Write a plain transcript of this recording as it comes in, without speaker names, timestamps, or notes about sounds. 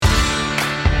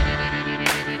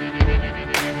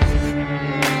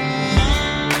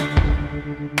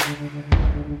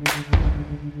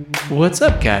What's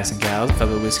up, guys and gals,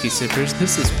 fellow whiskey sippers?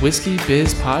 This is Whiskey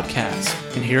Biz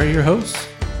Podcast, and here are your hosts,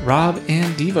 Rob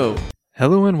and Devo.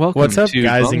 Hello and welcome. What's up, to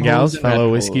guys and gals,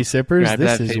 fellow whiskey sippers? Grab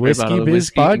this that is favorite Whiskey bottle of Biz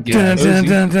whiskey and get Podcast.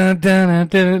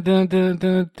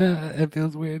 It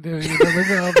feels weird doing it by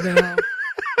myself now.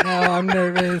 Now I'm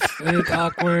nervous and it's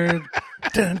awkward.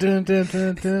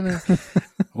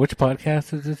 Which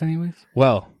podcast is this anyways?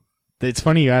 Well, it's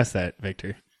funny you asked that,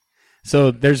 Victor.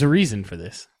 So there's a reason for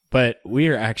this, but we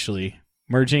are actually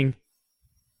merging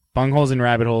Bungholes and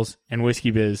Rabbit Holes and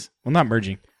Whiskey Biz. Well, not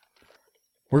merging.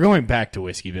 We're going back to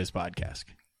Whiskey Biz Podcast.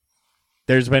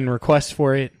 There's been requests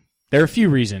for it. There are a few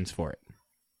reasons for it.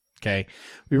 Okay.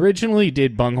 We originally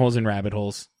did Bungholes and Rabbit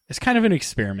Holes. It's kind of an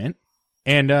experiment.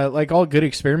 And like all good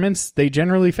experiments, they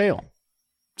generally fail.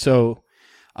 So,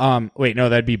 wait, no,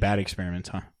 that'd be bad experiments,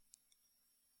 huh?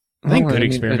 I think good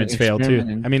experiments fail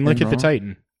too. I mean, look at the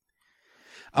Titan.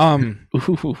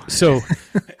 So,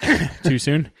 too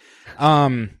soon.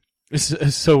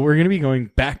 So we're going to be going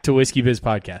back to Whiskey Biz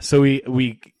Podcast. So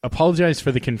we apologize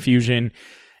for the confusion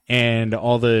and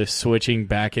all the switching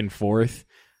back and forth,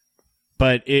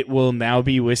 but it will now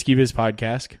be Whiskey Biz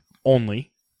Podcast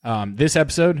only. This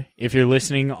episode, if you're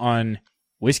listening on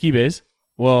Whiskey Biz,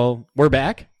 well, we're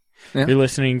back. Yeah. If you're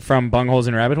listening from Bungholes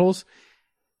and Rabbit Holes,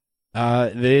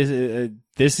 this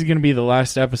is going to be the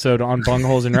last episode on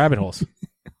Bungholes and Rabbit Holes.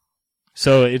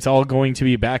 So it's all going to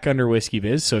be back under Whiskey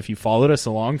Biz. So if you followed us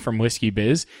along from Whiskey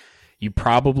Biz, you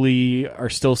probably are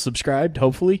still subscribed,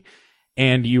 hopefully.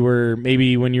 And you were,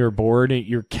 maybe when you were bored,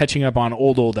 you're catching up on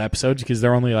old episodes because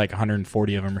there are only like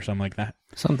 140 of them or something like that.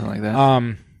 Something like that.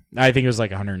 I think it was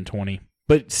like 120.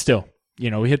 But still,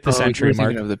 we hit the century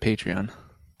mark. Of the Patreon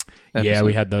episode. Yeah,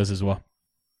 we had those as well.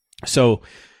 So,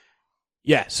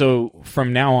 yeah, so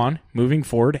from now on, moving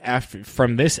forward,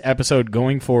 from this episode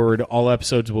going forward, all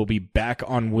episodes will be back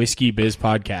on Whiskey Biz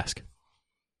Podcast.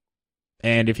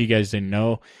 And if you guys didn't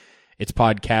know, it's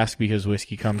podcast because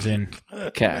whiskey comes in.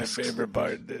 Cask. My favorite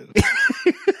part, dude.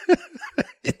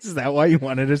 Is that why you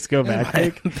wanted us to go back? My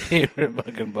favorite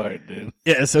fucking part, dude.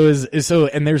 Yeah,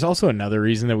 and there's also another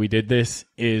reason that we did this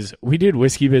is we did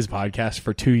Whiskey Biz Podcast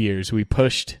for 2 years. We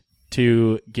pushed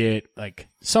to get like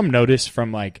some notice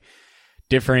from like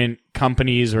different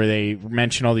companies where they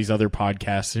mention all these other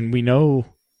podcasts, and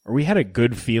we had a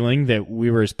good feeling that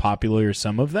we were as popular as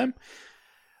some of them,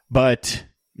 but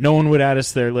no one would add us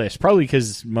to their list, probably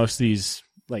because most of these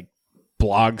like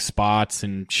blog spots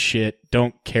and shit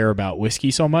don't care about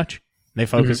whiskey so much. They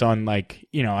focus on like,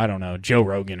 I don't know, Joe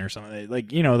Rogan or something, like,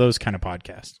 those kind of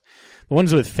podcasts, the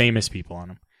ones with famous people on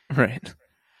them. Right.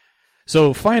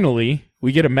 So finally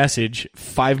we get a message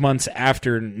 5 months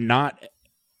after not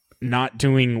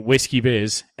doing Whiskey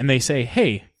Biz, and they say,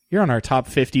 hey, you're on our top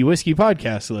 50 whiskey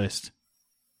podcast list.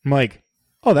 I'm like,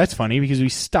 oh, that's funny because we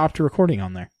stopped recording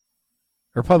on there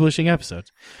or publishing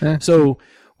episodes. So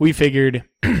we figured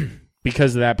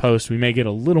because of that post, we may get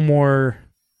a little more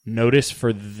notice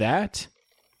for that,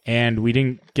 and we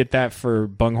didn't get that for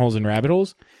Bungholes and Rabbit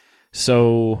Holes.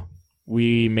 So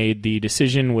we made the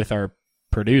decision with our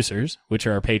producers, which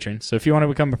are our patrons. So if you want to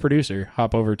become a producer,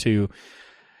 hop over to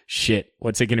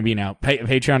what's it going to be now?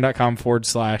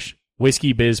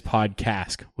 Patreon.com/Whiskey Biz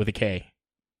Podcast with a K.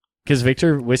 Because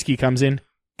Victor, whiskey comes in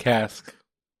Casks.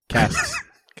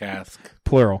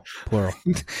 Plural.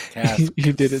 Cask.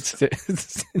 You did it.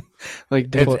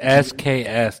 Like it's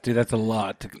SKS, dude. That's a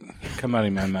lot to come out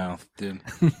of my mouth, dude.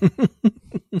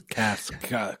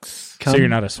 Casks. So you're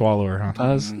not a swallower, huh?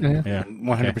 Yeah.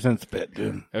 100% spit,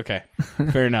 dude. Okay.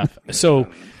 Fair enough. So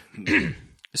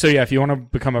yeah, if you want to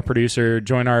become a producer,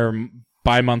 join our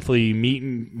bi-monthly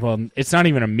it's not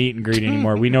even a meet and greet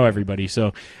anymore. We know everybody.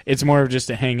 So it's more of just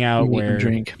a hangout where,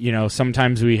 drink.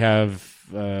 Sometimes we have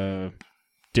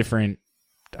different,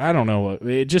 I don't know.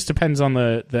 It just depends on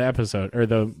the episode or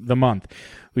the month.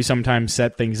 We sometimes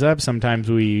set things up.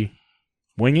 Sometimes we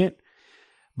wing it.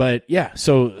 But yeah,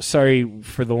 so sorry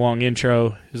for the long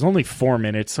intro. It was only 4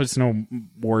 minutes, so it's no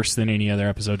worse than any other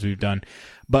episodes we've done.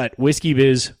 But Whiskey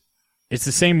Biz, it's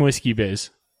the same Whiskey Biz.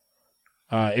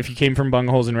 If you came from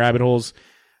Bungholes and Rabbit Holes,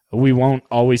 we won't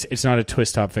always, it's not a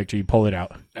twist top, Victor. You pull it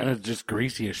out. And it's just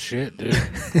greasy as shit, dude.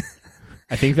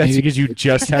 I think that's because you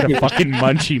just had a fucking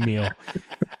munchie meal.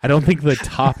 I don't think the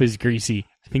top is greasy.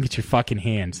 I think it's your fucking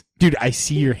hands. Dude, I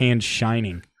see your hands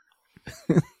shining.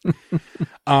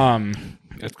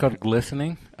 It's called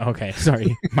glistening. Okay,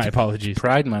 sorry. My apologies.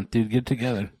 Pride Month, dude. Get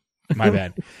together. My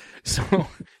bad. So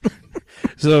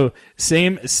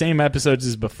same episodes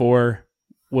as before.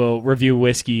 We'll review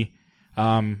whiskey.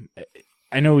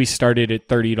 I know we started at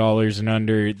 $30 and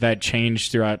under. That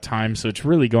changed throughout time, so it's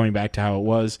really going back to how it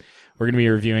was. We're going to be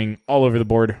reviewing all over the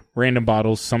board, random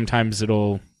bottles. Sometimes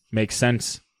it'll make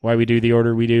sense why we do the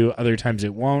order we do. Other times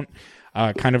it won't.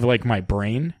 Kind of like my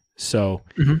brain. So,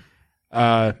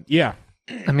 yeah.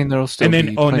 I mean, there'll still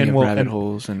be plenty of rabbit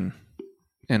holes and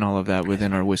all of that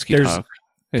within our whiskey talk.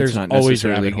 It's not always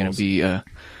necessarily going to be a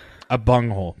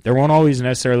bunghole. There won't always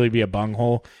necessarily be a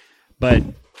bunghole, but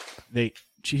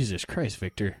Jesus Christ,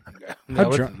 Victor. That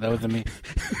wasn't me.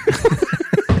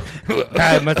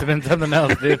 It must have been something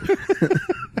else, dude.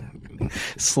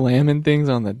 Slamming things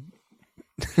on the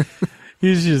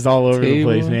He's just all over the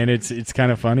place, man. It's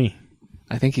kind of funny.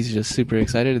 I think he's just super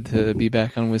excited to be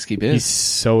back on Whiskey Biz. He's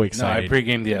so excited. No, I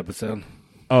pre-gamed the episode.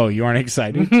 Oh, you aren't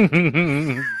excited?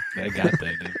 I got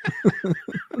that, dude.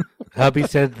 Hubby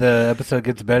said the episode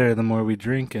gets better the more we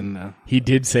drink, and He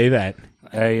did say that.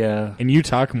 And you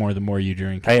talk more the more you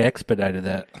drink. I expedited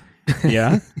that.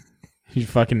 Yeah? You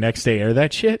fucking next day air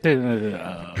that shit? You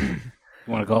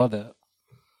want to call it that?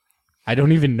 I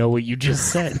don't even know what you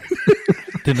just said.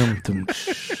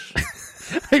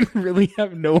 I really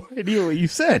have no idea what you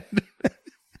said.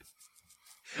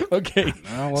 Okay,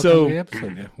 so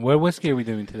what whiskey are we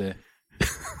doing today?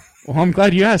 Well, I'm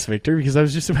glad you asked, Victor, because I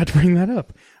was just about to bring that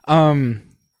up.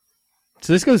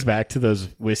 So this goes back to those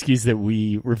whiskeys that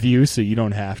we review, so you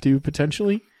don't have to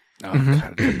potentially. Oh,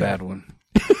 God, it's a bad one.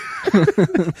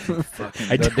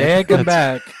 The day I come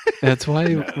back, that's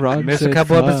why Rod miss a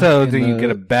couple episodes and you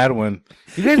get a bad one.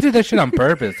 You guys do that shit on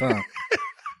purpose, huh?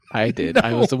 I did. No.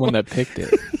 I was the one that picked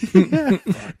it. Yeah.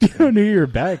 You knew you were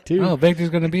back too. Oh, Victor's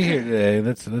gonna be here today.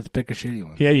 Let's pick a shitty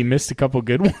one. Yeah, you missed a couple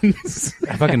good ones.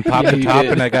 I fucking popped the top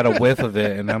and I got a whiff of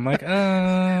it, and I'm like,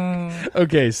 oh.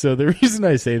 Okay, so the reason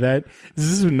I say that is this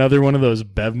is another one of those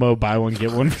Bevmo buy one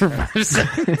get one for 5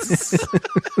 cents.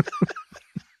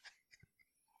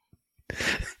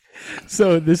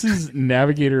 So this is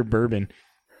Navigator Bourbon.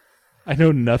 I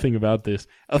know nothing about this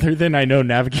other than I know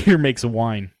Navigator makes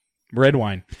wine. Red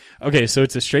wine. Okay, so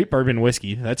it's a straight bourbon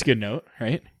whiskey. That's a good note,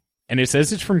 right? And it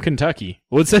says it's from Kentucky.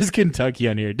 Well, it says Kentucky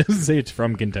on here. It doesn't say it's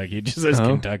from Kentucky. It just says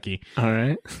Kentucky. All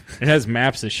right. It has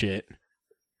maps of shit.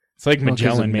 It's like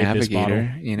Magellan made this bottle.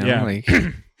 You know, yeah. like...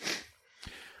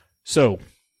 So,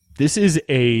 this is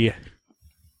a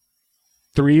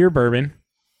 3-year bourbon,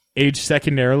 aged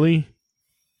secondarily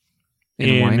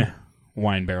in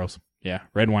wine barrels. Yeah,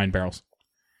 red wine barrels.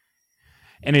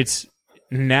 And it's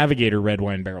Navigator red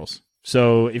wine barrels.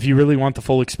 So if you really want the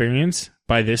full experience,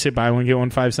 buy this at buy one get one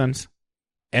 5 cents,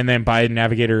 and then buy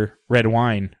Navigator red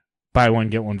wine, buy one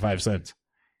get one 5 cents.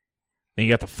 Then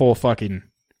you got the full fucking.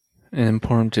 And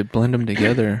pour them to blend them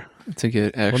together to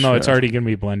get extra. Well, no, it's already gonna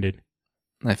be blended.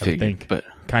 I think, but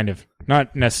kind of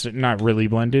not really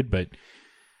blended, but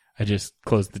I just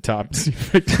closed the top to see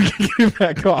if I can get it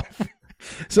back off.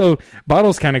 So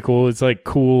bottle's kind of cool. It's like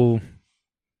cool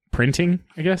printing,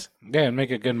 I guess. Yeah, and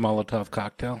make a good Molotov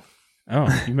cocktail.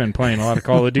 Oh, you've been playing a lot of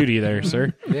Call of Duty there,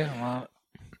 sir. Yeah, well.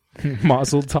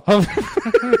 Mazel tov.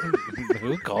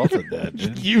 Who calls it that,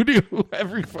 dude? You do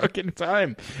every fucking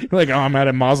time. You're like, oh, I'm at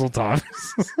a Mazel tov.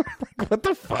 Like, what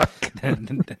the fuck?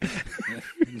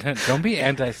 Don't be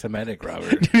anti-Semitic,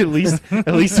 Robert. Dude,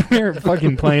 at least we're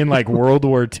fucking playing like World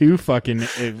War II fucking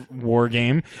war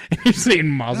game, and you're saying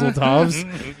Mazel tovs.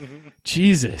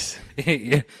 Jesus.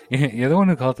 You're the one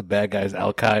who calls the bad guys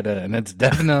Al-Qaeda, and it's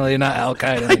definitely not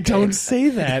Al-Qaeda. I don't say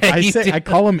that. I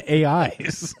call them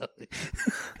AIs.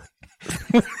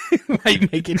 Am I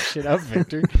making shit up,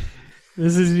 Victor?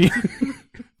 This is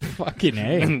fucking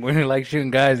A. When you're like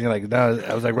shooting guys, and you're like, no.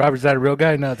 I was like, Robert's not a real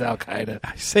guy? No, it's Al-Qaeda.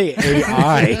 I say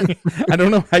AI. I don't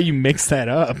know how you mix that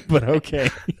up, but okay.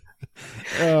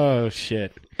 Oh,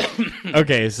 shit.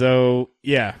 Okay, so,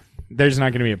 yeah. There's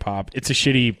not going to be a pop. It's a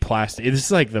shitty plastic. This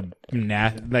is like the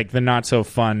not so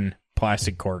fun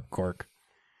plastic cork.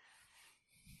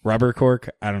 Rubber cork?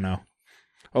 I don't know.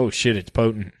 Oh shit, it's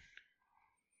potent.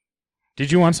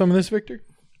 Did you want some of this, Victor?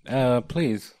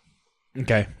 Please.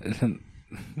 Okay.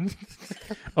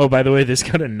 Oh, by the way, this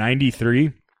got a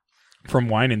 93 from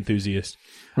Wine Enthusiast.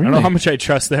 Really? I don't know how much I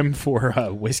trust them for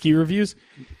whiskey reviews,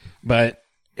 but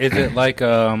is it like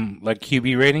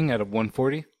QB rating out of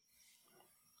 140?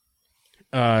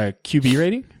 QB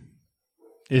rating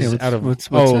is out of what's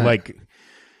that? Like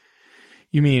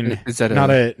you mean is that not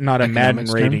a Madden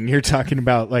term? rating? You're talking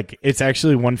about like it's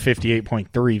actually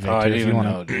 158.3. Victor, I didn't if you even want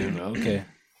know, dude. Okay,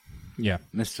 yeah,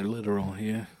 Mr. Literal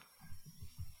here.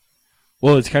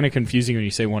 Well, it's kind of confusing when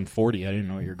you say 140. I didn't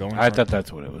know what you're going. I for. thought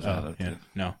that's what it was. Yeah,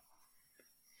 no,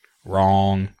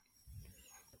 wrong.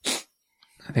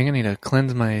 I think I need to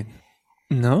cleanse my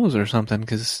nose or something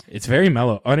because it's very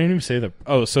mellow. I didn't even say the.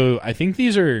 Oh, so I think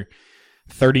these are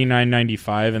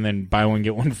 $39.95, and then buy one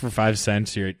get one for 5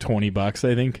 cents. You're at $20,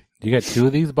 I think. You got 2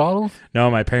 of these bottles?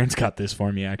 No, my parents got this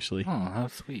for me actually. Oh, how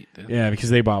sweet, dude. Yeah, because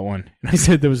they bought one, and I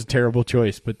said that was a terrible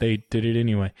choice, but they did it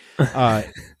anyway.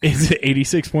 It's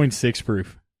 86.6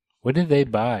 proof. What did they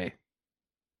buy?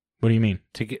 What do you mean?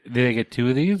 Did they get 2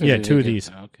 of these? Yeah, 2 of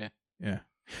these. Oh, okay. Yeah.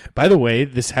 By the way,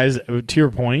 this has, to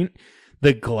your point,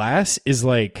 the glass is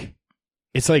like,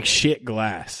 it's like shit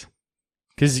glass.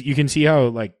 Because you can see how,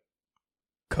 like,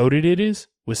 coated it is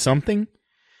with something.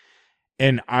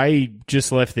 And I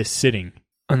just left this sitting.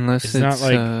 Unless it's not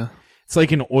like, it's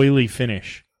like an oily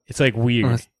finish. It's like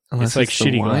weird. Unless it's like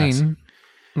shitty glass.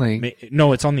 Like,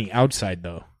 no, it's on the outside,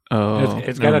 though. Oh,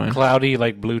 it's got a cloudy,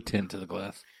 like, blue tint to the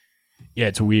glass. Yeah,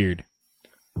 it's weird.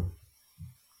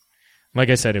 Like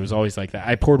I said, it was always like that.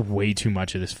 I poured way too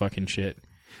much of this fucking shit.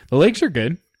 The legs are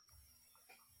good.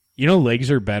 You know, legs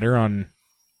are better on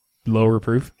lower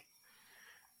proof.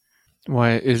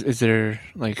 Why is there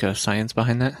like a science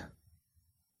behind that?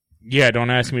 Yeah, don't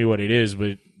ask me what it is,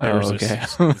 but there was okay.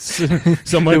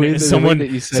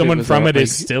 someone from a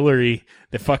distillery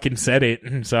that fucking said it,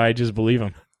 and so I just believe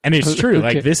him. And it's true.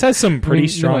 Okay. Like, this has some pretty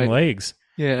strong legs.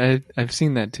 Yeah, I've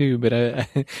seen that too, but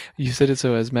you said it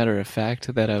so as a matter of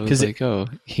fact that I was like, oh,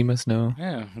 he must know.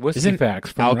 Yeah, whiskey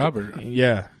facts from Robert.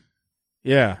 Yeah.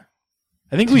 Yeah.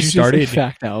 I think we started...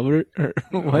 Fact Albert? Or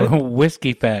what?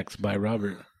 Whiskey facts by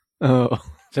Robert. Oh.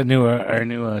 It's our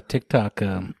new TikTok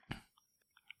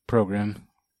program.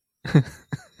 Like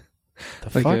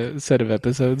fuck? A set of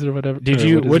episodes or whatever? What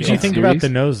did you think about the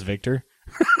nose, Victor?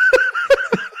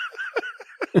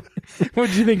 What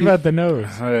did you think about the nose?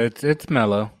 It's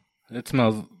mellow. It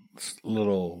smells a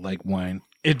little like wine.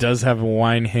 It does have a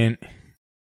wine hint.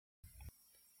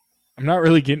 I'm not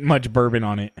really getting much bourbon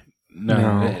on it.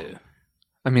 No.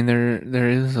 I mean, there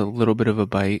is a little bit of a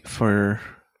bite for...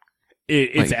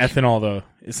 It's ethanol, though.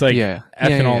 It's like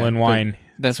ethanol and wine.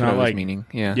 That's what I was meaning.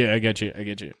 Yeah. Yeah, I get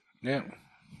you. Yeah.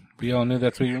 We all knew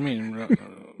that's what you were meaning.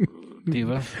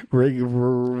 Devo?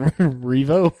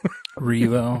 Revo?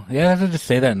 Revo. Yeah, I have to just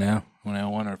say that now when I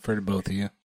want to refer to both of you.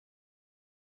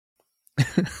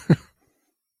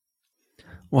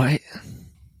 Why?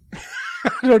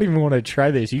 I don't even want to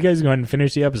try this. You guys go ahead and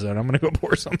finish the episode. I'm going to go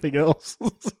pour something else.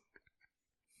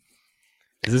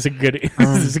 Is this a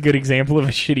good example of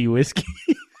a shitty whiskey?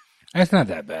 It's not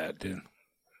that bad, dude.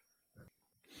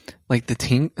 Like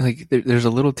there's a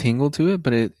little tingle to it,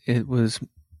 but it was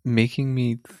making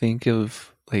me think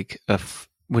of like a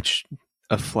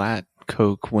flat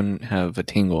Coke wouldn't have a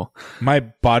tingle. My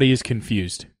body is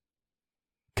confused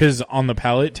because on the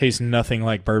palate it tastes nothing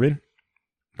like bourbon.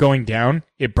 Going down,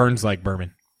 it burns like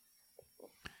bourbon.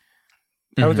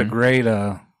 That was a great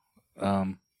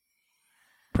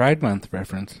Pride Month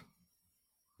reference.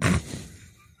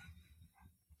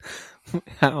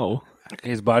 How?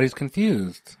 His body's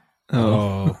confused.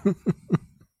 Oh.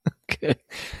 Okay.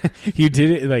 You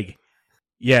did it like,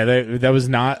 yeah, that was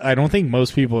not, I don't think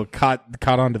most people caught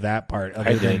onto that part.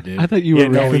 I did, dude. I thought you were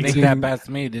referencing that past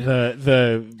me, dude. I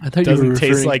thought doesn't you were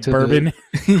taste like bourbon.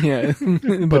 Yeah.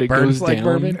 but it burns goes like down.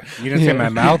 Bourbon. You didn't say my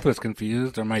mouth was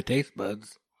confused or my taste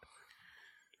buds.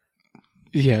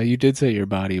 Yeah, you did say your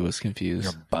body was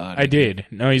confused. Your body. I did.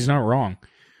 No, he's not wrong.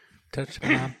 Touch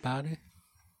my body.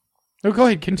 Oh, go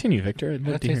ahead, continue, Victor.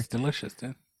 That tastes delicious,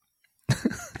 dude.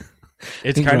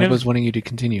 It's kind of. I was wanting you to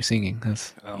continue singing.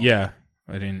 Yeah,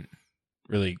 I didn't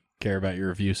really care about your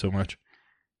review so much.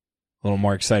 A little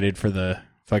more excited for the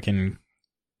fucking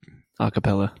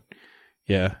acapella.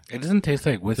 Yeah, it doesn't taste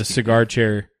like whiskey. The cigar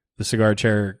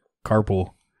chair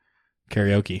carpool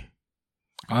karaoke.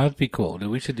 Oh, that'd be cool, dude.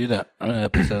 We should do that on an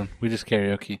episode. We just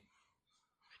karaoke.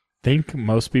 Think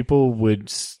most people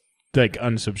would like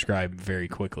unsubscribe very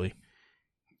quickly.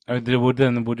 Or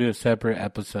then we'll do a separate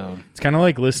episode. It's kind of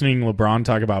like listening LeBron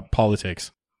talk about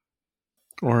politics.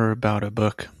 Or about a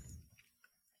book.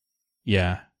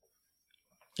 Yeah.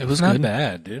 It was not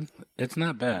bad, dude. It's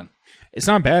not bad. It's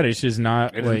not bad. It's just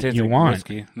not what you want.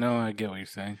 Whiskey. No, I get what you're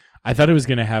saying. I thought it was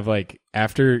going to have like,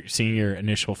 after seeing your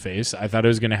initial face, I thought it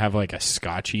was going to have like a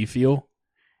scotchy feel.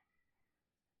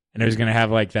 And it was going to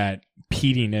have like that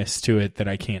peatiness to it that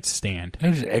I can't stand.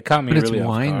 It caught me really off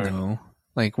guard. But it's wine, though.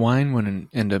 Like, wine wouldn't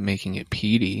end up making it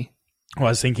peaty. Well,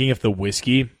 I was thinking if the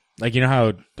whiskey, like, you know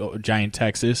how Giant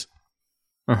Texas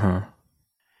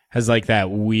has like that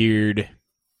weird,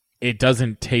 it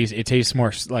doesn't taste, it tastes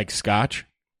more like scotch.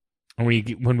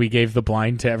 When we gave the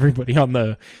blind to everybody on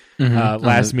the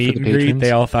last meet and greet,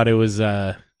 they all thought it was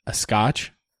a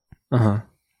scotch.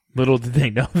 Little did they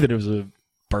know that it was a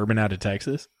bourbon out of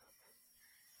Texas.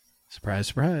 Surprise,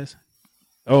 surprise.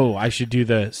 Oh, I should do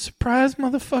the surprise,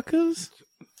 motherfuckers.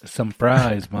 Some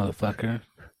fries, motherfucker.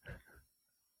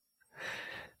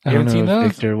 I You don't haven't seen know if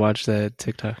those? Victor watched that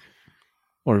TikTok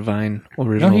or Vine, No,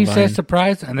 original he Vine. says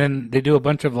surprise, and then they do a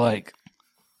bunch of like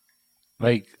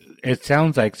it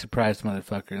sounds like surprise,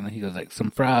 motherfucker, and then he goes like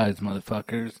some fries,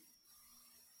 motherfuckers.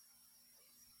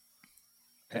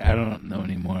 I don't know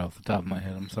anymore off the top of my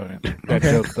head. I'm sorry, that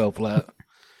joke fell flat.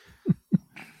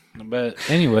 But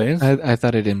anyways, I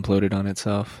thought it imploded on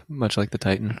itself, much like the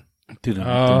Titan.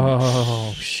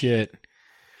 Oh, shit.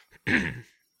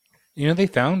 You know, they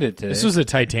found it today. This was a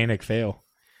Titanic fail.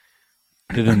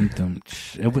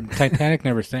 Titanic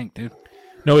never sank, dude.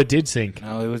 No, it did sink.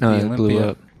 No, it was No, the it Olympia. blew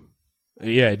up.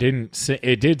 Yeah, it didn't.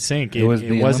 It did sink. It was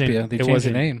the wasn't. Olympia. They It changed the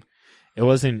wasn't. name. It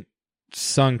wasn't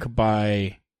sunk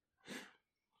by.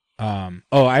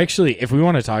 Oh, actually, if we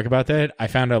want to talk about that, I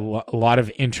found a lot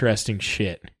of interesting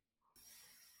shit.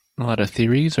 A lot of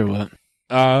theories or what?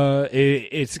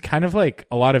 It's kind of like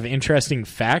a lot of interesting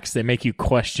facts that make you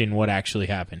question what actually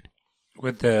happened.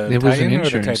 With the It was an Titan or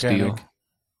the insurance Titanic? deal.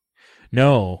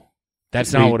 No,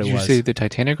 that's not what it Did was. you say the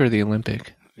Titanic or the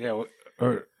Olympic? Yeah,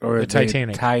 or The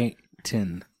Titanic.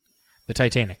 Titan. The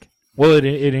Titanic. Well, it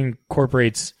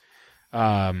incorporates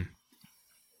the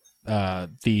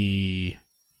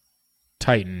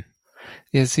Titan.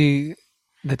 Yeah, see,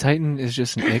 the Titan is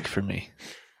just an ick for me.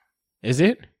 Is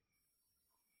it?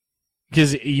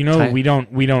 Because we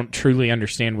don't truly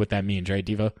understand what that means, right,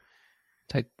 Devo?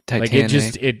 Titanic. Like it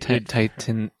just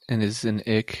Titan and is an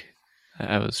ick.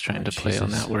 I was trying to play on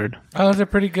Jesus. that word. Oh, that was a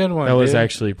pretty good one. That was dude.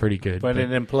 actually pretty good. But it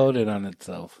imploded on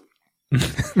itself.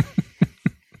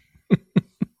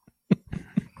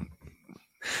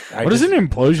 What does an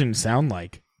implosion sound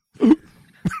like?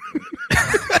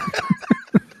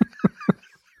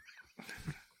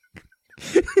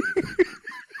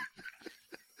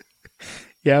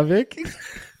 Yeah, Vic? Is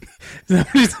that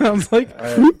what it sounds like?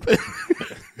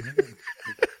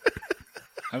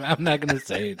 I'm not gonna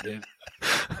say it, dude.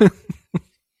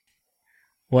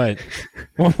 What?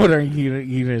 What are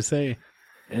you gonna say?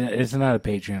 It's not a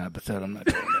Patreon episode. I'm not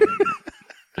doing it.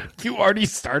 You already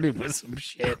started with some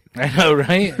shit. I know,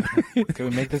 right? Can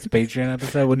we make this a Patreon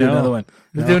episode? We'll do No. another one.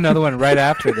 Let's do another one right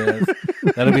after this.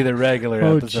 That'll be the regular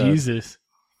Oh, episode. Jesus.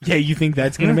 Yeah, you think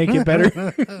that's going to make it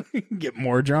better? Get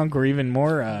more drunk or even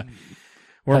more,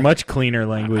 or much cleaner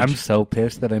language. I'm so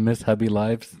pissed that I missed Hubby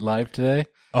live today.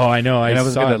 Oh, I know. And I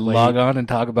was saw going it to late. log on and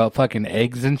talk about fucking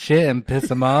eggs and shit and piss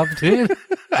him off, dude.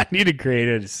 I need to create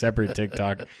a separate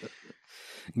TikTok.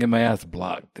 Get my ass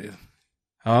blocked, dude.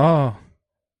 Oh.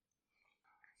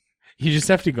 You just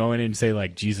have to go in and say,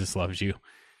 like, Jesus loves you.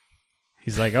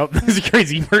 He's like, oh, this is a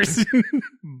crazy person.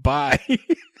 Bye.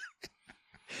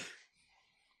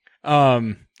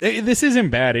 This isn't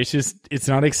bad. It's just, it's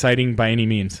not exciting by any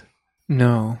means.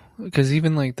 No, because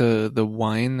even like the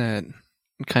wine that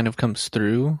kind of comes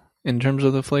through in terms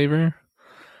of the flavor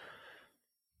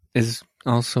is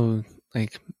also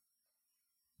like,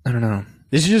 I don't know.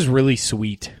 This is just really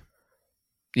sweet.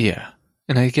 Yeah.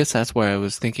 And I guess that's why I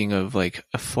was thinking of like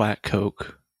a flat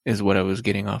Coke is what I was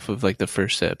getting off of like the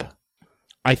first sip.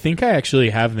 I think I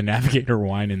actually have the Navigator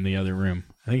wine in the other room.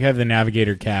 I think I have the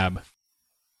Navigator cab.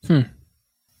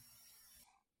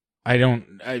 I don't...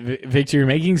 Victor, you're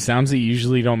making sounds that you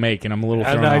usually don't make, and I'm a little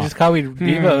thrown I off. just copied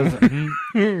Devo's.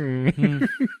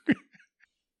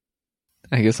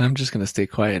 I guess I'm just going to stay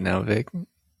quiet now, Vic.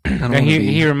 I don't And wanna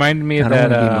he reminded me I of don't wanna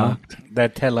be that mocked.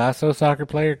 that Ted Lasso soccer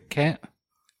player, Kent.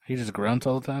 He just grunts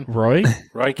all the time. Roy?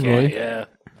 Roy Kent, Roy?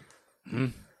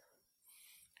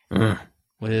 yeah.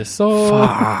 With soul.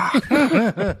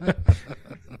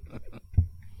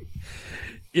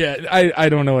 Yeah, I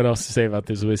don't know what else to say about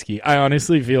this whiskey. I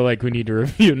honestly feel like we need to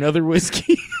review another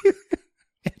whiskey.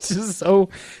 It's just so...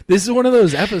 This is one of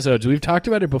those episodes, we've talked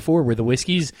about it before, where the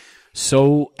whiskey's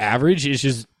so average, it's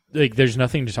just, like, there's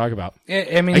nothing to talk about. Yeah,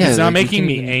 I mean, Like, it's not like, you making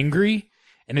me can- angry,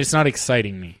 and it's not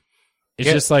exciting me. It's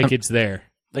Yeah, just like, it's there.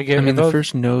 like I if mean, the those-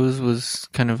 first nose was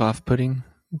kind of off-putting,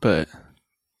 but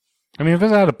I mean, if I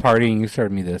was at a party and you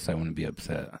served me this, I wouldn't be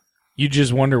upset. You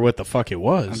just wonder what the fuck it I'd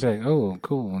was. be like, oh,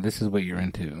 cool. This is what you're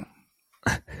into.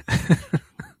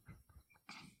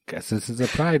 Guess this is a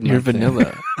Pride you're Month thing.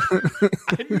 vanilla.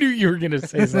 I knew you were going to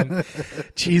say something.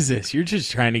 Jesus, you're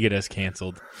just trying to get us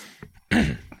canceled.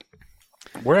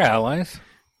 We're allies.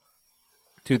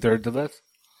 2/3 of us.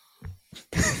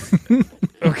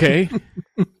 Okay.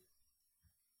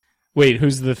 Wait,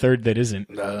 who's the third that isn't?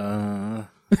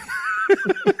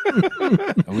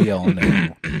 We all know.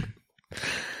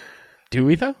 Do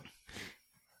we, though?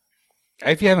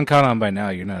 If you haven't caught on by now,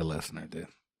 you're not a listener, dude.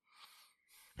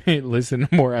 Listen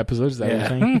to more episodes. That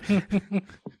Yeah. thing.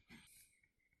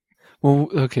 Well,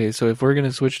 okay, so if we're going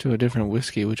to switch to a different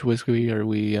whiskey, which whiskey are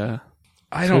we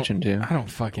switching to? I don't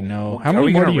fucking know. How Are many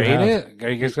we more gonna do you rate have? it? Are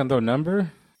you guys gonna throw a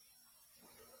number?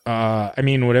 I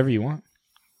mean, whatever you want.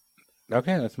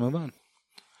 Okay, let's move on.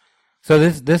 So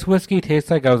this whiskey tastes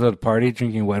like I was at a party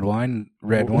drinking red wine,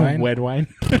 Wed wine.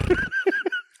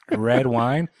 red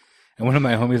wine, and one of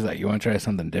my homies was like, "You want to try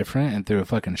something different?" and threw a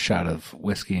fucking shot of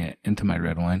whiskey into my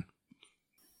red wine.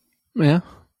 Yeah.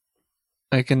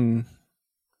 I can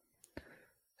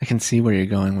see where you're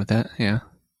going with that, yeah.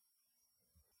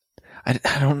 I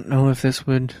don't know if this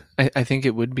would... I think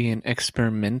it would be an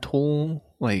experimental,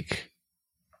 like,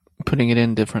 putting it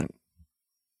in different,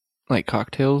 like,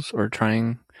 cocktails or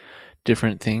trying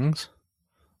different things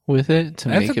with it to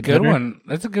make it better. That's a good one.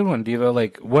 That's a good one, Devo.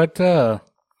 Like,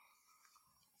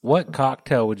 what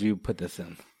cocktail would you put this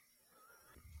in?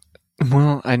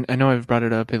 Well, I know I've brought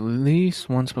it up at least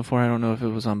once before. I don't know if it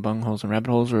was on Bungholes and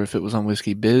Rabbit Holes or if it was on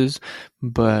Whiskey Biz,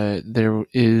 but there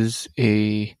is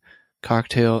a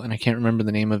cocktail, and I can't remember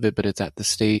the name of it, but it's at the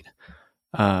State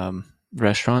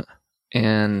restaurant,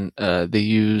 and they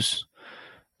use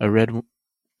a red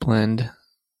blend,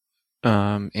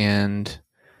 and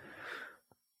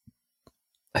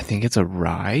I think it's a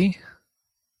rye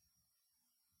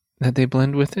that they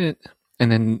blend with it,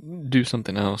 and then do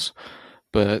something else.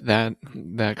 But that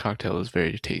cocktail is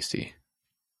very tasty.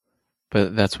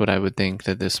 But that's what I would think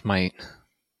that this might.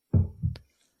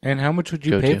 And how much would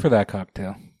you pay for that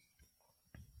cocktail?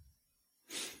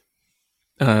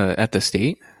 At the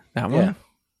State, that one.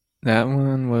 That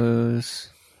one was,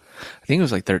 I think it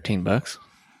was like $13.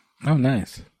 Oh,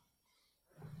 nice.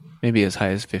 Maybe as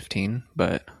high as 15,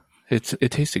 but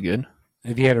it tasted good.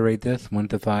 If you had to rate this 1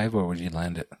 to 5, where would you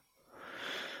land it?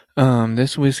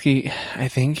 This whiskey, I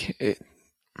think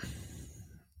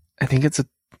it's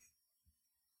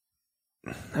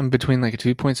I'm between like a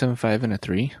 2.75 and a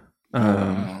 3.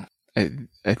 I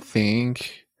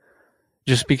think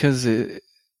just because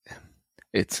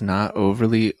it's not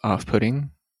overly off-putting,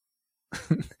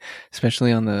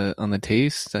 especially on the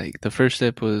taste. Like the first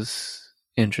sip was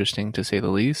interesting to say the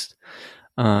least,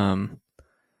 but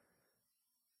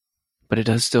it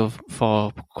does still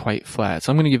fall quite flat.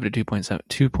 So I'm going to give it a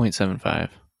 2.75.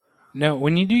 Now,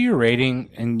 when you do your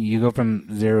rating and you go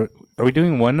from 0, are we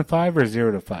doing 1 to 5 or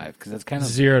 0 to 5? Because that's kind of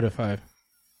 0 to 5.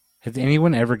 Has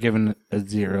anyone ever given a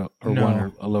 0 or No. 1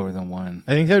 or a lower than 1?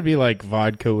 I think that would be like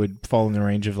vodka would fall in the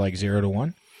range of like 0 to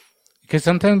 1. Because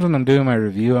sometimes when I'm doing my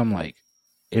review, I'm like,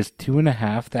 is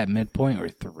 2.5 that midpoint or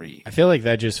 3? I feel like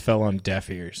that just fell on deaf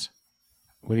ears.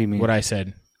 What do you mean? What I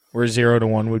said, where 0 to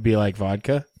 1 would be like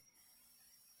vodka.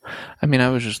 I mean, I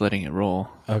was just letting it roll.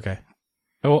 Okay.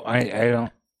 Oh, I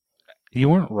don't. You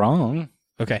weren't wrong.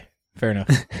 Okay. Fair enough.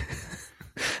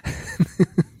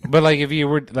 But like, if you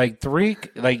were like 3,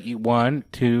 like 1,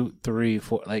 2, 3,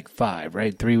 4, like 5,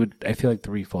 right? 3 would. I feel like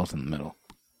 3 falls in the middle.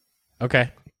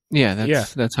 Okay. Yeah,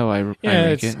 that's how I rank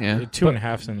it. Yeah,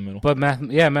 2.5's in the middle. But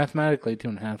mathematically,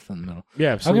 2.5's in the middle.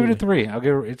 Yeah, absolutely. I'll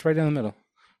give it a 3. It's right down the middle.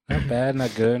 Not bad,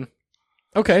 not good.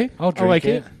 Okay. I'll drink like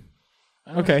it.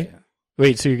 Okay.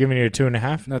 Wait, so you're giving it a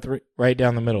 2.5? No, 3. Right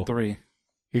down the middle. 3.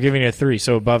 You're giving it a 3,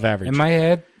 so above average. In my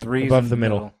head, 3 above the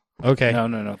middle. Okay. No,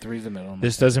 3's the middle.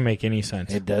 This doesn't make any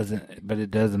sense. It doesn't, but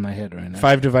it does in my head right now.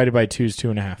 5 divided by 2 is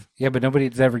 2.5. Yeah, but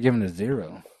nobody's ever given a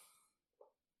 0.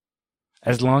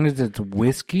 As long as it's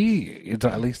whiskey, it's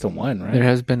at least a 1, right? there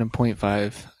has been a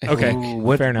 0.5. Okay.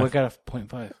 Ooh, fair enough. What got a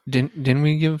 0.5? Didn't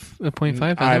we give a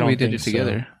 0.5? I thought we did it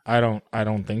together. So. I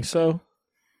don't think so.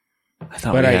 I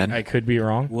thought But we had. I could be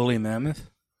wrong. Woolly mammoth.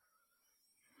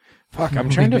 Fuck, I'm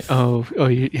trying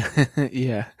to.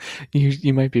 Yeah,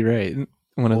 you might be right.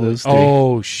 One of those 3.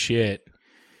 Oh shit!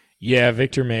 Yeah,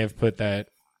 Victor may have put that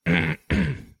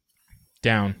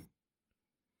down.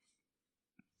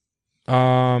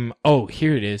 Oh,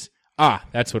 here it is. Ah,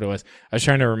 that's what it was. I was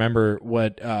trying to remember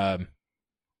what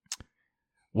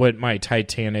my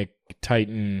Titan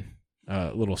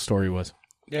little story was.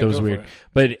 Yeah, that was weird,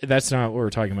 but that's not what we're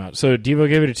talking about. So Devo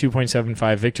gave it a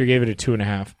 2.75. Victor gave it a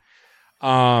 2.5.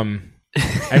 I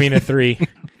mean a 3.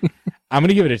 I'm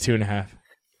gonna give it a 2.5.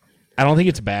 I don't think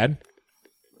it's bad.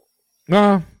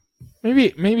 No,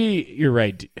 maybe you're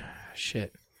right.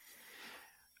 Shit.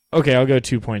 Okay, I'll go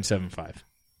 2.75.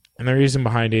 And the reason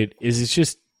behind it is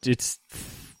it's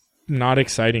not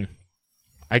exciting.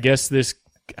 I guess I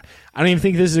don't even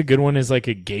think this is a good one as like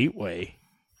a gateway.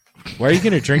 Why are you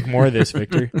going to drink more of this,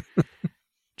 Victor?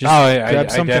 Just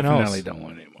grab something I definitely else. don't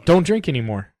want it anymore. Don't drink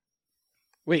anymore.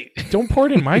 Wait, don't pour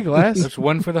it in my glass. That's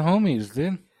one for the homies,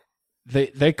 dude.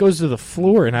 That goes to the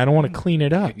floor, and I don't want to clean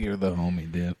it up. You're the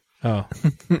homie, dude. Oh.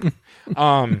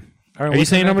 Are you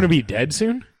saying I'm going to be dead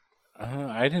soon?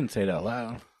 I didn't say it out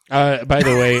loud. By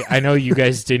the way, I know you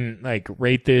guys didn't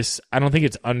rate this. I don't think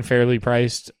it's unfairly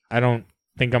priced. I don't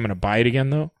think I'm going to buy it again,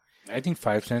 though. I think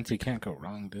 5 cents, you can't go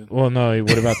wrong, dude. Well, no,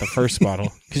 what about the first bottle?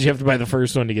 Because you have to buy the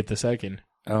first one to get the second.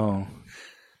 Oh.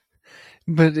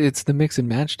 But it's the mix and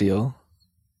match deal.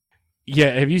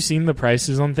 Yeah, have you seen the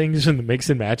prices on things in the mix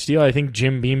and match deal? I think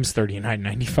Jim Beam's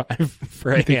 $39.95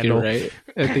 for a handle. I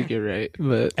think you're right.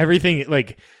 But everything,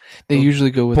 they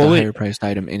usually go with a Bullet- higher priced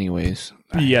item anyways.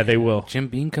 Yeah, they will. Jim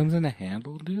Beam comes in a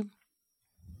handle, dude?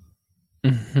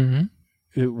 Mm-hmm.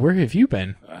 Where have you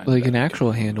been? Like an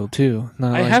actual handle, too.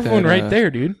 Not I like have that, one right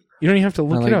there, dude. You don't even have to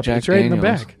look not it like up. Jack It's right in the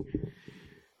Daniels. back.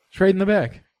 It's right in the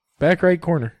back. Back right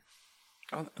corner.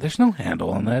 Oh, there's no handle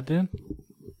on that, dude.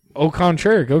 Au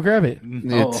contraire, go grab it.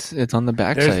 It's on the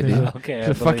There's backside, dude. Okay, It's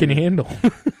a fucking handle.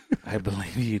 I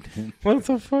believe you, dude. What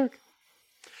the fuck?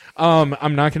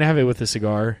 I'm not gonna have it with a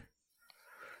cigar.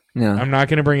 No. I'm not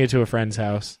gonna bring it to a friend's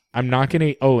house. I'm not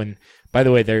gonna. Oh, and by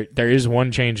the way, there is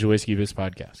one change to Whiskey Biz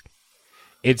podcast.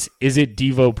 Is it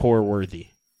Devo pour worthy?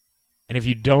 And if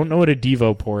you don't know what a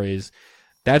Devo pour is,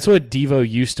 that's what Devo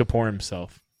used to pour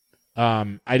himself.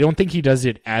 I don't think he does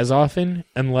it as often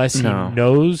unless he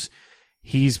knows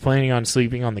he's planning on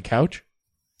sleeping on the couch.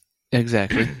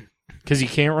 Exactly. Because you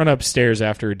can't run upstairs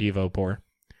after a Devo pour.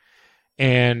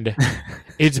 And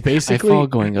it's I basically... fall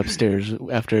going upstairs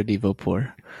after a Devo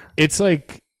pour. It's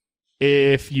like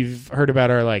if you've heard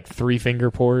about our 3-finger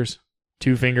pours,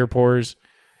 2-finger pours,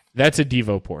 that's a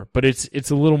Devo pour. But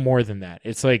it's a little more than that.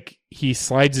 It's like he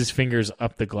slides his fingers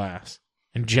up the glass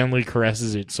and gently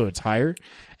caresses it so it's higher,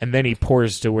 and then he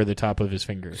pours to where the top of his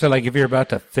fingers. So, if you're about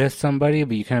to fist somebody,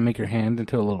 but you kind of make your hand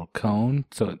into a little cone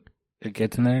so it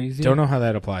gets in there easy? Don't know how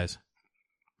that applies.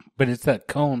 But it's that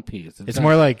cone piece. It's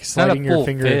more like sliding your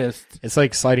finger. Fist. It's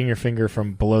like sliding your finger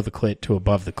from below the clit to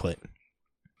above the clit.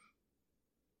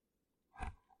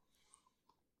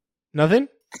 Nothing?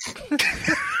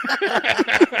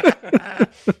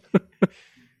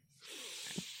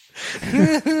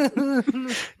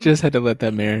 Just had to let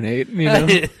that marinate, you know?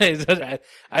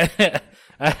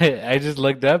 I just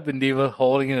looked up and Devo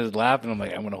holding in his lap, and I'm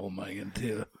like, I'm going to hold mine again,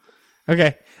 too.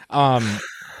 Okay.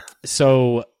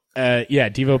 So,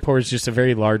 Devo pour is just a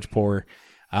very large pour.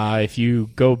 If you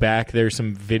go back, there's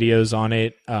some videos on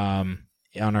it on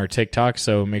our TikTok,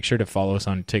 so make sure to follow us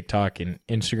on TikTok and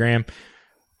Instagram.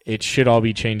 It should all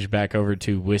be changed back over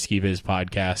to Whiskey Biz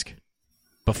Podcast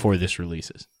before this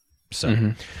releases.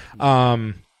 So,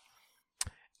 I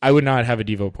would not have a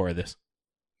Devo pour of this.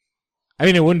 I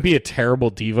mean, it wouldn't be a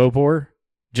terrible Devo pour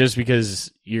just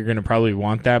because you're going to probably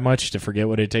want that much to forget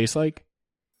what it tastes like.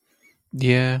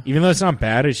 Yeah. Even though it's not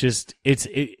bad, I think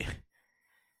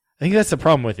that's the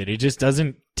problem with it. It just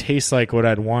doesn't taste like what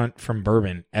I'd want from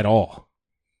bourbon at all.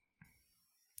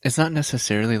 It's not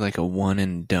necessarily like a one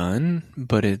and done,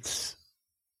 but it's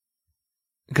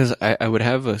because I would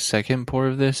have a second pour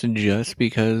of this just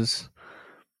because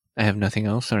I have nothing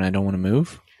else and I don't want to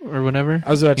move or whatever. I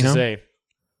was about to say,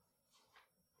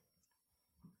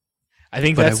 I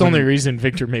think that's the only reason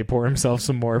Victor may pour himself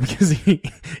some more, because he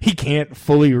can't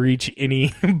fully reach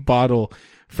any bottle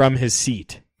from his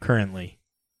seat currently.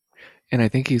 And I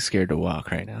think he's scared to walk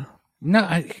right now.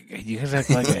 No, you guys act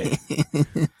like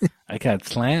I got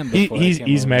slammed.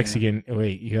 He's Mexican.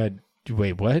 Here.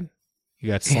 Wait, what? You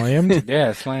got slammed?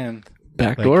 Yeah, slammed.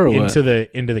 Back door or what?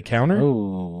 Into the counter?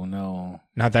 Oh, no.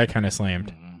 Not that kind of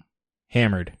slammed. Mm-hmm.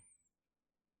 Hammered.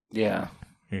 Yeah.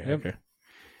 Yeah. Yep. Okay.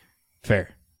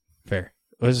 Fair.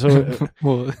 So,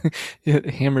 well,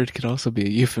 hammered could also be a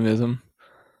euphemism.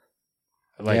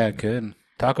 Yeah, it could.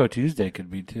 Taco Tuesday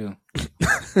could be too.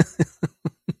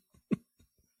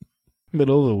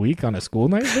 Middle of the week on a school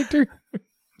night, Victor?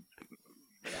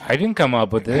 I didn't come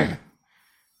up with it.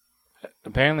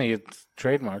 Apparently it's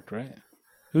trademarked, right?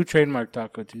 Who trademarked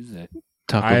Taco Tuesday?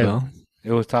 Taco Bell?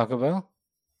 It was Taco Bell?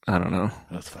 I don't know.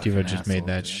 Diva just made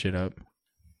that shit up.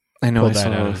 I know. Pulled I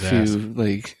that out saw of a his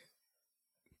few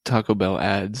Taco Bell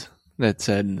ads that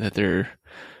said that they're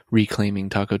reclaiming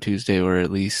Taco Tuesday, or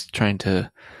at least trying to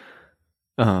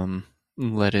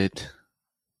let it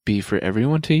be for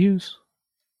everyone to use.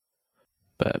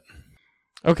 But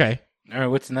Okay. All right,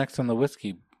 what's next on the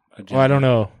whiskey agenda? Well, I don't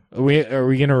know. Are we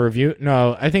going to review?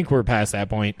 No, I think we're past that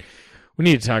point. We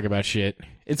need to talk about shit.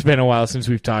 It's been a while since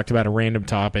we've talked about a random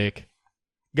topic.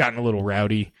 Gotten a little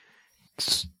rowdy.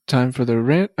 it's time for the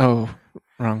rant. Oh,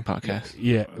 wrong podcast.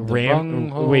 Yeah.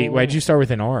 bunghole. Wait, why'd you start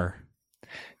with an R?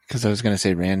 Because I was going to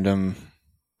say random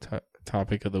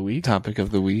Topic of the week? topic of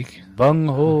the week.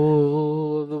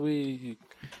 Bunghole of the week.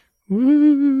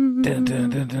 Woo. Dun, dun,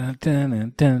 dun, dun,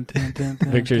 dun, dun, dun, dun,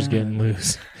 dun, Victor's dun. getting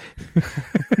loose.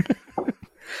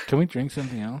 Can we drink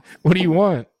something else? What do you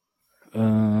want?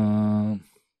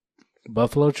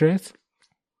 Buffalo Trace?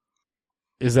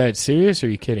 Is that serious or are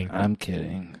you kidding? I'm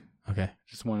kidding. Okay.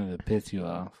 Just wanted to piss you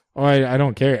off. Oh, I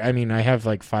don't care. I mean, I have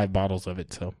like 5 bottles of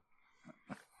it, so.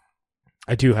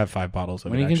 I do have 5 bottles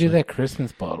of When it, are you going to do that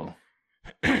Christmas bottle?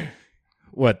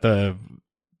 What, the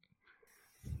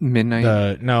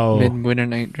Midwinter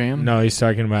night dram? No, he's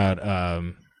talking about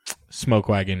Smoke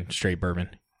Wagon straight bourbon.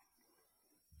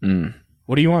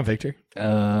 What do you want, Victor?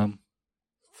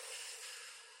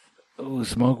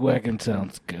 Smoke Wagon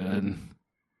sounds good.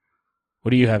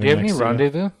 What do you have? Do you have any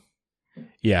Rendezvous?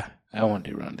 Yeah. I want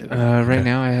to do Rendezvous. Right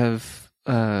now I have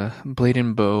Blade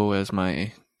and Bow as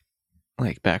my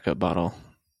backup bottle.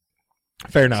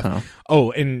 Fair enough. So.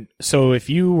 Oh, and so if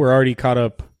you were already caught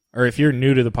up, or if you're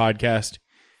new to the podcast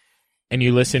and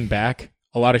you listen back,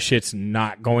 a lot of shit's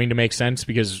not going to make sense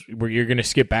because you're going to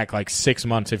skip back like 6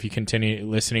 months if you continue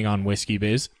listening on Whiskey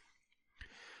Biz.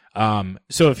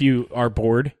 So if you are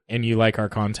bored and you like our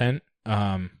content,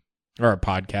 or our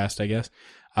podcast, I guess,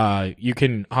 you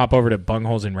can hop over to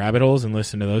Bungholes and Rabbit Holes and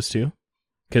listen to those too.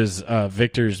 Because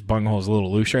Victor's bunghole is a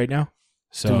little loose right now.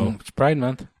 So it's Pride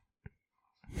Month.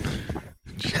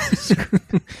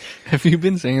 Have you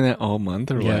been saying that all month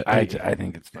or what? I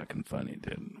think it's fucking funny,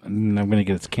 dude. And I'm gonna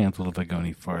get us canceled if I go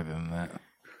any farther than that.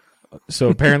 So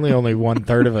apparently only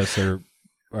 1/3 of us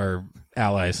are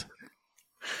allies.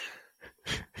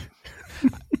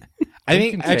 I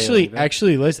think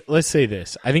actually let's say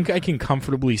this. I think I can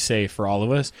comfortably say for all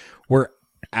of us, we're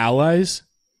allies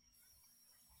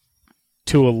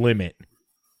to a limit.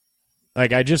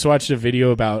 Like, I just watched a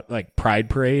video about like Pride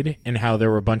Parade and how there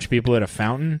were a bunch of people at a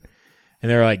fountain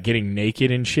and they were like getting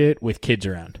naked and shit with kids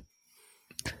around.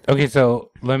 Okay,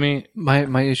 so let me.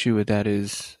 My issue with that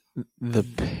is the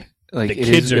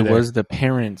kids it was the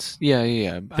parents.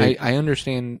 Yeah. I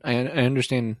understand. I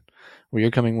understand where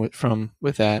you're coming from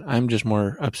with that. I'm just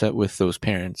more upset with those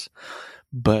parents.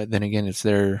 But then again, it's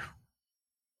their.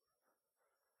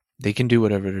 They can do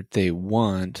whatever they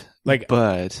want,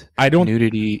 but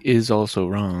nudity is also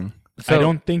wrong. So, I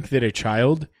don't think that a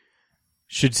child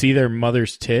should see their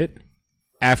mother's tit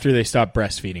after they stop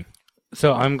breastfeeding.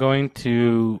 So I'm going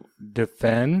to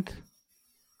defend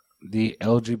the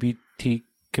LGBT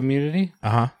community.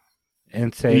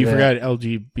 And say you forgot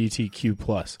LGBTQ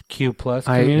plus. Q plus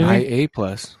community. IA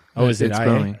plus. Oh, is it it's IA?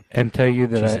 growing. And tell you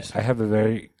that I have a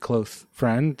very close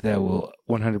friend that will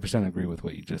 100% agree with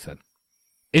what you just said.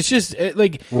 It's just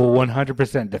will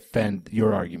 100% defend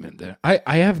your argument there. I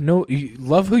have you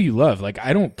love who you love. Like,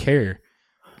 I don't care.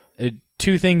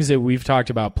 2 things that we've talked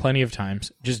about plenty of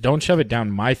times. Just don't shove it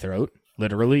down my throat,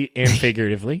 literally and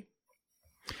figuratively.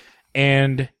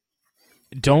 And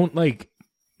don't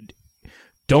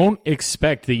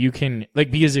expect that you can,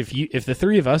 because if the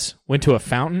 3 of us went to a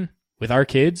fountain with our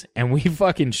kids and we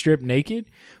fucking stripped naked,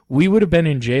 we would have been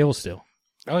in jail still.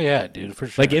 Oh yeah, dude, for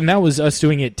sure. And that was us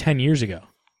doing it 10 years ago.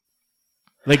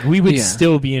 We would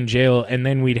still be in jail, and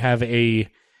then we'd have we'd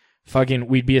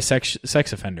be a sex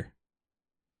offender.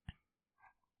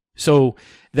 So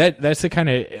that's the kind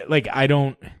of, I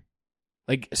don't,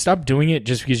 stop doing it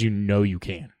just because you know you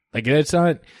can. That's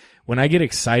not, when I get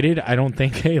excited, I don't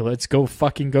think, hey, let's go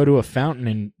to a fountain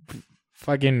and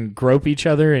fucking grope each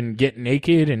other and get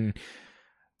naked and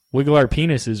wiggle our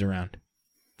penises around.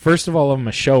 First of all, I'm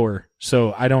a shower,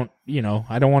 so I don't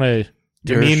want to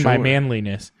demean my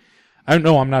manliness. I don't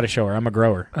know. I'm not a shower. I'm a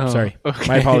grower. Oh, sorry. okay.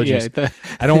 My apologies.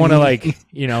 I don't want to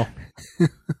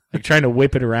trying to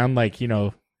whip it around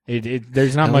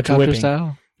there's not much whipping.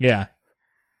 Style? Yeah.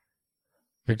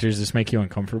 Victor, does this make you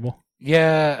uncomfortable?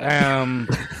 Yeah.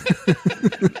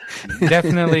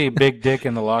 Definitely big dick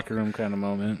in the locker room kind of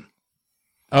moment.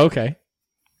 Okay.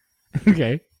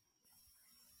 Okay.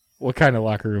 What kind of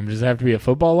locker room? Does it have to be a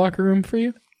football locker room for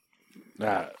you?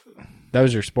 That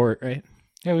was your sport, right?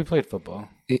 Yeah, we played football.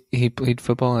 He played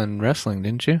football and wrestling,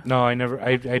 didn't you? No, I never.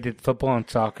 I did football and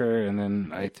soccer, and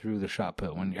then I threw the shot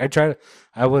put one year.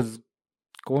 I was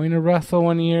going to wrestle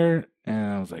one year,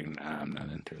 and I was like, nah, I'm not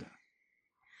into it.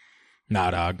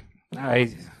 Nah, dog.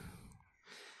 He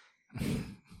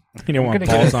didn't want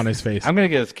balls on his face. I'm going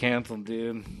to get us canceled,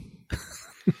 dude.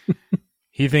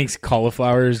 He thinks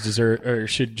cauliflowers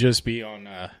should just be on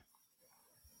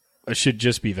should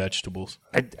just be vegetables.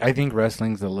 I think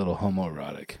wrestling's a little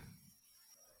homoerotic.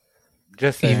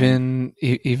 Just saying.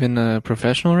 even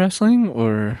professional wrestling,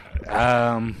 or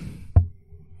because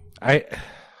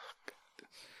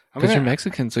you're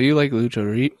Mexican, so you like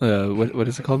lucha. What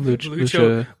is it called?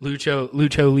 Lucha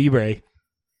Libre.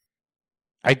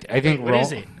 I think what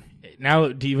is it? now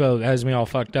Devo has me all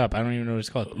fucked up. I don't even know what it's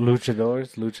called.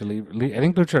 Luchadors, Lucha Libre. I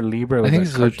think Lucha Libre was I think a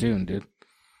it's cartoon, dude.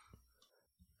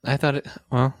 I thought it.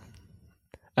 Well,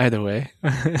 either way.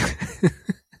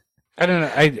 I don't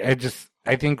know.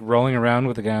 I think rolling around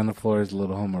with a guy on the floor is a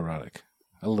little homoerotic.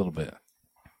 A little bit.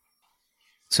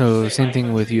 So same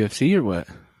thing with UFC or what?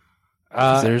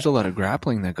 'Cause there's a lot of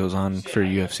grappling that goes on for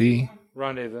UFC.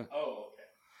 Rendezvous. Oh,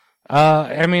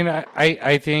 okay. I mean,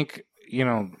 I think,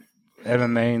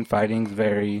 MMA and fighting's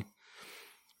very.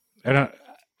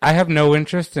 I have no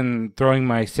interest in throwing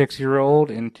my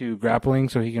 6-year-old into grappling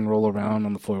so he can roll around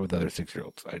on the floor with other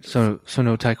 6-year-olds. So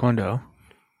no taekwondo,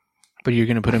 but you're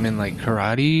gonna put him in like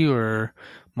karate or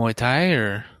Muay Thai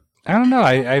or. I don't know.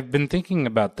 I've been thinking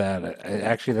about that.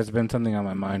 Actually, that's been something on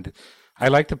my mind. I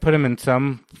like to put him in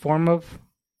some form of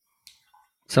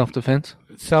Self-defense?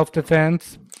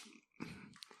 Self-defense,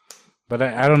 but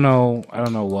I don't know. I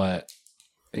don't know what.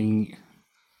 And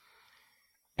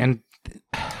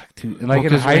like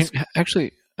in high school,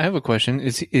 actually, I have a question.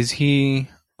 Is he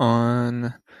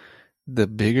on the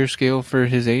bigger scale for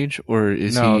his age, or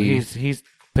is no? he? He's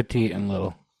petite and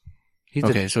little.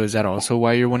 Okay, so is that also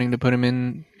why you're wanting to put him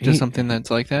in to something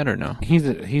that's like that, or no? He's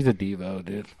a Devo,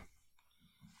 dude.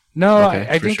 No, Okay,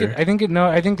 I for think sure. I think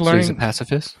learning. So he's a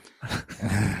pacifist?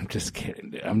 I'm just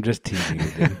kidding, dude. I'm just teasing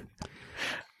you, dude.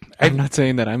 I'm not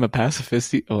saying that I'm a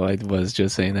pacifist. Well, I was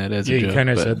just saying that as a joke. You kind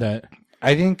of but- said that.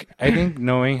 I think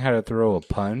knowing how to throw a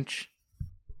punch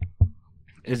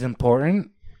is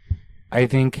important. I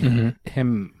think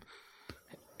him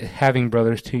having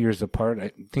brothers 2 years apart,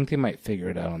 I think they might figure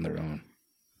it out on their own.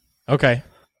 Okay.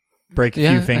 Break a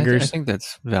Yeah, few fingers. I think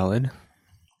that's valid.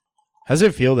 How's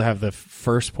it feel to have the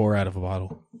first pour out of a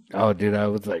bottle? Oh, dude, I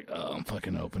was like, oh, I'm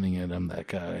fucking opening it. I'm that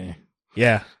guy.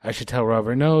 Yeah. I should tell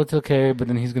Robert, no, it's okay. But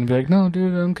then he's going to be like, no,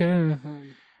 dude, I don't care.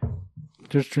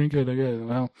 Just drink it, I guess.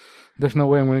 Well, there's no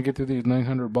way I'm going to get through these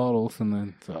 900 bottles. And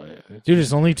then, so yeah. Dude,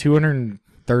 it's only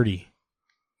 230.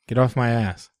 Get off my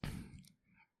ass.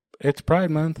 It's Pride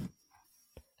Month.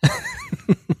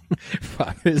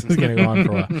 Fuck, this is going to go on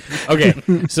for a while.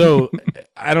 Okay, so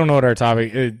I don't know what our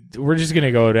topic. We're just going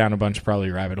to go down a bunch of probably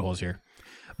rabbit holes here.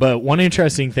 But one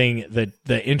interesting thing,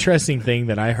 the interesting thing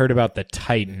that I heard about the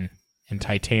Titan and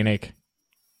Titanic,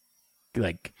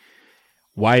 like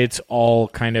why it's all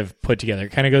kind of put together.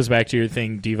 It kind of goes back to your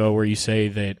thing, Devo, where you say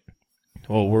that,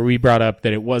 well, where we brought up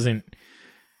that it wasn't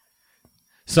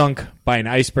sunk by an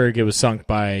iceberg, it was sunk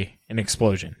by an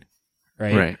explosion,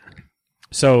 right? Right.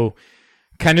 So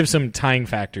kind of some tying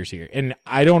factors here. And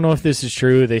I don't know if this is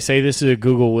true. They say this is a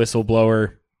Google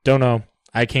whistleblower. Don't know.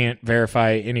 I can't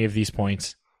verify any of these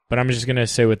points, but I'm just going to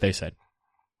say what they said.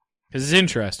 Because it's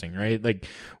interesting, right? Like,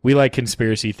 we like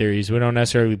conspiracy theories. We don't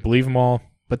necessarily believe them all,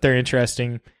 but they're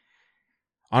interesting.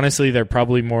 Honestly, they're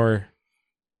probably more,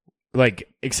 like,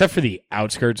 except for the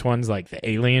outskirts ones, like the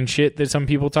alien shit that some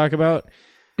people talk about,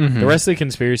 the rest of the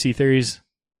conspiracy theories,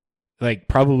 like,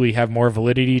 probably have more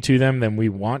validity to them than we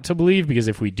want to believe, because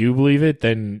if we do believe it,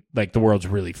 then, like, the world's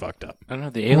really fucked up. I don't know,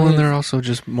 the Well, aliens. and they're also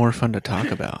just more fun to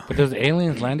talk about. But those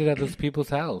aliens landed at those people's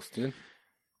house, dude.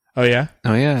 Oh, yeah?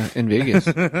 Oh, yeah, in Vegas.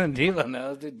 Devo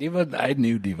knows, dude. I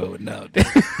knew Devo would know, dude.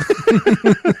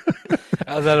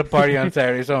 I was at a party on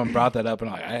Saturday, someone brought that up,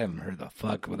 and I'm like, I haven't heard the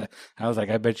fuck with that. I was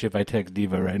like, I bet you if I text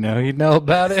Devo right now, he'd know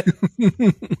about it.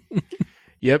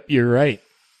 Yep, you're right.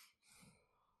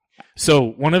 So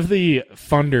one of the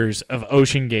funders of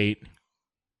OceanGate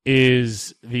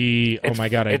is the oh my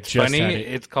god, I it's just funny. had it.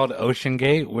 It's called Ocean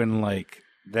Gate when like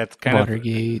that's kind of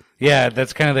Watergate. yeah,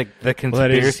 that's kind of like the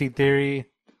conspiracy theory.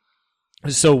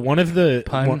 So one of the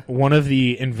Pun. one of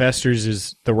the investors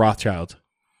is the Rothschild.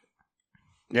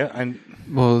 Yeah,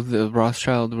 Well, the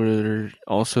Rothschild were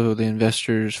also the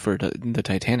investors for the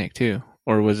Titanic, too.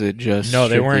 Or was it just No,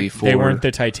 they strictly weren't. for... They weren't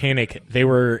the Titanic. They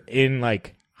were in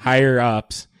like higher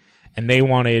ups, and they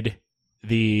wanted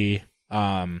the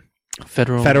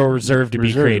Federal Reserve to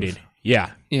be created.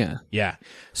 Yeah, Yeah. yeah.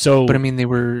 So, But, I mean, they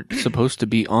were supposed to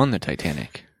be on the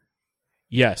Titanic.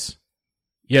 yes,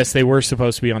 they were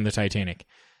supposed to be on the Titanic.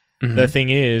 Mhm. The thing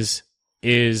is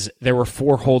there were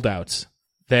 4 holdouts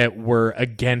that were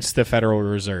against the Federal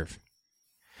Reserve.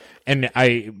 And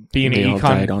being They an all econ,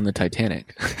 died on the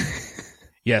Titanic.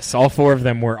 yes, all 4 of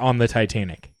them were on the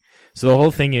Titanic. So the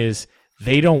whole thing is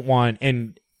they don't want,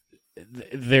 and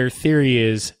their theory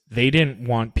is they didn't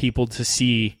want people to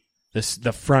see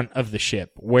the front of the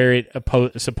ship where it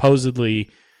supposedly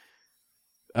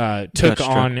took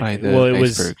on. By the Well, it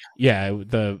iceberg.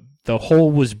 was the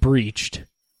hole was breached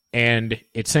and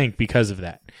it sank because of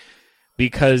that.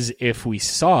 Because if we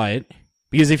saw it,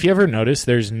 because if you ever notice,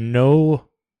 there's no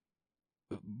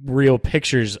real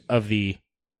pictures of the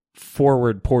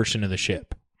forward portion of the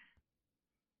ship.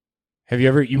 Have you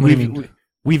ever?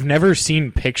 We've never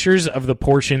seen pictures of the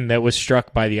portion that was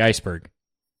struck by the iceberg.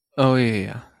 Oh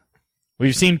yeah.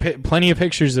 We've seen plenty of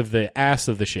pictures of the ass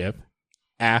of the ship,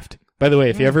 aft. By the way,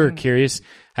 if you're ever curious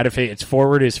how to it's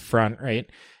forward is front, right?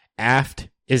 Aft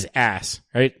is ass,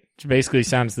 right? Which basically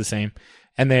sounds the same.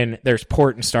 And then there's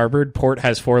port and starboard. Port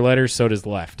has 4 letters, so does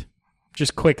left.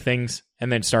 Just quick things,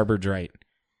 and then starboard's right.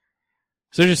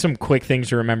 So just some quick things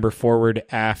to remember: forward,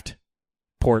 aft,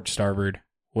 port, starboard.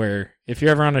 Where if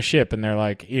you're ever on a ship and they're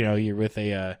like, you're with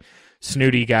a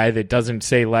snooty guy that doesn't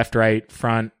say left, right,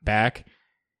 front, back.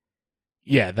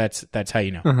 Yeah, that's how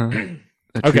you know.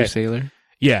 A true sailor.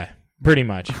 Yeah, pretty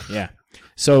much. Yeah.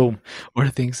 So or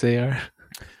thinks they are.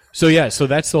 So yeah, so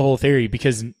that's the whole theory,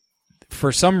 because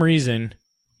for some reason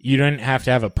you didn't have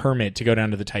to have a permit to go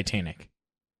down to the Titanic.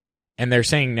 And they're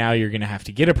saying now you're going to have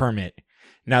to get a permit.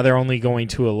 Now they're only going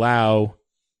to allow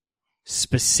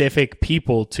specific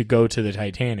people to go to the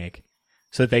Titanic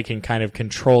so that they can kind of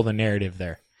control the narrative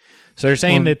there. So they're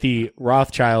saying that the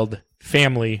Rothschild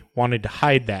family wanted to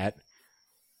hide that.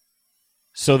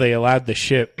 So they allowed the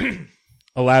ship,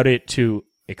 allowed it to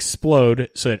explode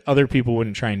so that other people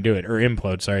wouldn't try and do it, or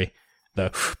implode, sorry.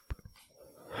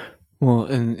 Well,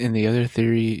 and the other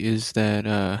theory is that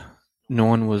no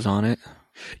one was on it.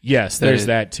 Yes, there's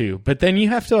that too. But then you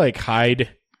have to hide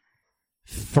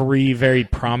 3 very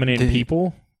prominent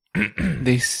people.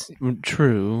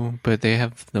 True, but they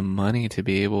have the money to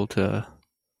be able to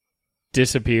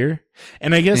disappear.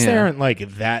 And I guess they aren't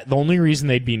that. The only reason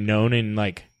they'd be known in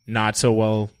not so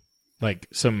well,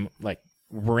 some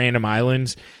random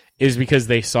islands, is because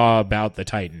they saw about the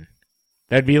Titan.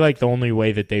 That'd be the only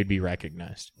way that they'd be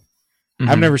recognized.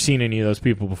 I've never seen any of those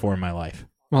people before in my life.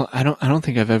 Well, I don't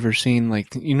think I've ever seen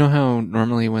how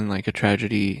normally when a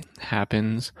tragedy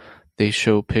happens, they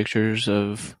show pictures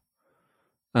of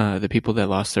the people that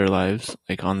lost their lives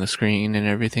on the screen and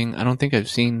everything. I don't think I've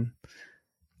seen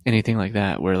anything like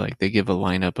that where they give a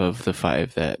lineup of the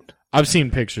 5 that I've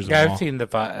seen pictures of them. I've seen the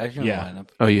 5. I've seen the lineup.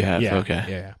 Oh, you have? Yeah, okay.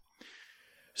 Yeah.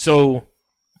 So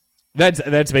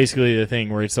that's basically the thing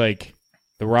where it's the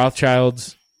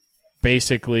Rothschilds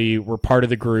basically were part of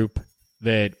the group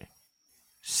that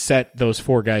set those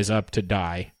 4 guys up to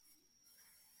die.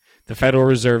 The Federal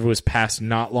Reserve was passed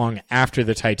not long after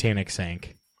the Titanic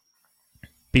sank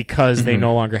because they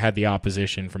no longer had the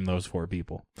opposition from those 4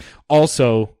 people.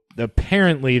 Also,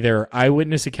 apparently there are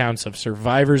eyewitness accounts of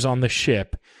survivors on the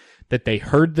ship that they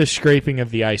heard the scraping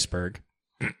of the iceberg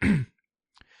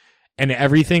and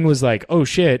everything was oh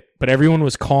shit, but everyone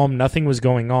was calm, nothing was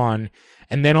going on,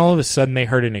 and then all of a sudden they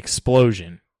heard an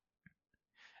explosion.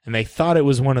 And they thought it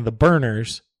was one of the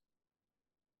burners,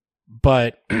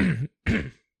 but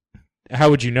how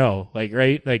would you know?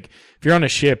 Right? If you're on a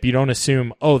ship, you don't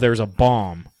assume, oh, there's a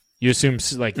bomb. You assume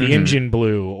the engine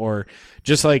blew, or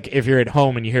just if you're at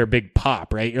home and you hear a big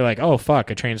pop, right? You're oh, fuck,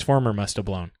 a transformer must have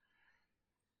blown.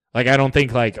 I don't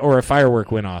think or a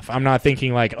firework went off. I'm not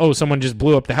thinking oh, someone just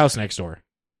blew up the house next door.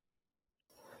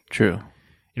 True.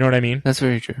 You know what I mean? That's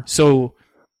very true. So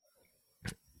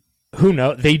who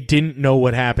knows? They didn't know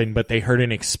what happened, but they heard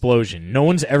an explosion. No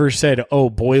one's ever said, oh,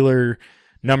 boiler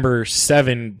number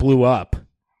 7 blew up.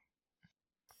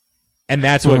 And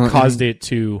that's what caused it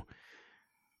to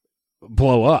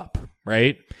blow up,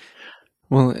 right?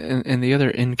 Well, and the other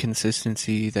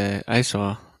inconsistency that I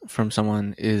saw from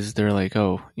someone is they're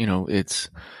oh, it's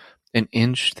an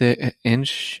inch thick,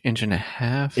 inch and a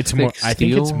half. It's more. I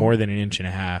think it's more than an inch and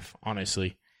a half.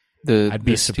 Honestly, I'd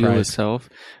be steel surprised. Itself,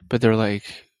 but they're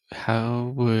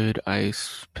how would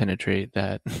ice penetrate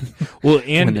that? Well,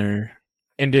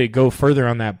 and to go further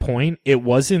on that point, it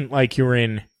wasn't you were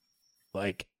in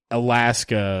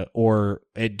Alaska or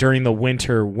during the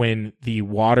winter when the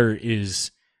water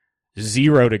is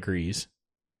 0 degrees.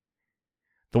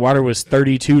 The water was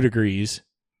 32 degrees,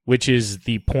 which is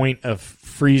the point of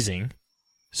freezing.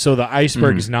 So the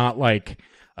iceberg is not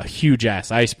a huge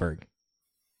ass iceberg.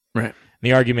 Right.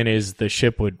 The argument is the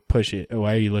ship would push it.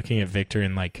 Why are you looking at Victor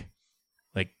and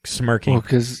smirking? Well,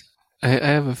 because I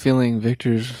have a feeling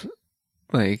Victor's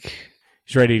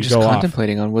he's ready to just go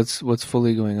contemplating off. on what's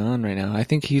fully going on right now. I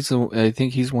think he's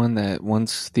one that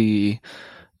once the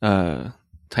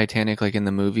Titanic, in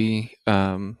the movie,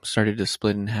 started to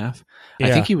split in half. Yeah.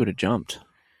 I think he would have jumped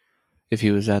if he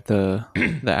was at the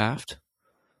aft.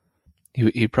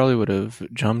 He probably would have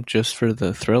jumped just for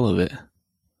the thrill of it.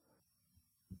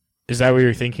 Is that what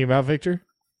you're thinking about, Victor?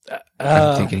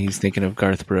 I'm thinking he's thinking of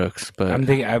Garth Brooks, but I'm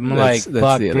that's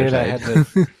fuck, the other dude. I side. had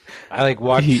to. I like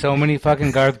watched so many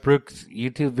fucking Garth Brooks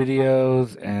YouTube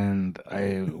videos, and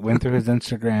I went through his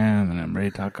Instagram, and I'm ready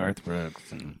to talk Garth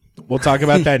Brooks. And We'll talk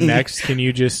about that next. Can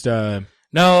you just? no,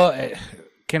 I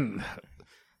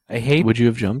hate. Would you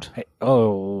have jumped?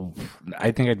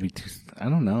 I think I'd be too. I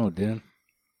don't know, dude.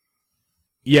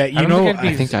 Yeah, I don't think I'd be-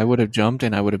 I think I would have jumped,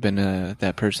 and I would have been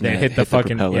that person that that hit the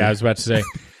fucking. propeller. Yeah, I was about to say.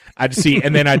 I'd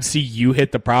see you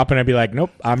hit the prop, and I'd be like, nope,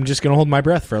 I'm just gonna hold my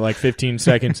breath for like 15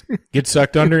 seconds, get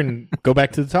sucked under, and go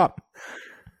back to the top.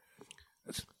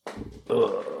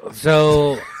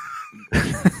 So,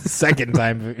 Second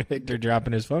time Victor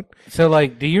dropping his phone. so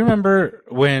like, do you remember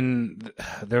when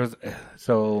there was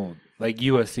like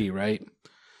USC, right?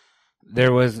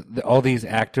 There was all these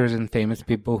actors and famous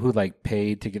people who like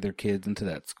paid to get their kids into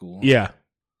that school. Yeah,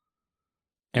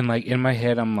 And like in my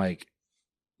head, I'm like,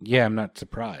 yeah, I'm not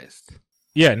surprised.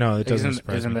 yeah, no, it doesn't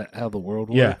surprise Isn't me. that how the world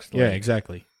Yeah, works? yeah, Like,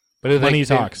 exactly. But it's Money like,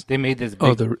 talks. They made this.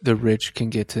 Big, the rich can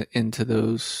get into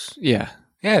those. Yeah,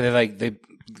 yeah, they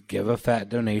give a fat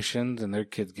donations, and their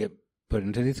kids get put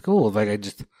into these schools. Like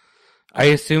I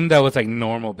assumed that was like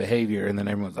normal behavior, and then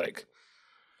everyone's like,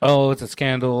 "Oh, it's a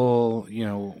scandal." You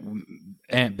know,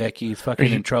 Aunt Becky's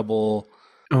fucking in trouble.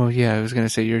 Oh yeah, I was gonna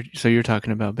say you're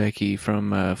talking about Becky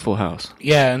from Full House.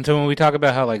 Yeah, and so when we talk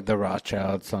about how like the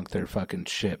Rothschilds sunk their fucking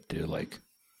ship, dude, like,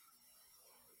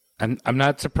 I'm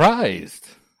not surprised.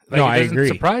 Like, No, it I doesn't agree.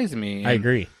 surprise me. I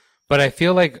agree. But I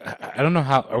feel like I don't know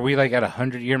how. Are we like at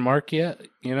 100-year mark yet?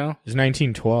 You know, It's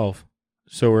 1912,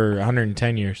 so we're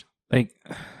 110 years. like,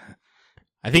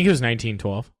 I think it was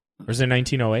 1912. Or is it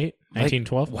 1908?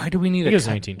 1912? why do we need I think it was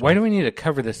 1912. Why do we need to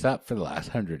cover this up for the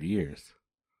last 100 years?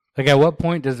 Like, at what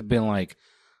point does it been like,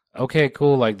 okay,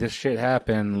 cool, like this shit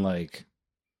happened, like,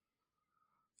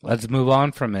 let's move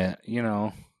on from it, you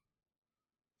know?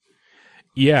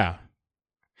 Yeah.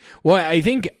 Well, I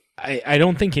think I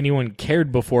don't think anyone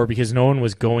cared before because no one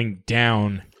was going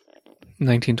down.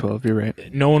 1912. You're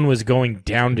right. No one was going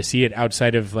down to see it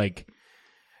outside of like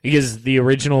because the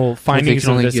original findings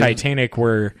of the Titanic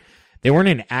they weren't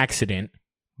an accident,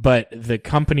 but the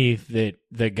company that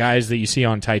the guys that you see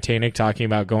on Titanic talking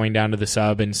about going down to the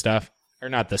sub and stuff, or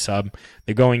not the sub,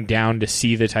 they're going down to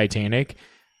see the Titanic.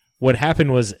 What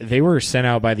happened was they were sent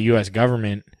out by the U.S.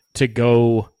 government to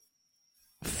go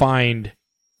find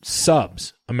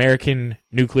subs, American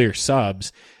nuclear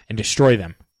subs, and destroy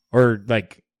them, or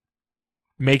like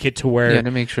make it to where to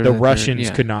make sure the that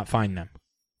Russians could not find them.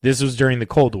 This was during the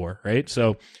Cold War, right?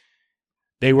 So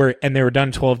they were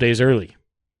done 12 days early,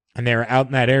 and they were out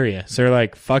in that area. So they're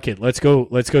like, "Fuck it, let's go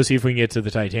see if we can get to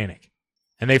the Titanic,"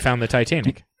 and they found the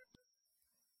Titanic.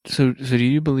 So do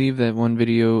you believe that one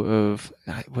video of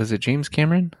was it James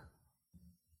Cameron,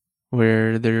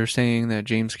 where they're saying that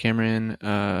James Cameron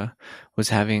was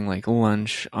having like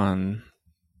lunch on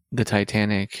the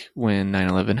Titanic when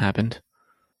 9/11 happened?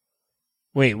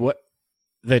 Wait, what?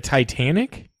 The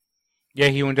Titanic? Yeah,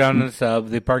 he went down to the sub.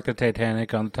 They parked the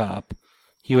Titanic on the top.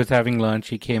 He was having lunch.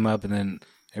 He came up, and then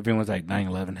everyone was like,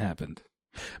 9/11 happened.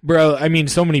 Bro, I mean,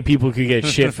 so many people could get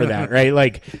shit for that, right?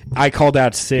 Like, I called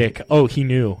out sick. Oh, he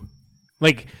knew.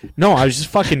 Like, no, I was just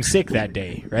fucking sick that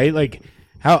day, right? Like,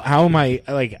 how am I,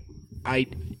 like, I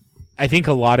think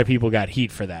a lot of people got heat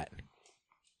for that.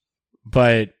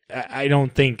 But I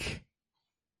don't think,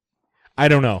 I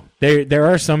don't know. There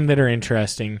are some that are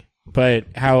interesting, but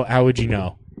how would you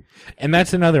know? And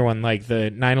that's another one, like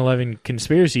the 9/11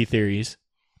 conspiracy theories,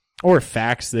 or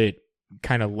facts that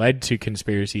kind of led to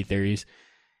conspiracy theories.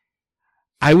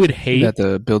 I would hate that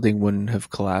the building wouldn't have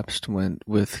collapsed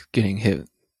with getting hit.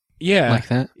 Yeah, like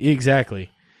that. Exactly.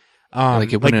 Like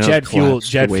jet fuel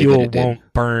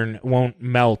won't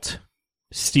melt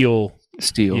steel.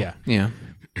 Yeah.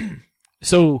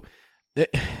 So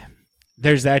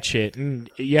there's that shit, and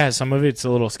yeah, some of it's a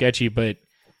little sketchy, but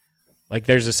like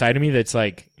there's a side of me that's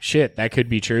like, shit, that could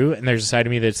be true, and there's a side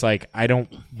of me that's like, I don't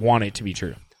want it to be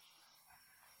true.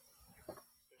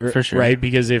 For sure. Right?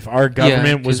 Because if our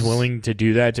government was willing to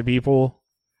do that to people,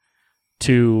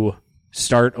 to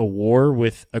start a war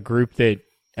with a group that,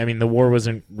 I mean, the war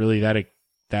wasn't really that it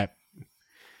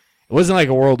wasn't like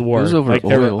a world war. It was over like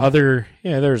oil. There were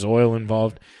there was oil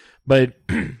involved, but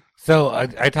So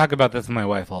I talk about this with my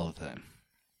wife all the time.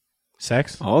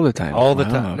 Sex? All the time. All the Wow,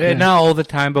 time. okay. Not all the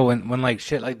time, but when like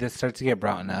shit like this starts to get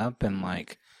brought up and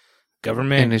like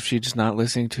government. And if she's not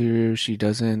listening to you, she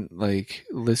doesn't like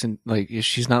listen. Like if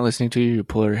she's not listening to you, you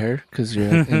pull her hair because you're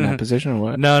in that position, or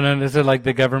what? No, this is like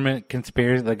the government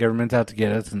conspiracy. The government's out to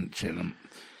get us and shit. And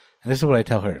this is what I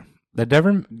tell her: the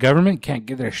government can't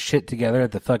get their shit together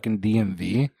at the fucking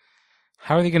DMV.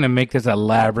 How are they going to make this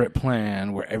elaborate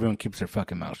plan where everyone keeps their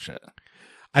fucking mouth shut?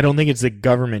 I don't think it's the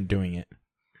government doing it.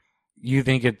 You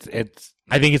think it's?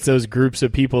 I think it's those groups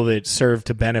of people that serve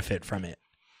to benefit from it.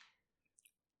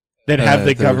 That have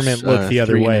the government look the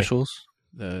other way. Initials?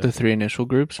 The three initial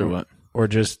groups or what? Or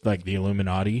just like the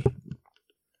Illuminati.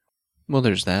 Well,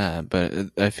 there's that, but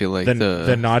I feel like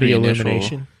the naughty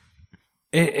illumination.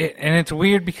 And it's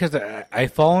weird because I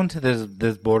fall into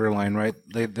this borderline, right?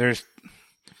 There's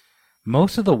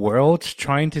most of the world's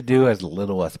trying to do as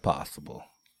little as possible.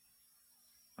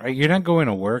 Right? You're not going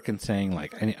to work and saying,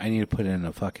 like, I need to put in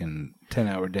a fucking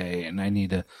 10-hour day and I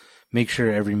need to make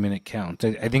sure every minute counts.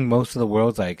 I think most of the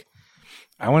world's like,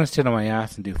 I want to sit on my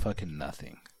ass and do fucking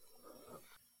nothing.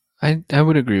 I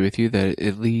would agree with you that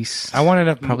at least I wanted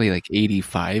to probably like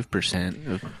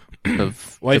 85%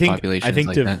 of well, the population. I think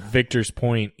like to that. Victor's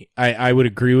point, I would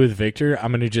agree with Victor.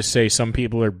 I'm going to just say some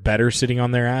people are better sitting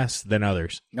on their ass than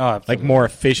others. Oh, absolutely. Like more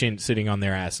efficient sitting on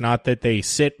their ass. Not that they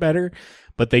sit better,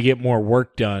 but they get more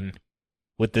work done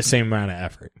with the same amount of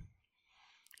effort.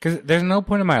 Because there's no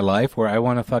point in my life where I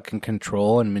want to fucking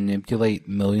control and manipulate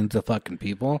millions of fucking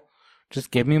people. Just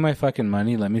give me my fucking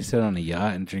money, let me sit on a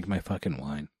yacht and drink my fucking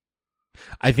wine.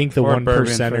 I think the Or 1%,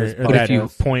 bourbon or that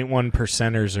for 0.1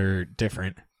 percenters are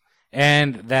different.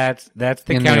 And that's the And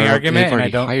county they've argument, and I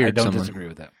already don't hired disagree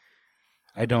with that.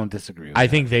 I don't disagree with I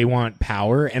that. think they want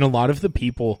power, and a lot of the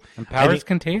people... And power is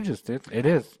contagious, dude. It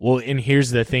is. Well, and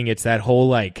here's the thing. It's that whole,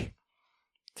 like...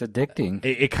 It's addicting.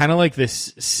 It kind of like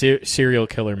this serial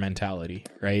killer mentality,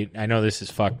 right? I know this is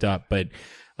fucked up, but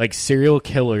like serial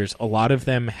killers, a lot of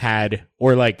them had,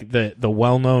 or like the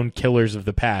well-known killers of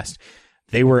the past,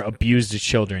 they were abused as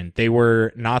children. They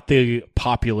were not the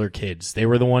popular kids. They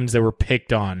were the ones that were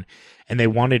picked on, and they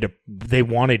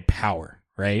wanted power,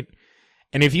 right?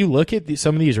 And if you look at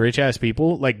some of these rich-ass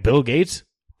people, like Bill Gates,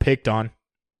 picked on.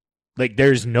 Like,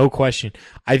 there's no question.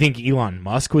 I think Elon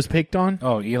Musk was picked on.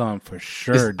 Oh, Elon for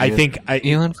sure. I think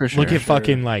Elon for sure. Look at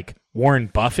fucking like Warren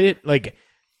Buffett. Like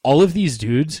all of these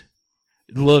dudes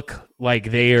look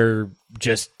like they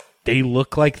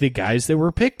look like the guys that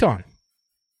were picked on.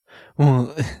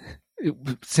 Well,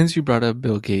 since you brought up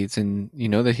Bill Gates and you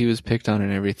know that he was picked on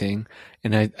and everything,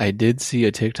 and I did see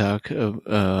a TikTok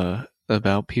of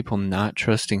about people not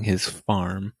trusting his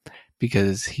farm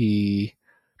because he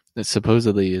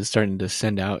supposedly is starting to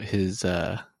send out his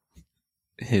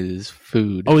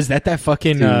food. Oh, is that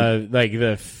fucking like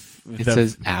it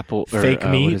says apple or fake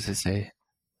meat? What does it say?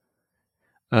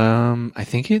 I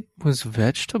think it was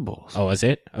vegetables. Oh, is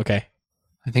it? Okay.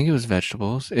 I think it was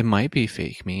vegetables. It might be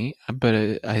fake meat,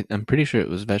 but I'm pretty sure it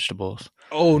was vegetables.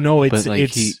 Oh no, but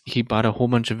like he bought a whole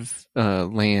bunch of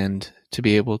land to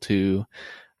be able to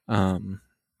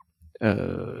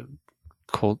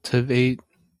cultivate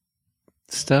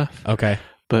stuff. Okay.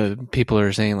 But people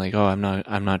are saying like, "Oh, I'm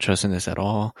not trusting this at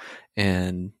all,"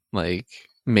 and like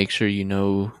make sure you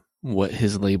know what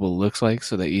his label looks like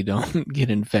so that you don't get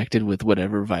infected with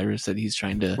whatever virus that he's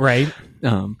trying to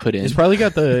put in. It's probably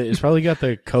got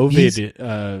the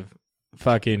COVID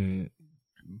fucking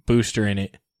booster in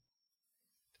it.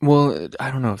 Well,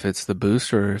 I don't know if it's the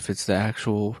booster or if it's the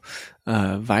actual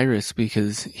virus,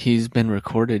 because he's been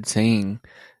recorded saying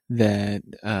that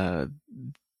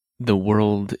the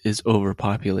world is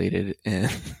overpopulated,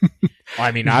 and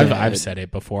I mean, I've said it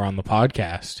before on the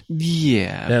podcast.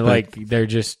 Yeah, that like they're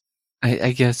just.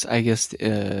 I guess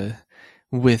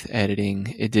with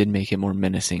editing, it did make it more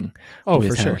menacing. Oh, with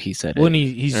for sure. How he said well, it,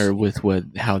 he's or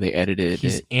with how they edited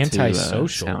he's it.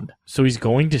 Antisocial, so he's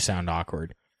going to sound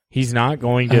awkward. He's not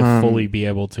going to fully be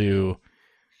able to.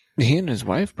 He and his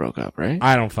wife broke up, right?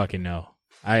 I don't fucking know.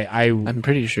 I'm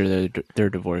pretty sure they're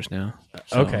divorced now.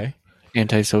 So okay.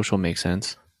 Antisocial makes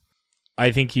sense.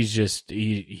 I think he's just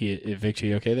Victor,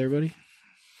 you okay there, buddy?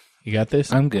 You got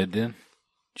this? I'm good, dude.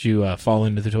 Did you fall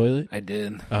into the toilet? I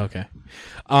did. Oh, okay.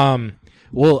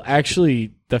 Well,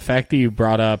 actually, the fact that you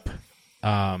brought up,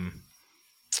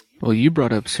 well, you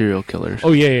brought up serial killers.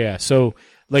 Oh yeah. So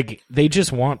like they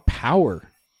just want power,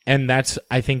 and that's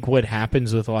I think what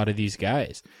happens with a lot of these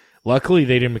guys. Luckily,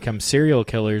 they didn't become serial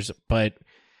killers, but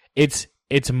it's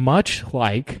much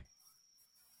like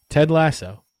Ted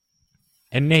Lasso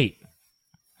and Nate.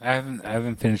 I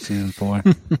haven't finished season 4.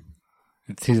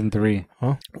 It's season 3.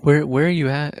 Huh? Where are you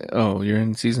at? Oh, you're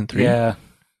in season 3? Yeah.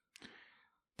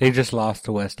 They just lost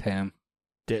to West Ham.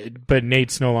 But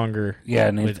Nate's no longer. Yeah,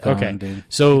 Nate's gone, okay. dude.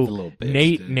 So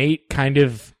bitch, Nate kind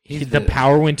of the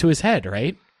power went to his head,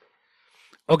 right?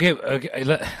 Okay.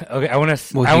 I want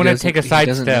to take a side he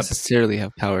doesn't step. Necessarily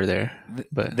have power there,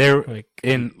 but they're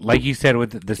in, like you said,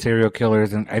 with the serial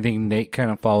killers, and I think Nate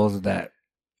kind of follows that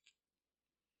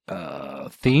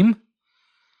theme.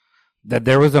 that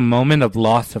there was a moment of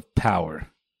loss of power,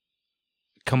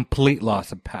 complete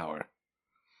loss of power,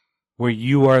 where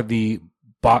you are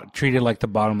treated like the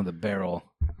bottom of the barrel.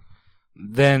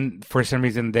 Then, for some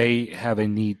reason, they have a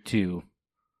need to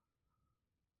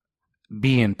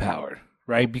be in power,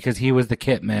 right? Because he was the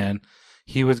kit man.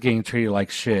 He was getting treated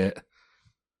like shit.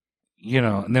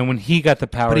 And then when he got the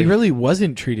power... But he really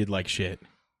wasn't treated like shit.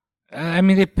 I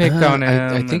mean, they picked on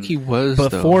him. I think he was,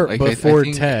 before though. before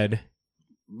Ted.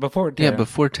 Before Ted. Yeah,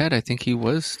 before Ted, I think he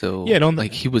was still... Yeah,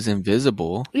 he was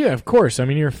invisible. Yeah, of course. I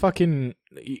mean,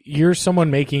 you're someone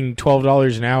making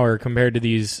 $12 an hour compared to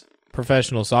these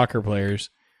professional soccer players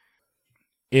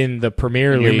in the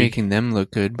Premier League. You're making them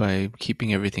look good by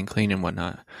keeping everything clean and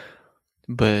whatnot.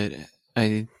 But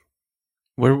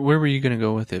where were you going to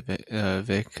go with it,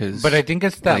 Vic? But I think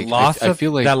it's that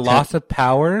loss of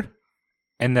power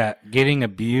and that getting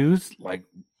abused, like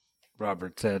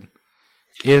Robert said,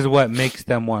 is what makes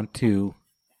them want to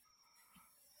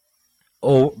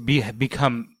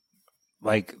become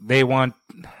like they want.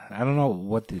 I don't know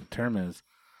what the term is.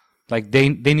 Like they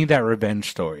need that revenge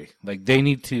story. Like they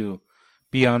need to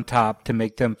be on top to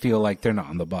make them feel like they're not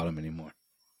on the bottom anymore.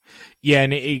 Yeah,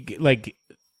 and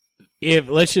if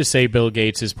let's just say Bill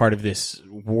Gates is part of this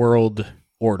world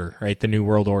order, right? The New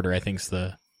World Order, I think, is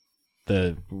the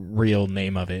real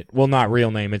name of it. Well, not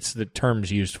real name. It's the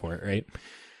terms used for it, right?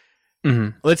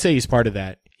 Mm-hmm. Let's say he's part of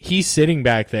that. He's sitting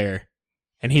back there,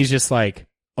 and he's just like,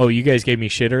 "Oh, you guys gave me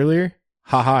shit earlier?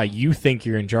 Haha, you think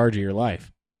you're in charge of your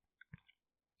life."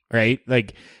 Right?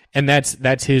 Like, and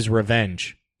that's his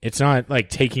revenge. It's not like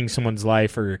taking someone's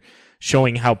life or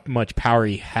showing how much power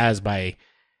he has by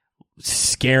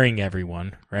scaring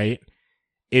everyone, right?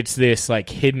 It's this like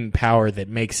hidden power that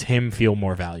makes him feel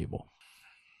more valuable.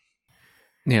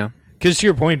 Yeah. Because to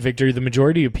your point, Victor, the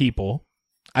majority of people,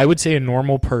 I would say a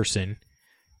normal person,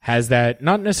 has that,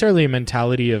 not necessarily a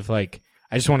mentality of like,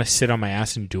 I just want to sit on my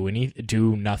ass and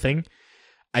do nothing.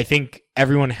 I think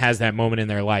everyone has that moment in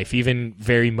their life, even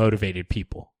very motivated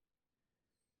people.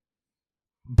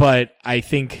 But I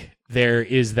think there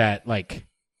is that, like,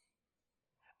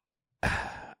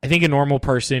 I think a normal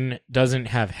person doesn't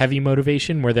have heavy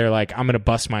motivation where they're like, I'm going to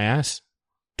bust my ass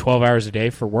 12 hours a day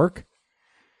for work.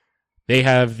 They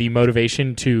have the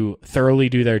motivation to thoroughly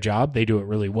do their job. They do it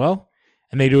really well,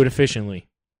 and they do it efficiently.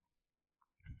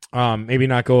 Maybe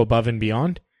not go above and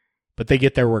beyond, but they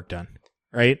get their work done,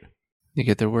 right? They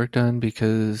get their work done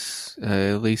because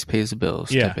at least pays the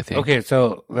bills, type of thing. Okay,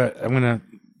 so I'm going to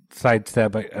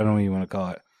sidestep. I don't know what you want to call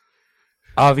it.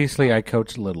 Obviously, I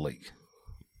coach Little League.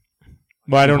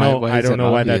 Well, I don't know. Why I don't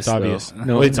know why that's obvious.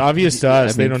 No, well, it's obvious to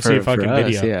us. They don't see a fucking us,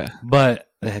 video. Yeah. But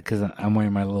because I'm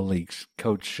wearing my Little League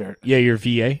coach shirt. Yeah, your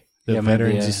VA, the my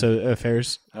Veterans VA.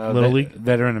 Affairs Little League.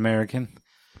 Veteran American.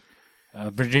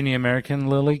 Virginia American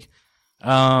Little League.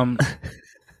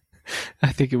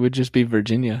 I think it would just be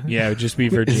Virginia. Yeah, it would just be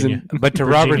Virginia. But to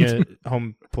Virginia Robert,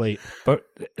 home plate. but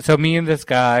so me and this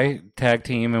guy tag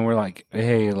team, and we're like,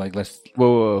 hey, like let's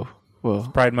Whoa.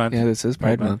 Pride Month. Yeah, this is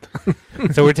Pride Month.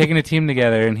 So we're taking a team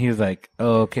together, and he's like,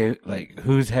 oh, okay, like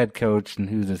who's head coach and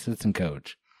who's assistant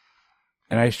coach?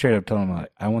 And I straight up told him, like,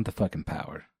 I want the fucking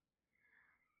power.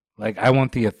 Like, I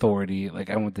want the authority. Like,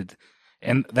 I want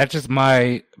and that's just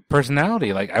my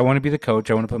personality. Like, I want to be the coach.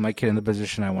 I want to put my kid in the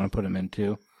position I want to put him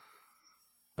into.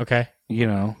 Okay.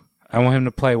 I want him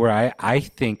to play where I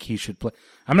think he should play.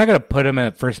 I'm not going to put him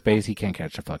at first base. He can't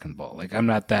catch a fucking ball. Like, I'm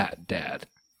not that dad.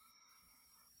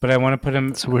 But I want to put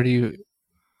him. So where do you?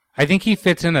 I think he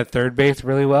fits in at third base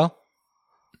really well.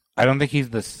 I don't think he's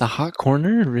the hot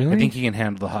corner. Really? I think he can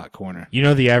handle the hot corner.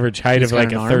 The average height He's of like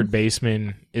got a an third arm?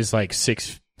 baseman is like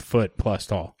 6 foot plus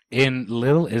tall. In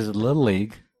Little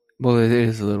League. Well, it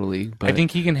is a Little League, but I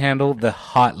think he can handle the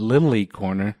hot Little League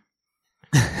corner.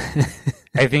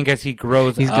 I think as he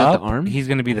grows He's up, got the arm? he's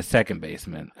going to be the second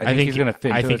baseman. I I think he's going to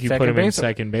fit. I into think the you second put him in base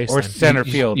second base or then. center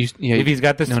field. If he's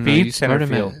got the speed, center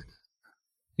field.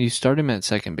 You start him at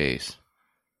second base.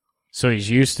 So he's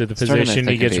used to the Start him at position.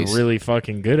 He second gets base. really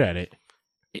fucking good at it.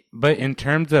 But in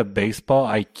terms of baseball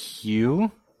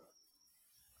IQ,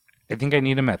 I think I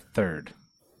need him at third.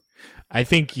 I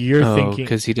think you're thinking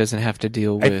because he doesn't have to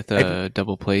deal with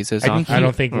double plays as often. I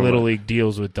don't think Or Little what? League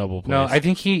deals with double plays. No, I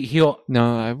think he'll.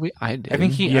 No, I do. I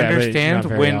think he Yeah, but it's understands not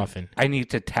very when often. I need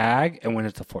to tag and when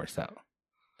it's a force out.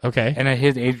 Okay. And at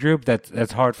his age group,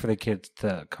 that's hard for the kids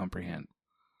to comprehend.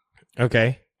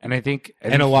 Okay. And I think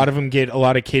And a lot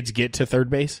of kids get to third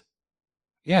base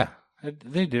yeah,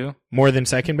 they do. more than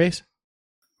second base.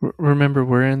 Remember,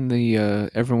 we're in the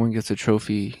everyone gets a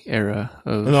trophy era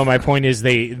of. No, my point is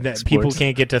that people Sports.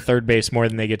 can't get to third base more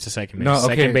than they get to second base. No, okay.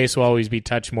 Second base will always be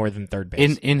touched more than third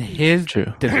base. In his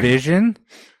True. division,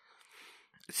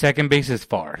 second base is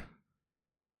far.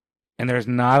 And there's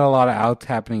not a lot of outs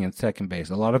happening in second base.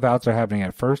 A lot of outs are happening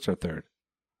at first or third.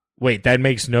 Wait, that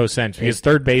makes no sense because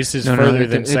third base is further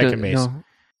than second base. No,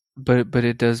 but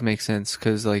it does make sense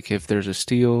because like if there's a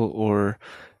steal or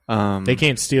They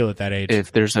can't steal at that age.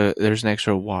 if there's an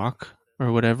extra walk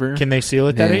or whatever, Can they steal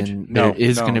at that age? then No, there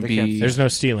is no, going to they can't be. There's no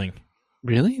stealing.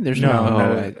 Really? There's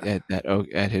No, no,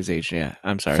 at his age. Yeah,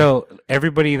 I'm sorry. So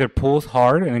everybody either pulls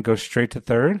hard and it goes straight to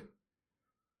third,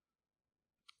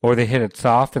 or they hit it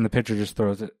soft and the pitcher just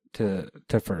throws it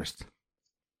to first.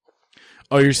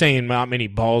 Oh, you're saying not many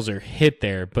balls are hit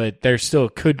there, but there still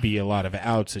could be a lot of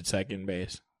outs at second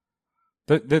base.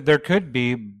 There could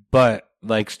be, but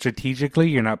like strategically,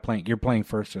 you're not playing. You're playing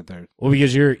first or third. Well,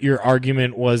 because your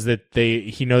argument was that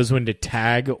he knows when to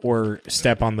tag or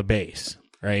step on the base,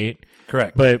 right?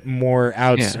 Correct. But more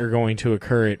outs Yeah. are going to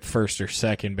occur at first or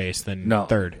second base than No,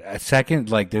 third. At second,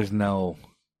 like there's no.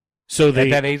 So At they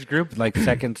that age group, like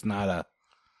second's not a.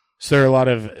 so there are a lot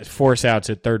of force outs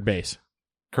at third base.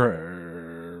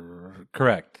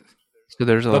 Correct. So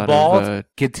there's a The lot ball of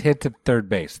gets hit to third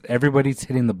base. Everybody's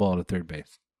hitting the ball to third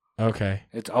base. Okay.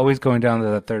 It's always going down to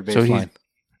the third base so line.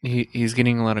 he's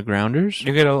getting a lot of grounders,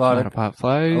 You get a a lot lot of pop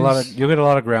flies, you'll get a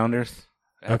lot of grounders.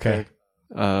 at Okay.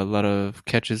 third. a lot of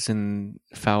catches in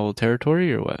foul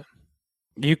territory, or what?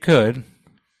 You could.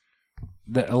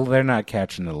 They're not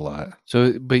catching it a lot.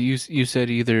 So, but you said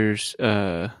either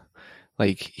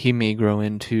like he may grow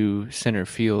into center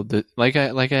field. Like I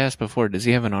asked before, does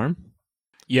he have an arm?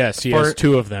 Yes, he has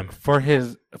two of them. For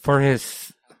his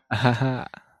Haha.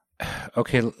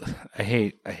 okay, I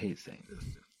hate saying this.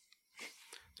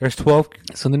 There's 12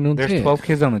 So then don't there's say it. 12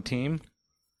 kids on the team.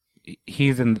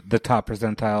 He's in the top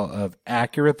percentile of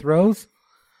accurate throws.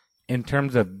 In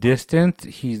terms of distance,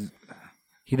 he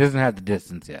doesn't have the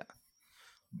distance yet.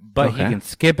 But Okay. he can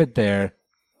skip it there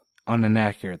on an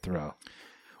accurate throw.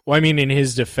 Well, I mean, in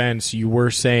his defense, you were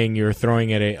saying you were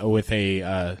throwing at with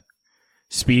a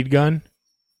speed gun,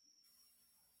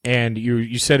 and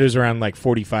you said it was around like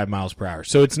 45 miles per hour.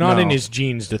 So it's not No. in his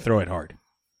genes to throw it hard.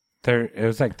 It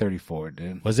was like 34,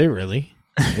 dude. Was it really?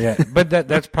 Yeah, but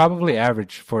that's probably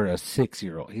average for a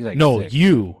 6-year-old. He's like No, 6.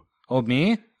 you. Oh,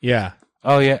 me? Yeah.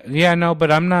 Oh, yeah. No,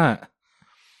 but I'm not.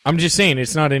 I'm just saying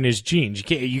it's not in his genes.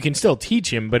 You can still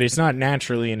teach him, but it's not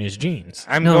naturally in his genes.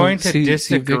 I'm No, going to see, Victor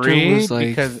disagree was like-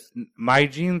 because my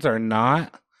genes are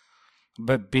not.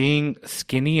 But being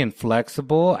skinny and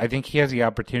flexible, I think he has the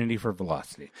opportunity for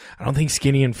velocity. I don't think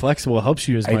skinny and flexible helps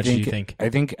you as much as you think. I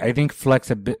think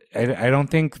flexibility. I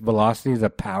don't think velocity is a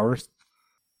power.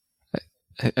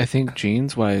 I think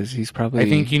genes wise, he's probably. I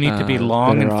think you need to be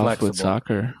long better and off flexible. with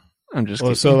soccer. I'm just.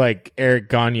 Well, kidding. so like Eric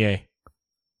Gagne,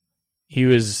 he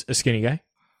was a skinny guy.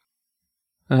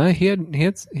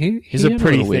 He's He's a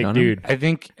pretty thick dude. I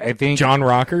think. John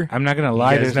Rocker. I'm not gonna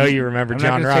lie. You guys know you remember I'm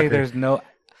John not gonna say Rocker. there's no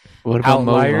What about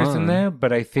Mo outliers in Vaughn? there,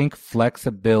 but I think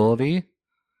flexibility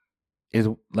is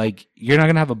like you're not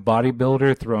gonna have a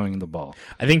bodybuilder throwing the ball.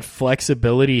 I think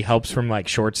flexibility helps from like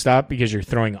shortstop because you're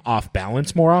throwing off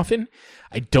balance more often.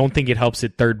 I don't think it helps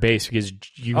at third base because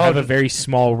you have a very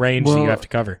small range that you Well- have to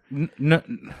cover. No,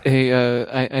 Hey,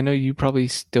 I know you probably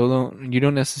still don't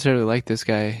necessarily like this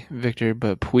guy, Victor,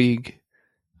 but Puig,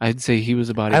 I'd say he was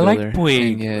a bodybuilder. I like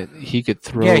Puig. And yet he could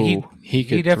throw. yeah, he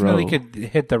he definitely throw. could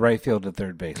hit the right field to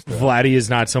third base. though. Vladdy is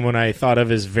not someone I thought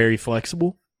of as very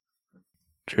flexible.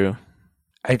 True.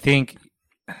 I think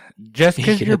just He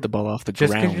because could you're hit the ball off the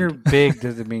just ground. because you're big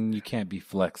doesn't mean you can't be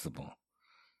flexible.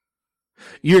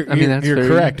 You're that's you're very-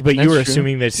 correct, but you that's were true.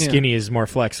 assuming that Yeah. skinny is more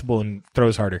flexible and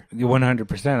throws harder.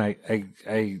 100%.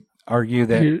 I argue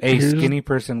that Here's- skinny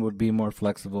person would be more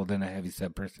flexible than a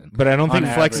heavyset person. But I don't On think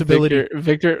average. flexibility.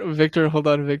 Victor, hold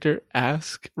on, Victor.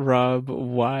 Ask Rob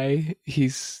why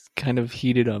he's kind of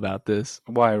heated about this.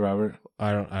 Why, Robert?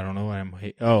 I don't know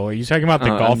why Oh, are you talking about the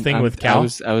golf thing with Cal?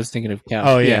 I was thinking of Cal.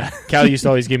 Oh yeah. Cal used to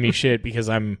always give me shit because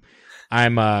I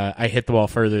hit the ball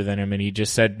further than him, and he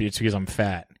just said it's because I'm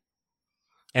fat,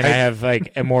 and I have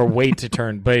like a more weight to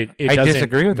turn. But it I doesn't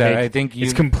disagree with that. make- I think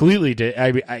it's completely.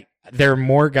 There are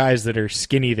more guys that are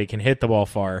skinny that can hit the ball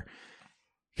far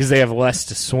because they have less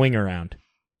to swing around.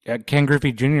 Ken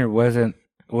Griffey Jr. wasn't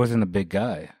a big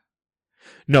guy,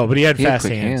 No, but he had He had fast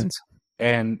quick hands.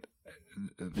 and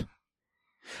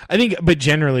I think, but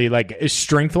generally, like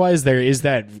strength wise, there is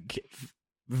that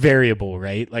variable,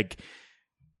 right? Like,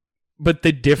 but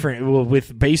the different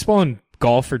with baseball and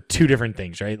golf are two different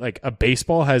things, right? Like a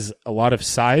baseball has a lot of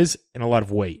size and a lot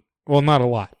of weight. Well, not a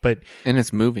lot, but And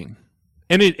it's moving.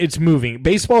 and it's moving.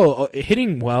 Baseball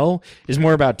hitting well is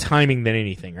more about timing than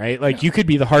anything, right? Like you could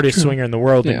be the hardest swinger in the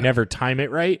world and never time it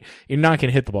right. You're not going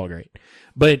to hit the ball great.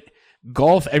 But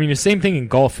golf, I mean, the same thing in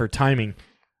golf for timing.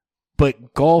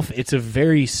 But golf, it's a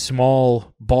very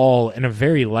small ball and a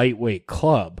very lightweight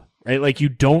club, right? Like you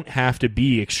don't have to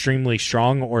be extremely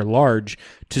strong or large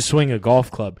to swing a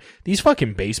golf club. These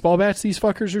fucking baseball bats these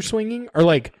fuckers are swinging are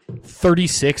like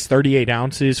 36, 38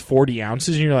 ounces, 40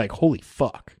 ounces, and you're like, holy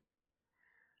fuck.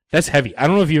 That's heavy. I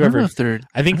don't know if you've ever...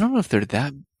 I don't know if they're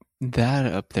that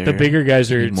up there. The bigger guys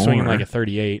are anymore. swinging like a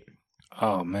 38.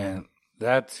 Oh, man.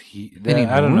 That's huge.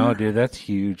 I don't know, dude. That's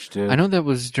huge, dude. I know that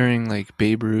was during like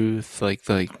Babe Ruth, like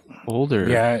the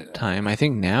older time. I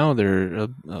think now they're a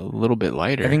little bit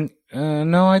lighter. I think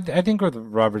no. I think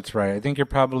Robert's right. I think you're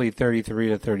probably 33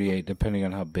 to 38, depending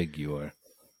on how big you are.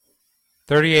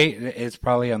 38 is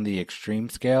probably on the extreme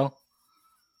scale,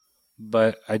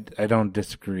 but I don't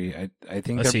disagree. I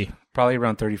think they're probably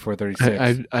around 34,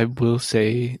 36. I will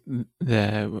say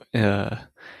that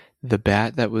the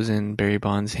bat that was in Barry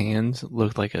Bonds' hands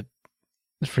looked like a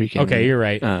freaking you're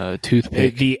right.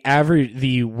 Toothpick.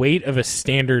 The weight of a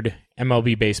standard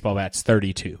MLB baseball bat's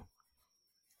 32.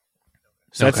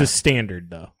 So that's a standard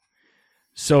though.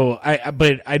 So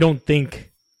but I don't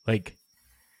think like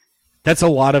that's a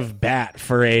lot of bat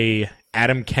for a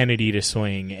Adam Kennedy to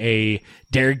swing, a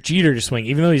Derek Jeter to swing,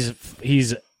 even though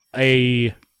he's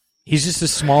just a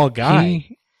small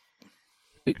guy.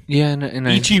 And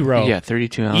Ichiro.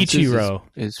 32 ounces. Ichiro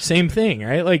is same thing,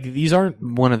 right? Like these aren't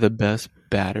one of the best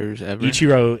batters ever.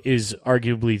 Ichiro is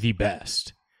arguably the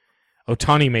best.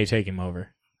 Ohtani may take him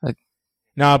over.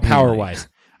 Power wise,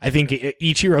 I think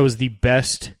Ichiro is the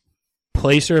best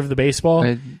placer of the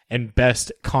baseball and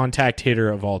best contact hitter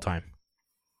of all time.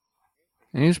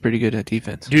 And he was pretty good at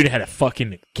defense. Dude had a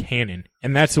fucking cannon,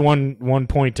 and that's one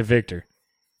point to Victor.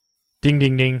 Ding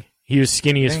ding ding. He was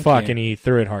skinny as fuck, and he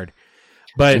threw it hard.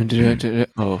 But who's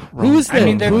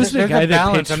the guy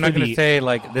that pitched? I'm not going to say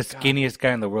like the skinniest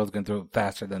guy in the world is going to throw it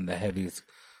faster than the heaviest.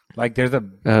 Like there's a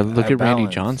look at balance. Randy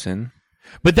Johnson.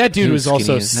 But that dude was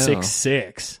also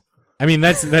 6'6". I mean,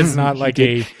 that's not like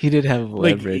he did have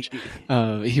leverage.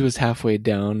 He was halfway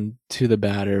down to the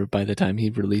batter by the time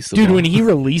he released the ball. Dude, when he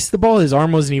released the ball, his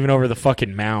arm wasn't even over the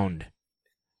fucking mound.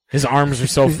 His arms were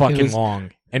so fucking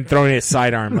long. And throwing it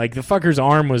sidearm. Like, the fucker's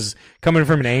arm was coming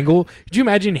from an angle. Could you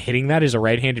imagine hitting that as a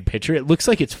right-handed pitcher? It looks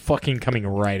like it's fucking coming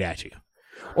right at you.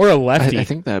 Or a lefty. I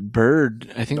think that Bird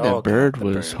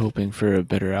was hoping for a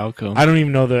better outcome. I don't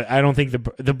even know I don't think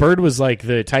the Bird was like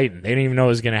the Titan. They didn't even know it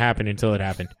was going to happen until it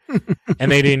happened. And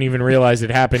they didn't even realize it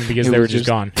happened because they were just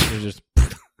gone. It was just...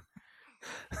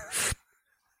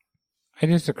 I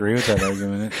disagree with that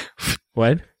argument.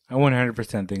 What? I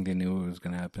 100% think they knew what was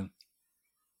going to happen.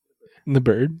 The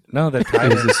Bird? No, the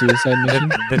Titan. It was the suicide mission?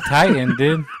 The Titan,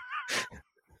 dude.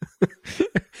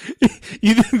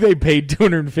 You think they paid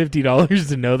 $250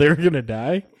 to know they were going to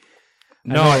die?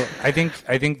 No, I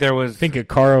think there was... I think a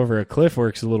car over a cliff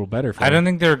works a little better for I don't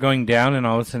think they were going down and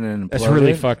all of a sudden it That's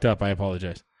really fucked up. I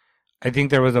apologize. I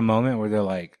think there was a moment where they're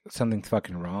like, something's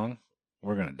fucking wrong.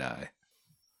 We're going to die.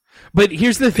 But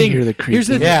here's the thing.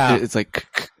 It's like...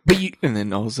 and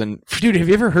then all of a sudden... Dude, have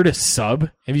you ever heard of sub?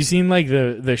 Have you seen like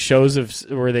the shows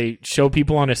where they show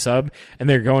people on a sub and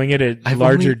they're going at a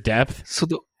larger depth? So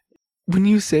when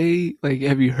you say like,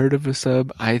 have you heard of a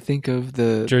sub? I think of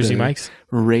the Jersey Mike's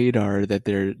radar that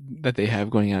they have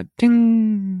going out,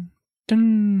 ding,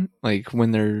 ding, like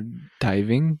when they're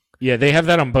diving. Yeah, they have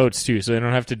that on boats too, so they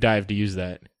don't have to dive to use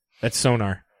that. That's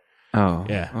sonar. Oh,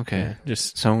 yeah. Okay, yeah,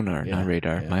 just sonar, not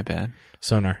radar. Yeah. My bad.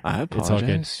 Sonar. I apologize. It's all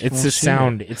good. It's the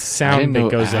sound. It's sound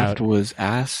that goes out. Was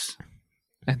ass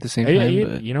at the same time.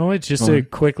 But... You know, it's just a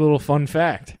quick little fun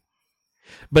fact.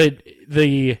 But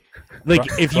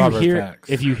if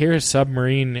you hear a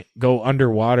submarine go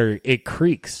underwater, it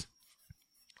creaks.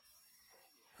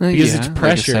 Because it's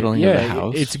pressure. Like of a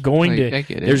house. It's going to.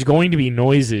 There's going to be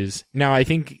noises. Now, I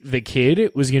think the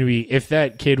kid was going to be. If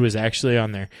that kid was actually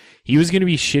on there, he was going to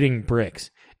be shitting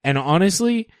bricks. And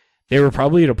honestly, they were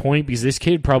probably at a point because this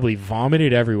kid probably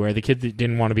vomited everywhere. The kid that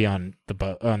didn't want to be on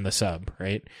the sub,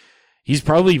 right? He's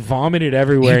probably vomited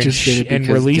everywhere and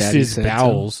released his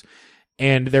bowels. So.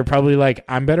 And they're probably like,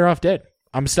 "I'm better off dead.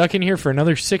 I'm stuck in here for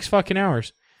another 6 fucking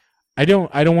hours. I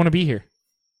don't want to be here."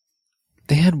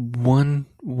 They had one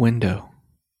window.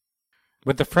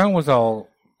 But the front was all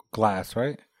glass,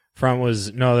 right?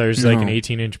 There's like an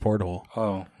 18-inch porthole.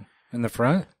 Oh, in the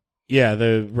front? Yeah,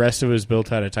 the rest of it was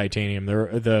built out of titanium.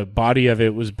 The body of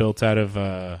it was built out of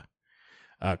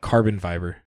carbon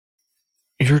fiber.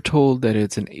 You're told that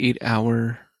it's an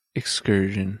 8-hour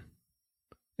excursion,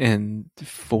 and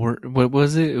what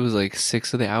was it? It was like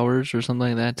 6 of the hours or something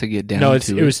like that to get down. No, it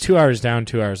was 2 hours down,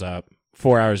 2 hours up,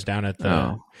 4 hours down at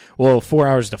the. Well, 4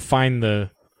 hours to find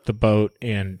the boat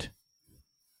and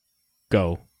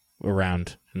go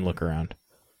around and look around.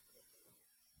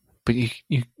 But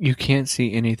you can't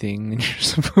see anything, and you're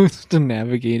supposed to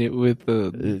navigate it with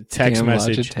a text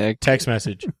message. Text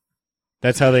message.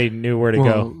 That's how they knew where to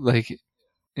go. Like,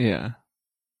 yeah.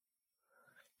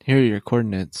 Here are your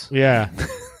coordinates. Yeah.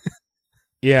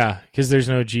 Yeah, because there's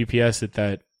no GPS at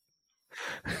that.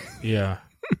 Yeah.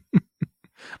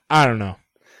 I don't know.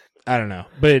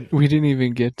 But we didn't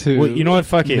even get to. Well, you know what?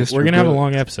 Fuck it. Mr. We're going to have a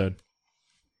long episode.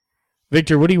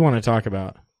 Victor, what do you want to talk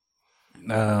about?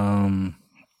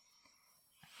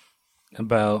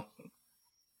 About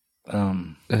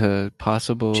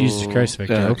possible Jesus Christ,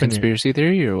 Victor, conspiracy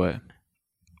theory or what?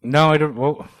 No, I don't.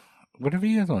 Well, whatever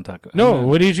you guys want to talk about. No,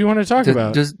 what did you want to talk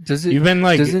about? Does it? You've been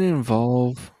like, does it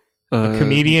involve a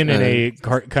comedian and a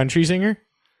country singer?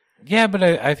 Yeah, but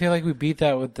I feel like we beat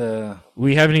that with the.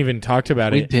 We haven't even talked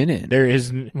about We it. didn't. There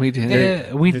is. We didn't.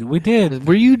 Yeah, we did.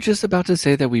 Were you just about to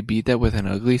say that we beat that with an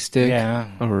ugly stick?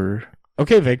 Yeah. Or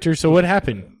Okay, Victor. So what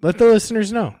happened? Let the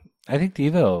listeners know. I think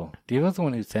Devo's the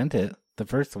one who sent it. The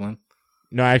first one.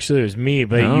 No, actually, it was me.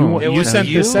 But No, you sent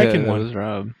the second that one. was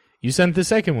Rob. You sent the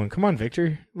second one. Come on,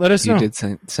 Victor. Let us know. You did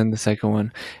send the second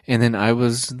one, and then I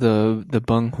was the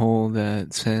bunghole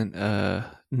that sent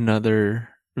another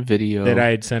video that I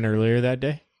had sent earlier that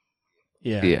day.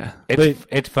 Yeah. Yeah.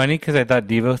 It's funny because I thought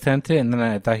Devo sent it, and then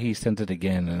I thought he sent it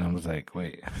again, and I was like,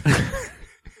 wait.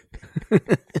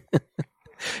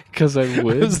 Because I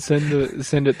would send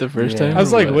it the first time. I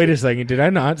was or like, what? wait a second. Did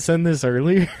I not send this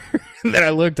earlier? And then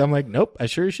I looked. I'm like, nope. I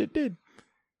sure as shit did.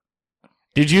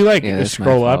 Did you that's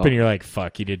scroll my up fault. and you're like,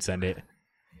 fuck, you did send it?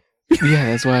 Yeah,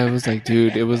 that's why I was like,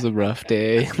 dude, it was a rough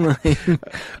day.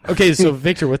 Okay, so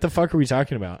Victor, what the fuck are we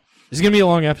talking about? This is gonna be a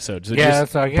long episode, so Yeah,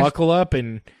 just so I guess- buckle up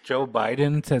and Joe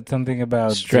Biden said something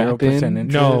about Strap 0% in?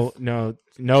 interest.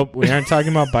 nope. We aren't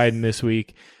talking about Biden this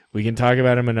week. We can talk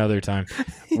about him another time.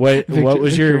 What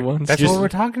was Victor your? wants- That's just- what we're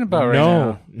talking about right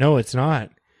now. No, it's not.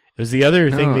 It was the other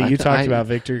thing No, that you talked I- about,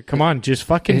 Victor. Come on, just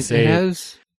fucking say it it.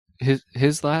 has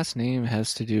his last name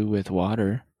has to do with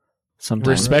water. Sometimes.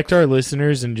 Respect our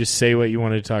listeners and just say what you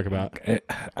wanted to talk about.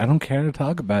 I don't care to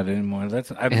talk about it anymore.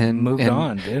 I've And- moved and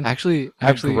on, dude. Actually,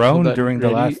 I've grown hold on, during the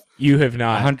ready? last You have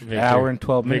not. 100 Victor. hour and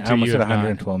 12 minutes. Victor, I almost you said have not.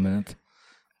 112 minutes.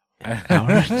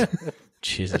 Hour?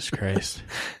 Jesus Christ.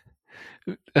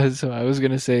 So I was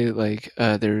gonna say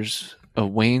there's a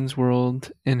Wayne's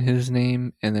World in his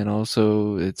name, and then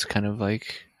also it's kind of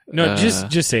like No,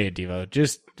 just say it,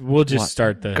 Devo. We'll just what?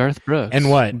 start the Garth Brooks And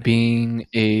what? being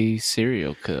a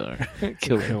serial killer. I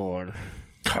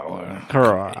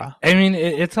mean,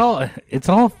 it's all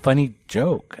a funny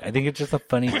joke. I think it's just a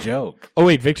funny joke. Oh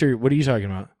wait, Victor, what are you talking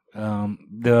about?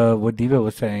 What Diva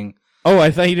was saying. Oh,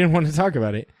 I thought you didn't want to talk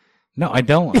about it. No, I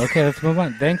don't. Okay, let's move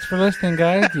on. Thanks for listening,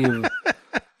 guys. You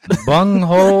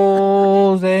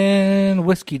bungholes and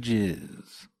whiskey jizz.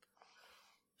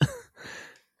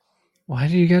 Why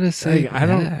do you gotta say I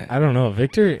don't know,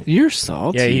 Victor. You're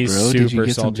salty, Yeah, he's bro. Did you super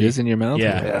get salty. some jizz in your mouth?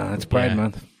 Yeah. Yeah, it's Pride Yeah.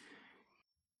 Month.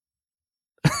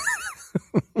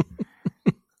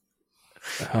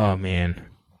 Oh man,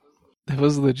 That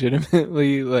was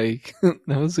legitimately that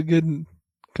was a good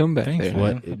comeback Thanks, there.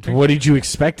 man. what did you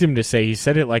expect him to say? He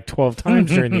said it like 12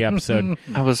 times during the episode.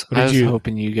 I was What did you-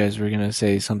 hoping you guys were gonna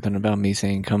say something about me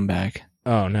saying comeback.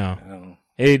 Oh no, Oh.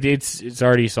 it's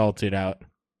already salted out.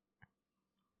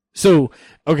 So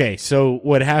okay, so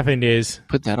what happened is,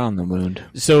 Put that on the wound.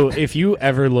 so if you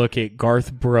ever look at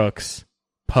Garth Brooks'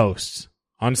 posts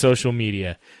on social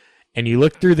media and you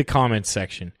look through the comments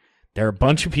section, there are a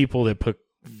bunch of people that put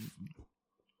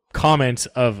comments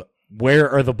of where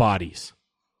are the bodies.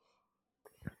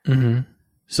 Mm-hmm.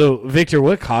 So Victor,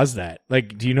 what caused that?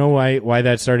 Like, do you know why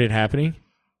that started happening?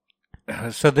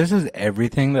 So this is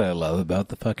everything that I love about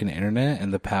the fucking internet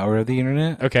and the power of the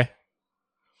internet. Okay.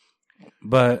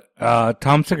 But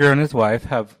Tom Segura and his wife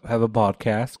have a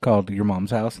podcast called Your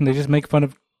Mom's House, and they just make fun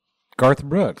of Garth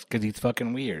Brooks because he's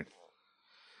fucking weird.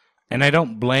 And I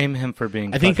don't blame him for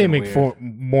being. I think they fucking make weird.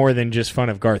 more than just fun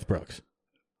of Garth Brooks.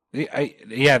 The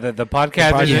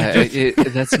podcast. Yeah, is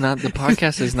just, that's not the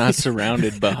podcast is not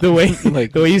surrounded by The way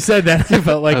like the way you said that, I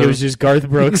felt like it was just Garth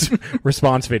Brooks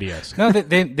response videos. no,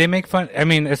 they make fun. I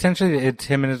mean, essentially, it's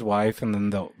him and his wife, and then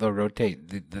they'll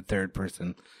rotate the third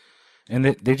person, and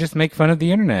they just make fun of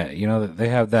the internet. You know, they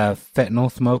have that fentanyl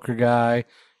smoker guy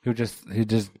who just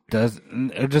does.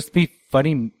 It'll just be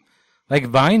funny, like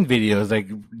Vine videos, like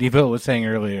Devo was saying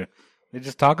earlier. They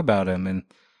just talk about him, and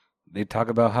they talk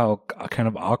about how kind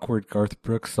of awkward Garth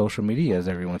Brooks' social media is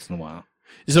every once in a while.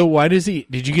 So why does he?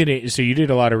 Did you get it? So you did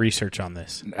a lot of research on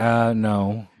this?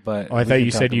 No, but Oh, I thought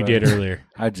you said you did earlier.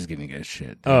 I'm just giving you guys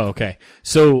shit. Dude. Oh, okay.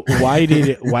 So why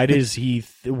did he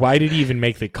even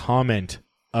make the comment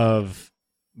of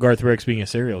Garth Brooks being a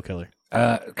serial killer?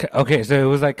 Okay, so it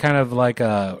was like kind of like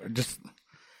just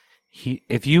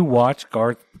if you watch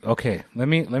Garth. Okay, let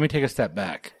me take a step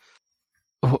back.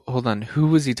 Hold on. Who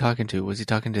was he talking to? Was he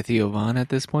talking to Theo Von at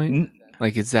this point?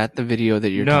 Like, is that the video that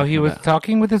you're? No, he was about?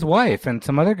 talking with his wife and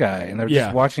some other guy, and they're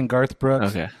just watching Garth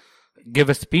Brooks give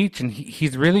a speech, and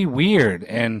he's really weird.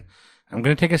 And I'm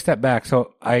gonna take a step back.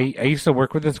 So I used to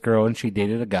work with this girl, and she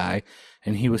dated a guy,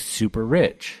 and he was super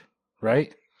rich,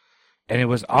 right? And it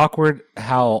was awkward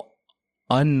how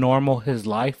unnormal his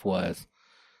life was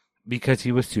because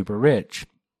he was super rich,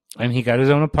 and he got his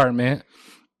own apartment.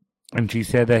 And she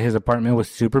said that his apartment was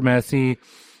super messy.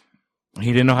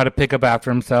 He didn't know how to pick up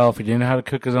after himself. He didn't know how to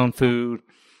cook his own food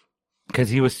because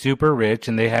he was super rich,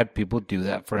 and they had people do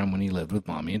that for him when he lived with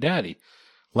mommy and daddy.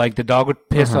 Like the dog would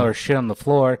piss all her shit on the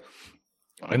floor,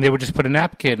 and they would just put a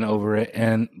napkin over it,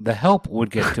 and the help would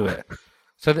get to it.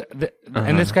 So,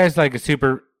 and this guy's like a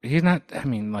super. He's not. I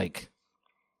mean, like,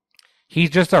 he's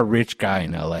just a rich guy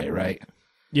in LA, right?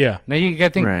 Yeah. Now you got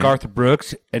to think Garth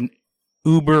Brooks, an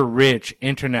uber rich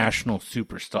international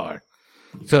superstar.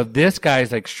 So if this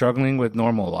guy's like struggling with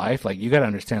normal life, like you got to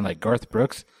understand, like Garth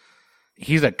Brooks,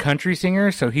 he's a country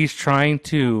singer, so he's trying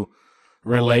to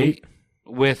relate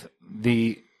with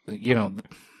an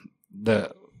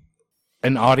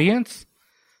audience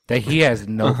that he has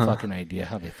no fucking idea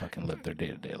how they fucking live their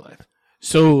day-to-day life.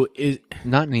 So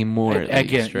not anymore. At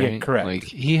least, right? Yeah, correct. Like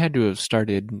he had to have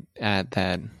started at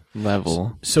that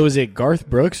level. So is it Garth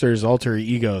Brooks or his alter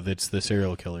ego that's the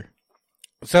serial killer?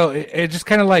 So it just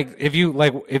kind of like if you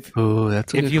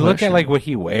look at like what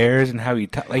he wears and how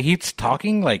he's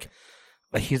talking like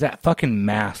he's that fucking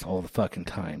mask all the fucking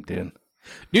time, dude.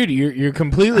 Dude, you're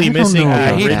completely missing.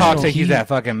 He talks like he's that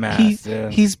fucking mask.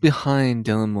 He's behind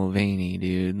Dylan Mulvaney,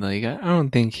 dude. Like I don't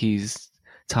think he's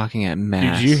talking at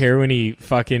mass. Did you hear when he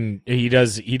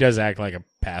does act like a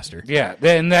pastor? Yeah,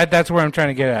 and that's where I'm trying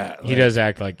to get at. Like, he does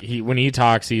act like when he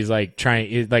talks, he's like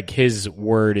like his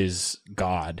word is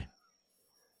God.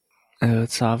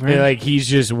 It's sovereign. Like he's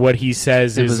just what he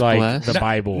says is like blessed. The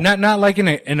Bible. Not like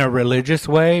in a religious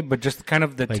way, but just kind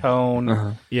of the like,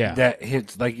 tone. Yeah, that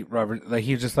hits like Robert. Like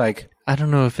he's just like I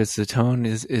don't know if it's the tone.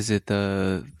 Is it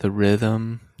the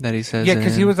rhythm that he says? Yeah,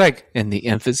 because he was like, and the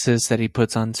emphasis that he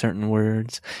puts on certain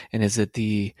words, and is it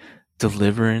the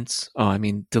delivery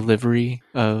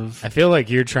of. I feel like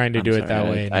you're trying to do it that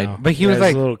way now. But he was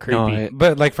like a little creepy.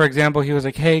 But like for example, he was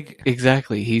like, "Hey,"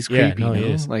 exactly, he's creepy. He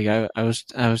is. Like I was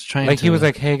trying. Like to... he was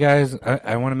like, "Hey guys,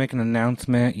 I want to make an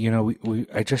announcement. You know,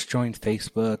 I just joined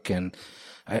Facebook and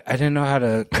I didn't know how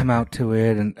to come out to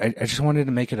it, and I just wanted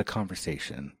to make it a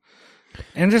conversation."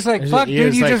 And just like, fuck,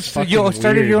 dude, you just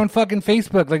started your own fucking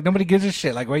Facebook. Like nobody gives a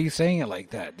shit. Like, why are you saying it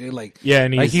like that, dude? Like, yeah,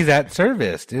 and he's at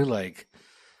service, dude. Like.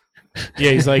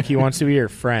 Yeah, he's like, he wants to be your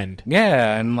friend.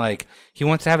 Yeah, and like he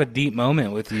wants to have a deep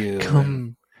moment with you.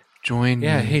 Come join me.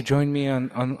 Yeah, hey, join me on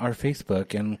our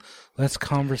Facebook and let's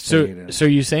conversate. So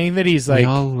you're saying that he's like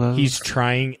he's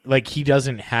trying, like he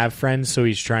doesn't have friends, so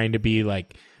he's trying to be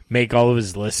like make all of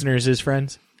his listeners his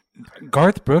friends?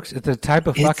 Garth Brooks is the type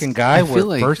of fucking guy where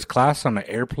like first class on an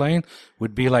airplane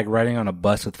would be like riding on a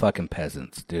bus with fucking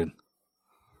peasants, dude.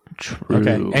 True.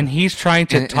 Okay. And he's trying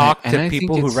to talk to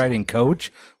people who ride in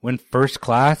coach when first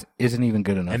class isn't even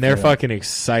good enough. And they're fucking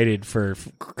excited for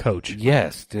coach.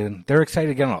 Yes, dude. They're excited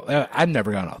to get on. I've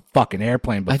never gotten on a fucking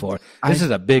airplane before. This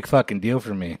is a big fucking deal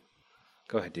for me.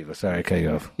 Go ahead, Diva. Sorry, I cut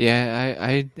you off.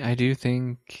 Yeah, I do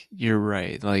think you're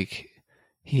right. Like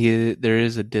there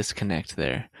is a disconnect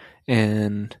there.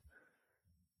 And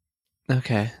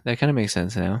okay, that kind of makes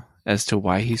sense now. As to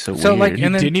why he's so weird. Like, you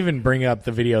didn't even bring up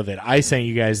the video that I sent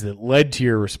you guys that led to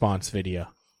your response video.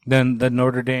 Then the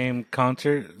Notre Dame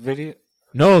concert video?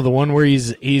 No, the one where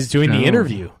he's doing the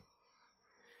interview.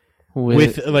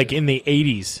 With like in the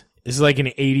 80s. This is like an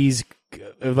 80s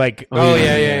like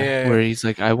yeah. Where he's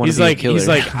like, I want to be a killer. He's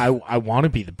like, I want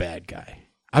to be the bad guy.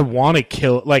 I want to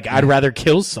kill, like I'd rather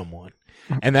kill someone.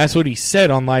 And that's what he said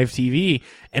on live TV.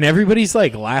 And everybody's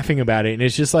like laughing about it. And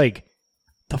it's just like,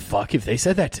 the fuck, if they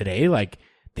said that today, like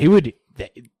they would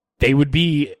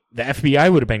be, the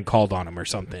FBI would have been called on him or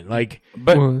something. Like,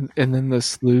 but and then the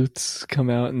sleuths come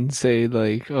out and say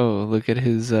like, oh, look at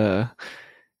his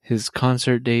his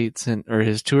concert dates or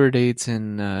his tour dates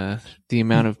and the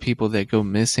amount of people that go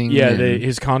missing. Yeah,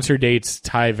 his concert dates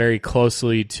tie very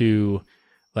closely to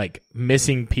like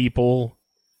missing people,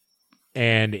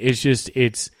 and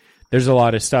there's a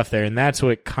lot of stuff there, and that's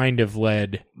what kind of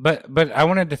led. But I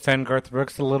want to defend Garth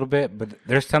Brooks a little bit, but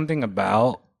there's something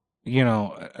about, I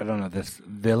don't know, this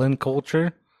villain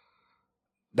culture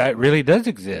that really does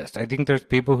exist. I think there's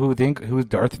people who think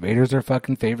Darth Vader's their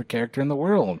fucking favorite character in the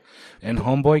world, and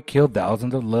Homeboy killed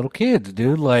thousands of little kids,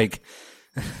 dude. Like,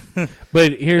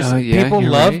 but here's people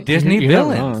love right. Disney You're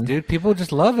villains, dude. People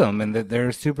just love them, and that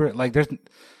they're super. Like,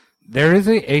 there is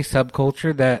a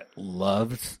subculture that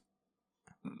loves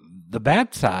the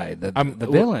bad side, the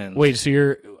villains. Wait,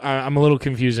 so I'm a little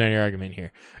confused on your argument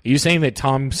here. Are you saying that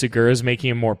Tom Segura is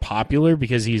making him more popular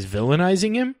because he's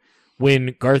villainizing him,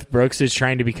 when Garth Brooks is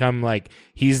trying to become like,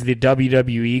 he's the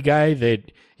WWE guy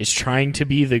that is trying to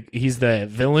be he's the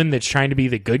villain that's trying to be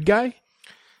the good guy?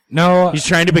 No, he's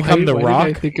trying to become the Rock.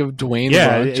 Did I think of Dwayne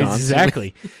Yeah, The Rock Johnson.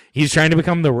 exactly. He's trying to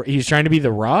be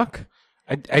the Rock.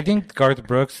 I think Garth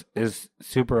Brooks is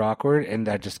super awkward, and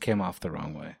that just came off the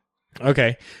wrong way.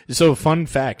 Okay, so fun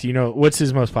fact, what's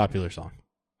his most popular song?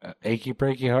 Achy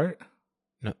Breaky Heart?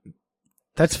 No,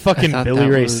 that's fucking Billy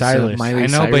Ray Cyrus. Miley I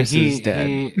know, but Cyrus's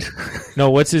dad. No,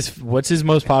 what's his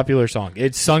most popular song?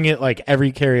 It's sung at like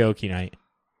every karaoke night.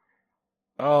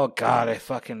 Oh God, I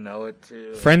fucking know it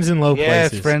too. Friends in Low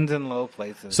Places. Yes, Friends in Low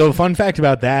Places. So fun fact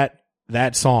about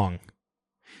that song.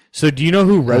 So do you know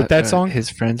who wrote that song? His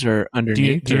friends are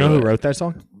underneath. Do you know who wrote that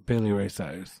song? Billy Ray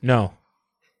Cyrus. No.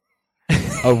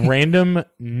 A random,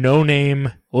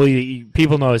 no-name, well,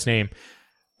 people know his name,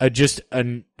 just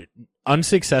an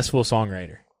unsuccessful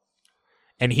songwriter.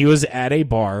 And he was at a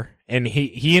bar, and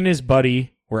he and his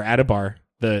buddy were at a bar.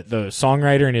 The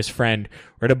songwriter and his friend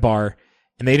were at a bar,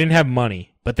 and they didn't have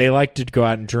money, but they liked to go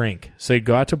out and drink. So they'd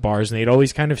go out to bars, and they'd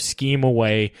always kind of scheme a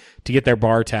way to get their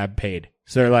bar tab paid.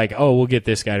 So they're like, oh, we'll get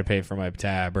this guy to pay for my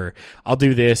tab, or I'll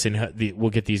do this, and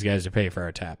we'll get these guys to pay for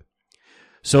our tab.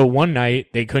 So one night,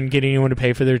 they couldn't get anyone to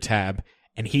pay for their tab,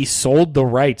 and he sold the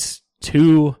rights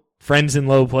to Friends in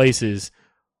Low Places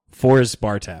for his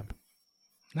bar tab.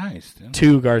 Nice. Dude.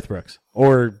 To Garth Brooks,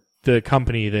 or the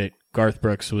company that Garth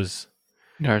Brooks was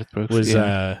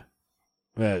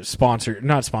sponsored,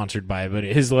 not sponsored by, but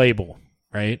his label,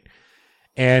 right?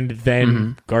 And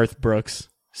then Garth Brooks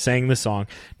sang the song.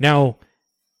 Now,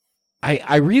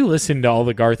 I re-listened to all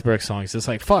the Garth Brooks songs. It's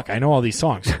like, fuck, I know all these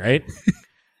songs, right?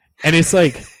 And it's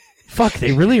like, fuck,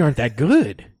 they really aren't that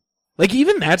good. Like,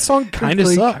 even that song kind of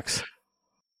sucks.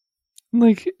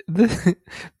 Like, that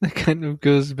kind of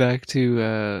goes back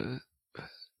to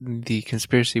the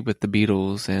conspiracy with the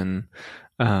Beatles and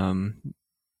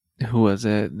who was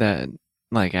it that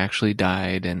like actually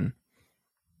died and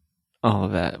all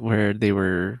of that, where they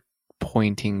were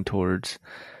pointing towards,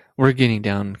 we're getting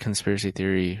down conspiracy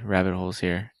theory rabbit holes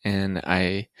here, and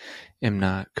I am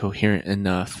not coherent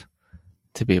enough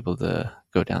to be able to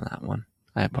go down that one.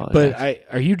 I apologize. But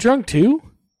are you drunk too?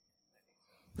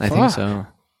 I think so.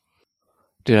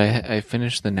 Dude, I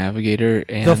finished the Navigator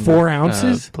and the 4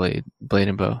 ounces Blade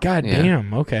and Bow. God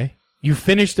damn. Okay, you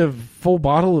finished a full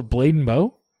bottle of Blade and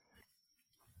Bow.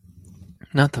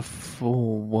 Not the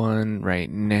full one right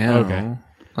now. Okay,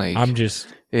 like I'm just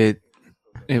it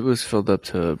was filled up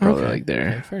to probably like there.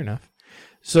 Okay, fair enough.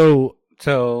 So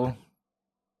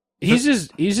he's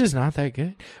he's just not that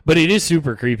good. But it is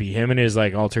super creepy. Him and his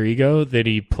like alter ego that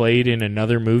he played in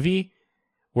another movie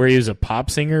where he was a pop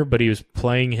singer, but he was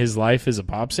playing his life as a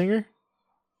pop singer.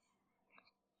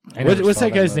 What's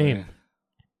that guy's name?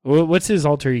 What's his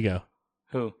alter ego?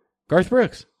 Who? Garth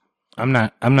Brooks. I'm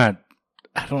not.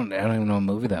 I don't even know what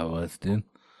movie that was, dude.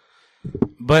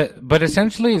 But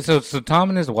essentially, so Tom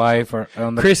and his wife are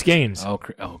on the Chris Gaines. Oh,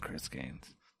 Chris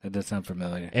Gaines. That does sound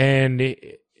familiar. And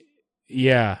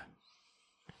yeah.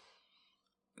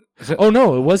 Oh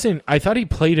no, it wasn't. I thought he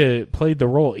played the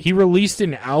role. He released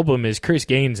an album as Chris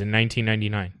Gaines in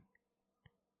 1999,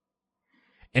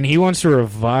 and he wants to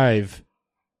revive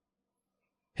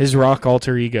his rock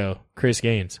alter ego, Chris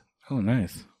Gaines. Oh,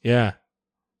 nice. Yeah,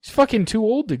 he's fucking too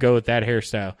old to go with that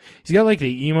hairstyle. He's got like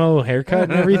the emo haircut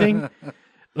and everything.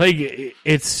 Like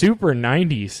it's super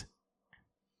 90s.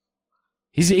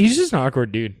 He's just an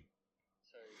awkward dude.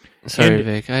 Sorry, And-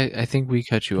 Vic. I think we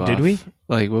cut you off. Did we?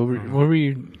 Like, what were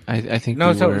you? I think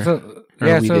No, we so were. so or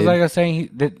yeah, we so it's did. like I was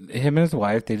saying, him and his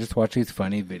wife, they just watch these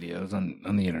funny videos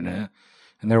on the internet,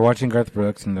 and they're watching Garth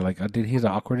Brooks, and they're like, "Oh, dude, he's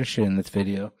awkward as shit in this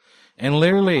video," and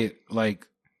literally, like,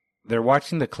 they're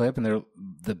watching the clip, and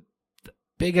the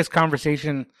biggest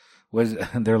conversation was,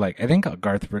 they're like, "I think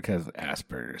Garth Brooks has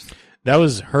Asperger's." That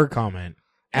was her comment.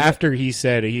 after he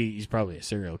said he's probably a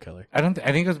serial killer. I think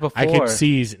it was before. I could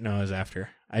see. No, it was after.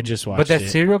 I just watched it. But that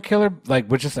serial killer, like,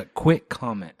 was just a quick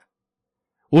comment.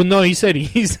 Well, no, he said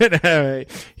he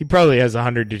probably has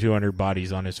 100 to 200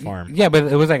 bodies on his farm. Yeah, but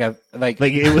it was like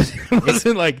it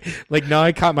wasn't like no,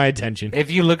 it caught my attention.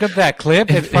 If you look at that clip,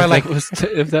 it's probably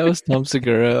if that was Tom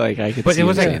Segura, like I could. But see it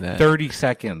was him like saying that. 30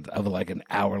 seconds of like an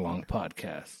hour-long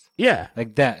podcast. Yeah,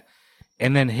 Like that.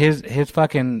 And then his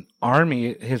fucking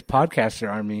army, his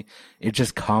podcaster army, is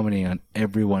just commenting on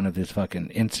every one of his fucking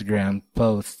Instagram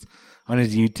posts, on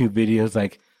his YouTube videos,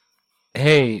 like,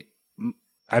 hey,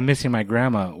 I'm missing my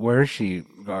grandma. Where is she,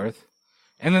 Garth?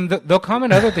 And then they'll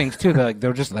comment other things too.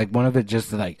 They'll just like one of it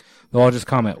just like they'll all just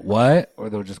comment what, or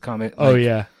they'll just comment. Like, oh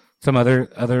yeah, some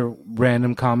other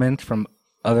random comments from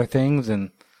other things, and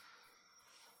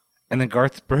then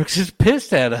Garth Brooks is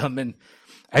pissed at him. And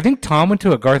I think Tom went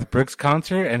to a Garth Brooks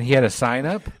concert and he had a sign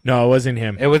up. no, it wasn't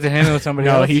him. It wasn't him. It was somebody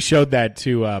else. No, he showed that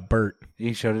to Bert.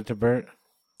 He showed it to Bert.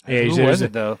 Yeah, Who was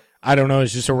it though? I don't know.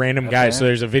 It's just a random guy. Okay. So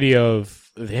there's a video of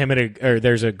him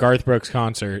there's a Garth Brooks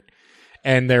concert,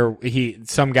 and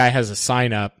some guy has a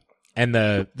sign up, and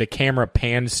the camera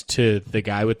pans to the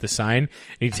guy with the sign, and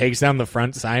he takes down the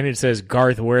front sign and it says,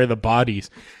 "Garth, where are the bodies?"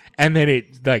 And then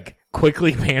it like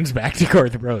quickly pans back to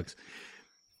Garth Brooks.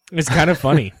 It's kind of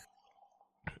funny.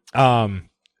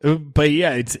 But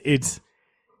yeah,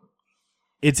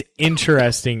 it's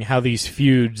interesting how these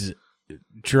feuds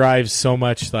drive so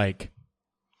much like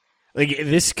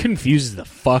this confuses the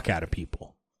fuck out of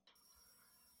people,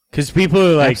 because people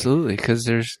are like, absolutely, because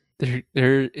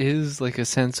there is like a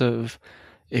sense of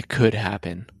it could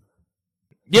happen.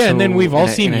 Yeah, and then So- we've all and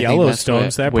I- seen and I think Yellowstone,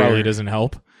 that's so that where- probably doesn't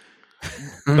help.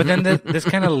 But then this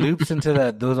kind of loops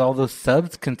into all those sub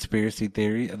conspiracy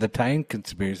theories, the time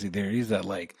conspiracy theories that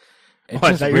like. Oh,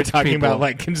 I thought you were talking about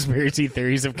like conspiracy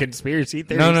theories of conspiracy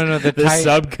theories. No, the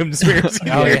sub conspiracy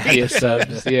Oh, theory. yeah. Yeah,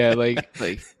 subs. Yeah, like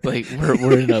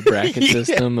we're in a bracket Yeah.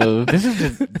 system of This is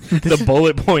just The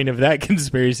bullet point of that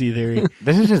conspiracy theory.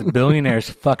 this is just billionaires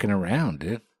fucking around,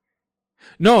 dude.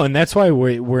 No, and that's why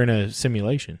we're in a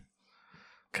simulation.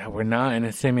 God, we're not in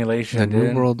a simulation, the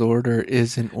dude. new world order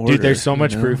is in order. Dude, there's so you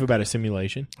much know? proof about a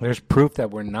simulation. There's proof that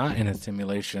we're not in a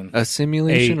simulation. A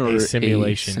simulation or A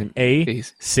simulation. a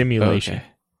Simulation. Okay.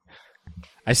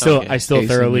 I still Okay. A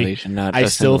thoroughly simulation, not I a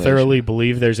still simulation. thoroughly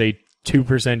believe there's a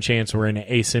 2% chance we're in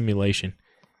a simulation.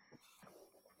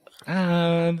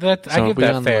 That I So are give we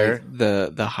that on fair.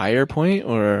 like, the higher point,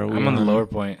 or are we I'm on the lower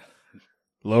point.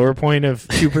 Lower point of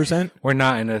 2%? We're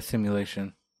not in a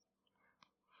simulation.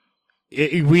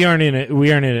 We aren't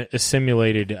in a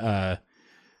simulated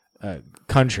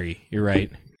country. You're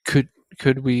right.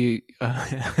 Could we?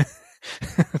 I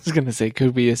was gonna say,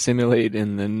 could we assimilate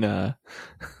and then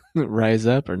rise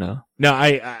up, or no? No,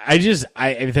 I just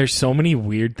there's so many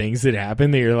weird things that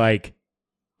happen that you're like,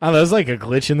 oh, that was like a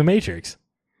glitch in the Matrix.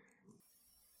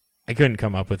 I couldn't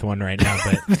come up with one right now,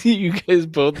 but You guys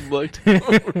both looked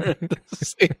over at the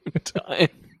same time.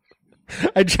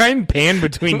 I try and pan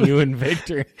between you and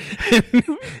Victor.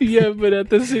 Yeah, but at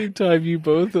the same time, you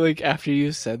both like after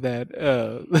you said that,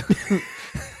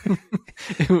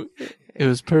 it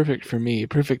was perfect for me.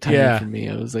 Perfect timing Yeah. for me.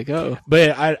 I was like, oh,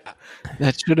 But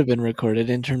that should have been recorded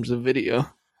in terms of video.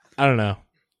 I don't know.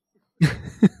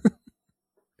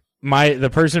 The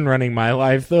person running my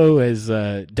life though is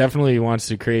definitely wants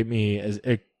to create me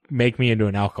make me into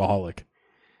an alcoholic.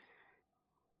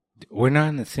 We're not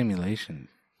in a simulation.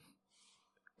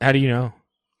 How do you know?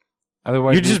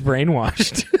 Otherwise, You're just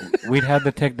brainwashed. we'd have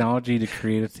the technology to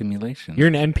create a simulation. You're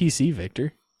an NPC,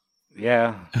 Victor.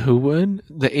 Yeah. Who would?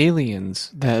 The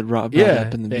aliens that Rob brought Yeah,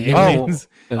 up in the the beginning aliens.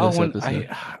 of Oh, this when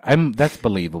episode. that's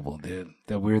believable, dude.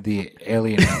 That we're the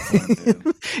alien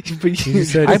outfront, dude. But You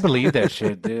said I believe that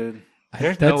shit, dude.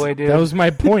 There's no way, dude. That was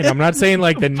my point. I'm not saying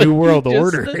like the New World just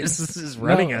Order said- is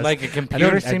running us. like a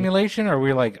computer simulation, or are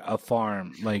we like a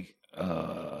farm, like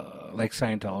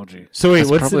Scientology? So wait, That's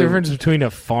what's probably- the difference between a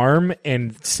farm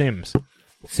and Sims?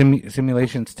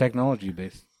 Simulation's technology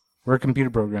based. We're a computer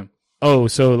program. Oh,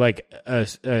 so like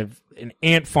an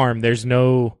ant farm, there's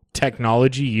no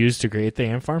technology used to create the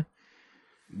ant farm?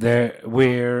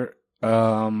 We're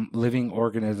living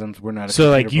organisms. We're not.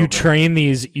 So like you program. train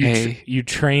these Hey. you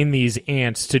train these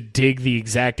ants to dig the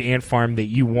exact ant farm that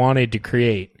you wanted to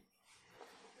create.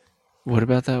 What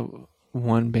about that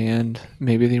one band?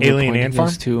 Maybe they were Alien pointing Ant Farm?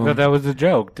 us to No, that was a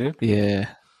joke, dude. yeah,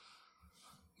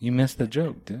 You missed the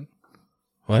joke, dude.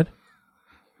 What?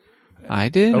 I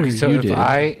did. Okay, or so you if did?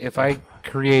 I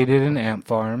created an ant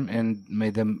farm and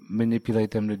made them manipulate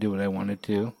them to do what I wanted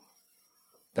to,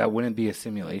 that wouldn't be a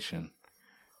simulation.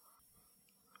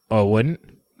 Oh, it wouldn't?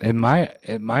 In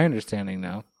my understanding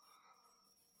now.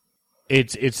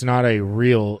 It's not a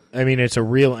real. I mean, it's a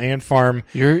real ant farm.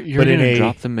 You're but going in to a-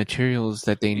 drop the materials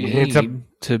that they need It's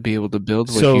to be able to build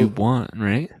what So- you want,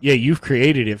 right? Yeah, you've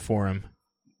created it for them.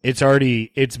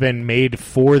 It's been made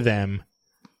for them.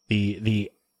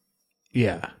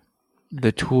 Yeah.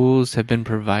 The tools have been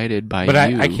provided by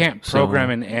But you. I can't so- program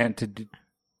an ant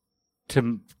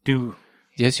to do.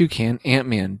 Yes, you can.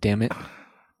 Ant-Man, damn it.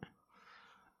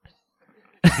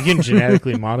 You can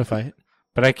genetically modify it.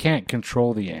 But I can't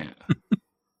control the ant.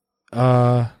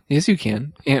 Yes, you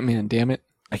can. Ant-Man, damn it.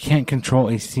 I can't control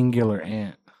a singular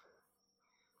ant.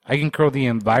 I can control the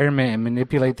environment and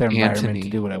manipulate their environment Anthony. to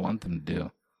do what I want them to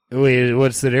do. Wait,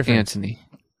 what's the difference? Anthony.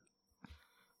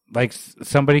 Like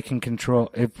somebody can control.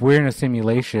 If we're in a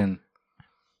simulation,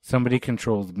 somebody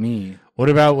controls me. What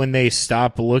about when they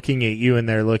stop looking at you and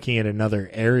they're looking at another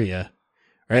area?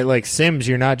 Right? Like Sims,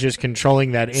 you're not just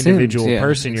controlling that individual Sims, yeah,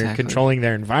 person, you're exactly. controlling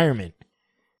their environment.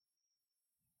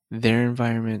 Their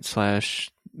environment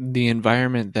 / the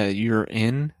environment that you're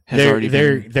in has They're already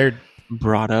been they're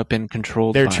brought up and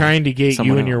controlled. they're by trying to get you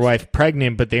someone and your else. wife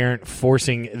pregnant, but they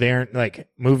aren't like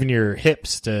moving your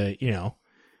hips to,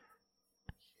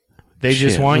 They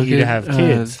just Shit, want look you to at, have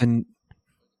kids.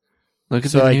 Look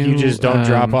at So the like new, you just don't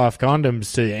drop off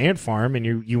condoms to the ant farm and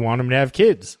you want them to have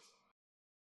kids.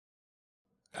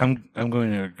 I'm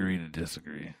going to agree to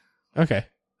disagree. Okay,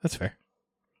 that's fair.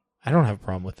 I don't have a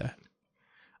problem with that.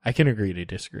 I can agree to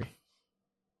disagree.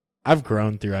 I've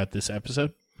grown throughout this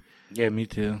episode. Yeah, me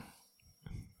too.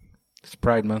 It's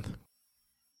Pride Month.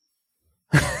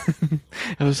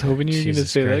 I was hoping you were going to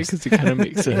Jesus say Christ. that because it kind of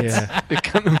makes sense. Yeah. It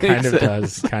kind of makes Kind of sense.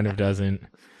 does, kind of doesn't.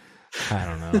 I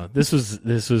don't know. This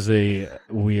was a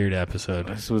weird episode.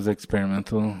 This was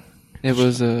experimental. It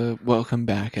was a welcome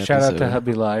back episode. Shout out to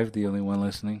Hubby Live, the only one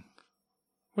listening.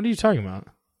 What are you talking about?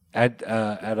 At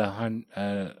 132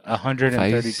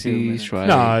 Feisty minutes. Schweiger.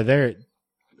 No, they're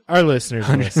our listeners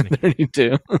are listening.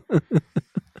 132.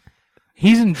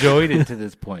 He's enjoyed it to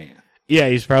this point. Yeah,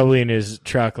 he's probably in his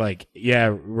truck like,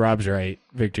 yeah, Rob's right.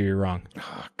 Victor, you're wrong.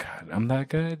 Oh God, I'm that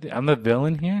good. I'm the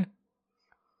villain here.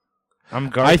 I'm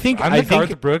I the think-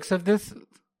 Garth Brooks of this.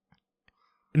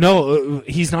 No,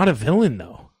 he's not a villain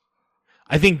though.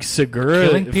 I think Segura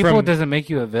Killing people doesn't make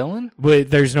you a villain. but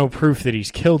there's no proof that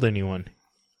he's killed anyone.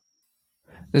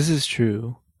 This is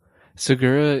true.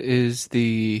 Segura is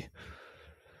the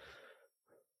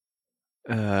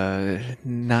not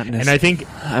necessarily. And I think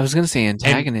I was gonna say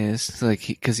antagonist, like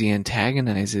because he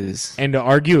antagonizes. and to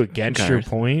argue against your Garth.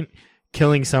 point,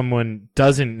 killing someone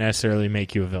doesn't necessarily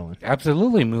make you a villain.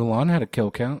 Absolutely, Mulan had a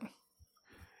kill count.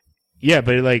 Yeah,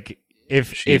 but like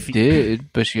if She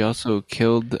did, but she also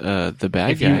killed the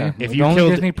bad If you- guy. if the you only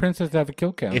killed- Disney princess to have a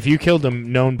kill count. if you killed a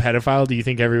known pedophile, do you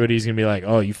think everybody's gonna be like,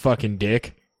 "Oh, you fucking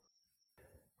dick"?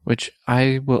 Which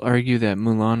I will argue that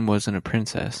Mulan wasn't a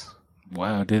princess.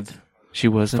 Wow, dude, She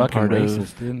wasn't fucking part racist.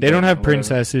 of. Dude. They don't have Whatever.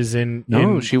 princesses in.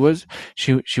 No, in- she was.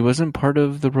 She wasn't part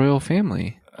of the royal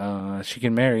family. She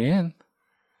can marry in.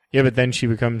 Yeah, but then she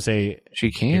becomes a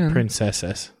She can,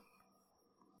 princess.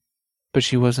 but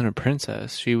she wasn't a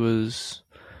princess. She was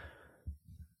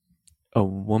a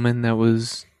woman that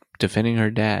was defending her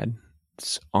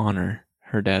dad's honor,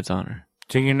 her dad's honor.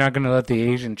 So you're not going to let the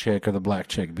Asian chick or the black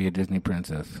chick be a Disney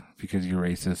princess because you're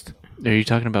racist. Are you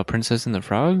talking about Princess and the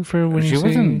Frog for when she you say?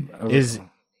 wasn't. Is the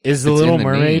It's Little in the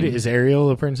Mermaid? name. Is Ariel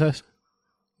a princess?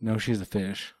 No, she's a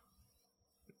fish.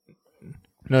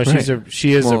 No, she is a princess.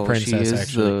 She is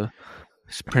actually, the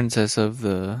princess of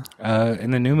the.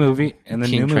 In the new movie,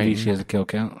 King Triton. she has a kill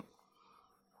count.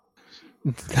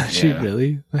 Does she Yeah.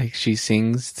 really? Like she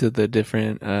sings to the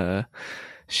different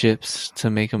ships to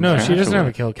make them. No, she doesn't have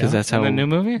a kill because count. that's In how the new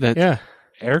movie, That yeah,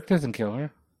 Eric doesn't kill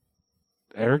her.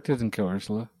 Eric doesn't kill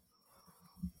Ursula.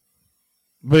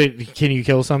 but can you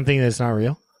kill something that's not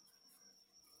real?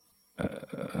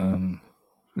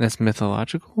 that's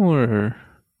mythological, or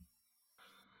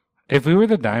If we were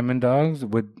the Diamond Dogs,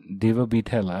 would Devo be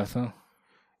Ted Lasso?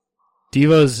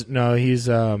 Devo's no, he's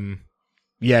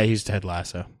he's Ted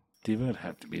Lasso. Devo would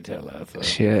have to be Ted Lasso.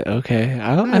 shit? Okay,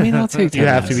 I'll take. You Ted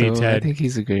have to be Lasso. I Ted. think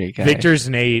he's a great guy. Victor's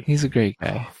Nate. He's a great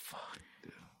guy.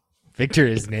 Victor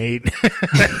is Nate,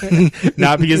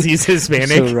 not because he's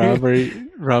Hispanic. So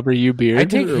Robert, you beard? I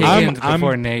take or- Higgins I'm-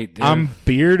 before Nate. Dude. I'm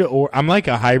Beard, or I'm like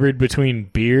a hybrid between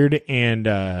Beard and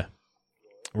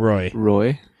Roy.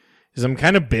 Roy. Because I'm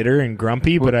kind of bitter and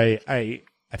grumpy, but I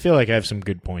feel like I have some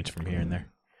good points from here and there.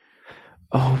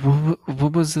 Oh,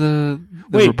 what was the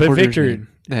Wait, but reporter's Victor, name?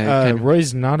 That kind of-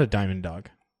 Roy's not a diamond dog.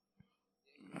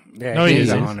 yeah, no, he's he an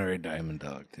isn't. honorary Diamond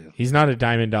Dog too. He's not a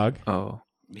diamond dog. oh,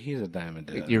 He's a diamond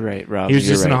dad. You're right, Rob. He was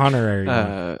you're just right. an honorary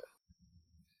one.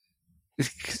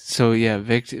 So yeah,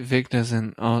 Vic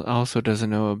doesn't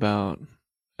know about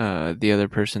the other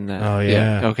person that. Oh,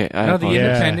 yeah. Okay. No, the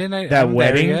independent. That I'm there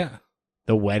wedding? yet.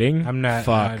 The wedding? I'm not.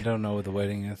 Fuck. I don't know what the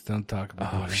wedding is. Don't talk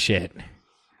about the Oh, wedding. shit.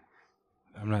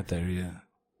 I'm not there yet.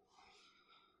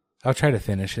 I'll try to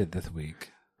finish it this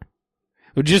week.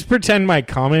 Well, just pretend my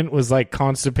comment was like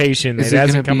constipation. Is It it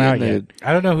hasn't gonna come be out in the- yet.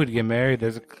 I don't know who to get married.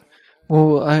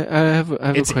 Well, I have a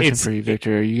It's- question it's- for you,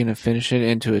 Victor. Are you gonna finish it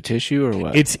into a tissue or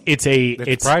what? It's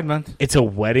Pride Month. It's a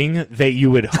wedding that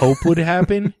you would hope would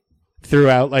happen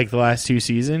throughout like the last 2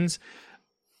 seasons,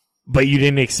 but you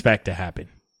didn't expect to happen.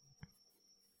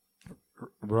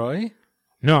 Roy?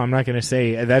 No, I'm not going to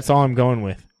say. That's all I'm going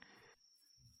with.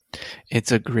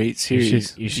 It's a great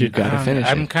series. You should gotta finish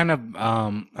I'm it. kind of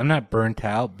I'm not burnt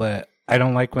out, but I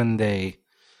don't like when they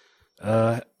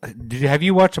have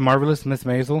you watched Marvelous Miss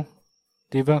Maisel,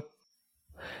 Diva?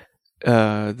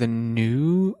 The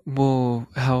new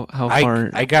how far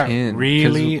I got in? 'Cause,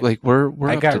 really like we're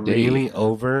I up got to date. really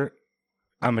over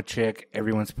I'm a chick.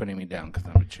 Everyone's putting me down because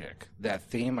I'm a chick. That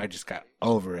theme, I just got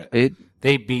over it.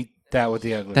 They beat that with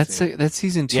the ugly. That's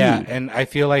season 2. Yeah, and I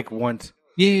feel like once.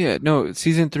 Yeah. No,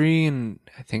 season 3 and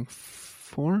I think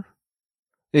 4.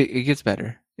 It gets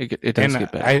better. It does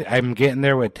get better. I'm getting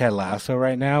there with Ted Lasso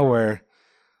right now, where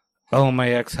my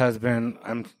ex-husband,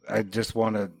 I just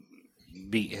want to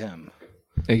beat him.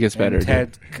 It gets better. And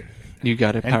Ted, you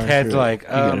got to power and Ted's through like, it.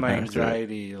 You gotta my power through it.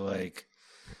 anxiety, like.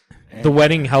 The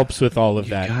wedding helps with all of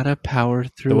You that. gotta power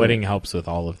through. The it. wedding helps with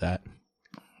all of that.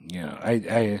 You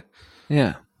know,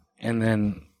 Yeah. and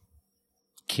then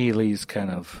Keely's kind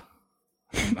of,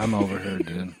 I'm over her,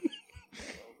 dude.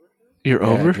 You're Yeah,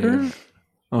 over dude. her?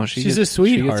 Oh, She's a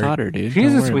sweetheart. She gets hotter, dude. She's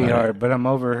Don't a worry about sweetheart, it. but I'm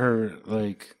over her,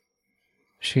 like.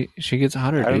 She gets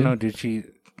hotter, dude. I don't know, dude. She.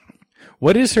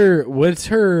 What's her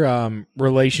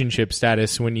relationship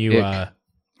status when you Her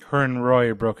and Roy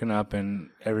are broken up, and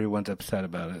everyone's upset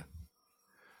about it.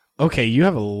 Okay, you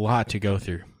have a lot to go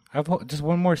through. I've just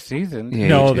one more season. Yeah,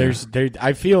 No, you do.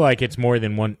 I feel like it's more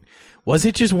than one. Was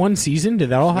it just one season? Did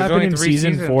that all There's happen only in 3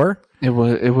 season seasons. 4? It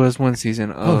was one season.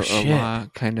 A shit.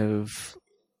 lot kind of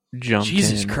jumped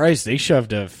Jesus in. Christ, they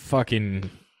shoved a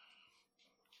fucking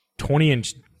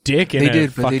 20-inch dick in They a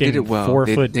did, but fucking they did it well.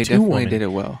 4'2" They definitely woman. did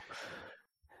it well.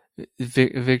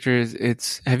 Victor,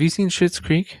 have you seen Schitt's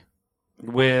Creek?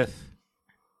 With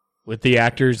With the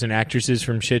actors and actresses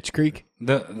from Schitt's Creek?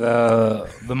 the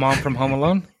mom from Home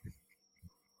Alone.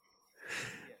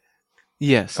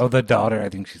 Yes. Oh, the daughter. I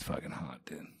think she's fucking hot,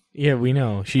 dude. Yeah, we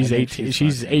know. She's I think 18.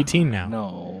 She's fucking 18 hot. now.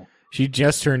 No. She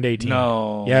just turned 18.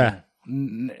 No. Yeah.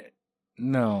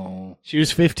 No. She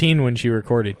was 15 when she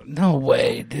recorded. No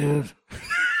way, dude.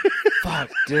 Fuck,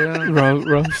 dude.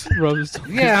 Rob's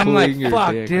Yeah, I'm pulling like, your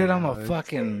fuck, dick dude. right I'm now. a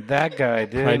fucking that guy,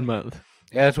 dude. Pride Month.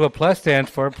 Yeah, that's what plus stands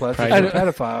for. Plus is Pride a Month.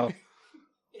 pedophile.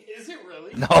 Is it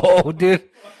really? No, dude.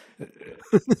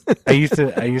 I used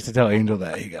to tell Angel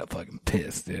that. He got fucking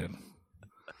pissed, dude.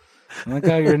 I'm like,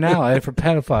 oh, you're an ally for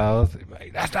pedophiles.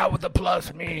 Like, that's not what the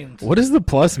plus means. What does the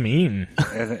plus mean?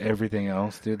 And everything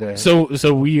else, dude.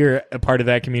 So we are a part of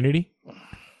that community?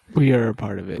 We are a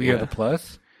part of it. We are the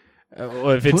plus. Well,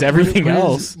 if it's everything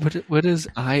else. What does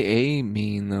IA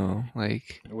mean though?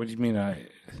 Like What do you mean?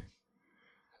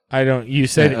 I don't. You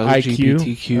said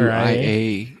IQ or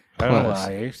IA? LGBTQIA I don't know what plus.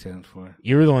 IA stands for.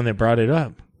 You were the one that brought it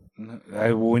up.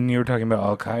 When you were talking about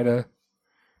Al Qaeda,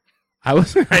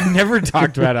 I never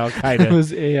talked about Al It Qaeda.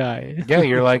 was AI. yeah,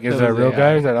 you're like, is That that was real AI.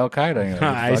 guy? Is that Al Qaeda? You're like,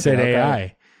 I "It's said fucking Al Qaeda."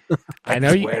 AI. I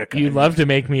know swear to you God. love to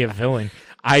make me a villain.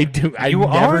 I do. I You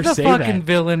never are the say fucking that.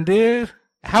 villain, dude.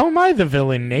 How am I the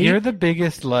villain, Nate? You're the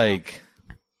biggest, like,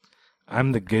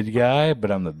 I'm the good guy, but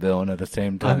I'm the villain at the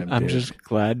same time. I'm dude. just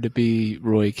glad to be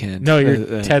Roy Kent. No, you're Ted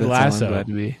that's all Lasso. I'm glad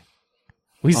to be.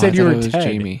 we Oh, said I you thought were it was Ted.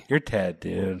 Jamie. You're Ted,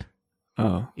 dude.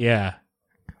 Oh, Yeah.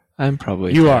 I'm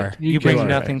probably. You Ted. are. You guys bring are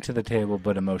nothing right. to the table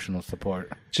but emotional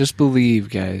support. Just believe,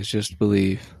 guys. Just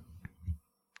believe.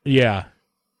 Yeah.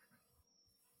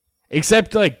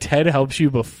 Except like Ted helps you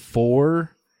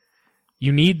before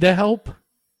you need the help.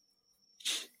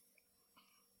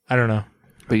 I don't know.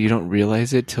 But you don't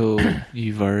realize it till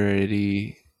you've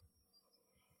already.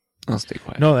 I'll stay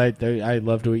quiet. No, I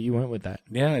loved what you went with that.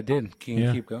 Yeah, I did. Can you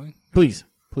Yeah. keep going? Please.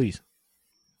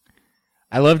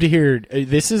 I love to hear.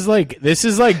 This is like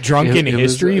drunken It was-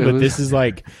 history, it but was- this is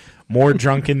like more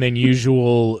drunken than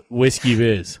usual whiskey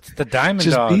biz. It's the Diamond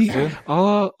just Dogs, be. dude.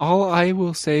 All I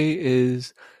will say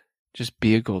is, just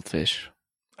be a goldfish.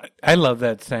 I love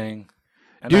that saying.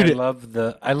 And Dude, I love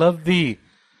the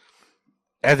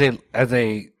as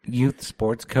a youth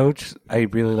sports coach, I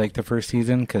really like the first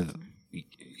season because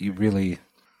you really.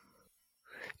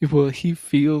 Well, he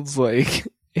feels like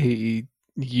a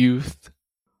youth.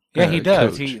 Yeah, he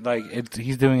does. Coach.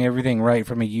 He's doing everything right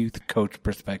from a youth coach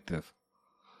perspective.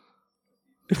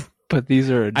 But these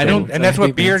are adults. And that's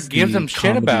what Beard gives the him shit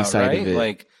comedy about, side right? of it.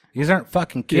 Like, these aren't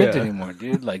fucking kids Yeah. anymore,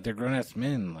 dude. Like, they're grown ass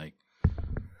men. Like,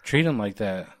 treat them like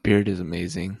that. Beard is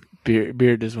amazing.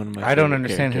 Beard is one of my. I don't favorite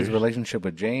understand his characters. relationship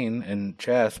with Jane and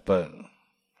Chess, but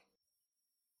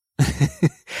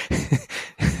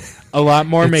A lot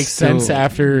more It's makes sense still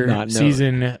after not known.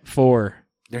 season 4.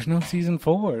 there's no season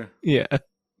 4. Yeah.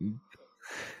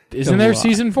 Isn't A there lot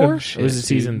season 4? Or of shit, was it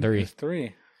season dude. 3? There's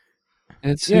 3.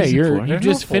 It's Yeah, season 4. you There's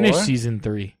just no finished 4. season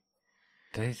 3.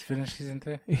 Did he finish season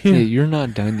 3? Yeah, you're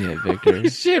not done yet, Victor.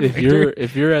 Shit,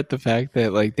 If you're at the fact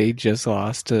that like they just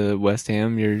lost to West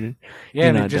Ham, Yeah, you're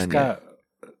and not it just done got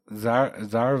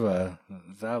Zava.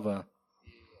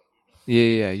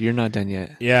 Yeah, you're not done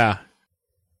yet. Yeah.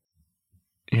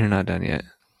 You're not done yet.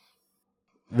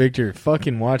 Victor,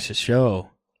 fucking watch the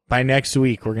show. By next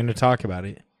week, we're going to talk about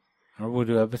it. Or we'll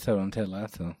do an episode on Ted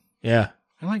Lasso. Yeah.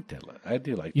 I like Ted Lasso. I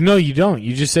do like. You know you don't.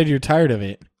 You just said you're tired of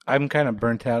it. I'm kind of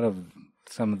burnt out of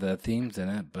some of the themes in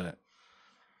it, but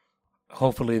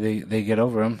hopefully they get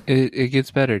over them. It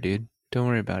gets better, dude. Don't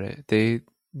worry about it. They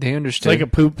It's understood. like a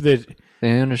poop that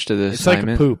They understood the it's like a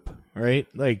assignment. poop, right?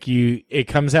 Like it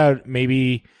comes out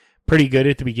maybe pretty good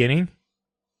at the beginning,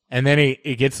 and then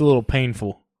it gets a little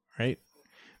painful, right?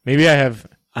 Maybe I have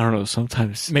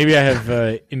Sometimes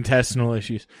intestinal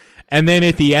issues, and then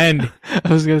at the end,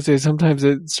 I was gonna say sometimes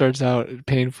it starts out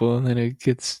painful and then it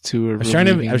gets to a. I was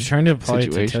trying to apply it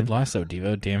to situation. Ted Lasso,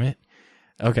 Devo. Damn it.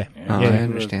 Okay. Oh, Yeah. I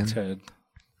understand. Ted.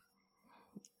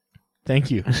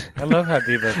 Thank you. I love how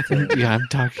Devo's Ted. Yeah, I'm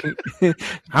talking.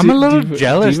 I'm a little Devo-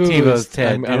 jealous Devo Devo's is- Ted.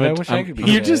 I'm- Dude. I'm I a- wish I I'm- could be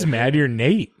You're Ted. just mad you're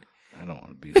Nate. I don't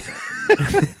want to be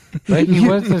Ted. But he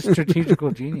was a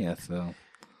strategical genius, so.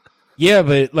 Yeah,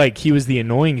 but like he was the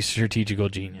annoying strategical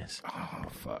genius. Oh,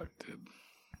 fuck, dude.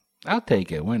 I'll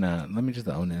take it. Why not? Let me just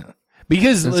own it.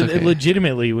 Because That's okay.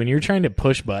 legitimately, when you're trying to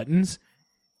push buttons,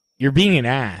 you're being an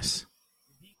ass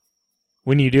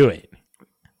when you do it.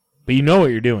 But you know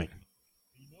what you're doing.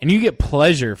 And you get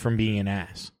pleasure from being an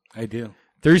ass. I do.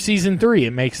 Through season 3,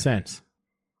 it makes sense.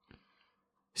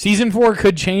 Season 4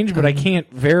 could change, but I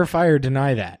can't verify or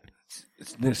deny that.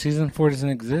 Season 4 doesn't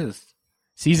exist.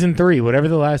 Season 3, whatever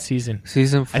the last season.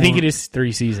 Season 4. I think it is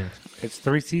 3 seasons. It's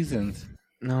 3 seasons.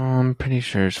 No, I'm pretty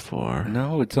sure it's 4.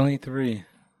 No, it's only 3.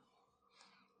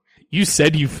 You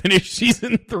said you finished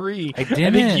season 3. I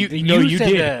didn't. think you said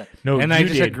did. that. No, and you I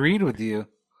just did. agreed with you.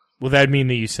 Well, that'd mean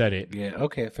that you said it. Yeah,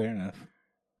 okay, fair enough.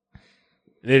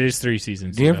 It is 3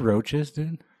 seasons. Do you have Devo. roaches,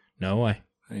 dude? No way.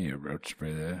 I need a roach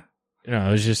spray there. No,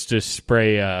 it was just to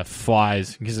spray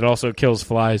flies because it also kills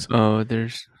flies. Oh,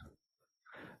 there's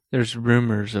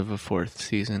rumors of a 4th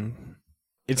season.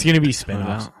 It's gonna be coming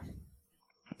spin-offs out.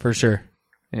 for sure.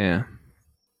 Yeah.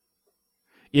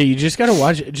 Yeah, you just gotta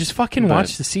watch it. Just fucking But-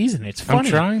 watch the season. It's funny. I'm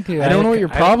trying to. I don't know what your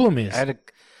problem is.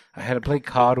 I had to play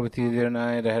COD with you the other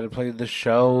night. I had to play the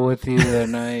show with you the other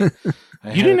night.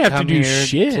 You didn't have to come do here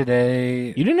shit today.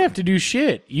 You didn't have to do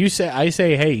shit. I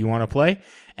say, hey, you want to play?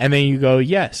 And then you go,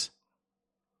 yes.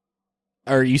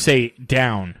 Or you say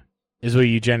down is what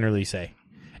you generally say.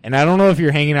 And I don't know if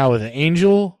you're hanging out with an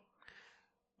angel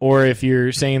or if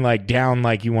you're saying like down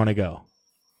like you want to go.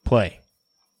 Play.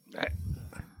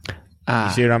 You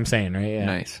see what I'm saying, right? Yeah.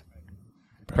 Nice.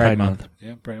 Pride Month.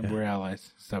 Yeah, we're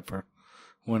allies, except for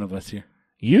one of us here.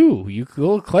 You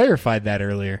clarified that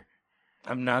earlier.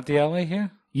 I'm not the ally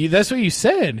here? That's what you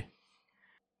said.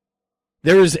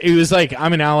 It was like,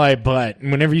 I'm an ally, but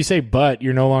whenever you say but,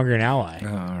 you're no longer an ally. Oh,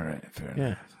 all right, fair Yeah.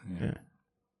 enough. Yeah.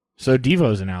 So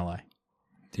Devo's an ally.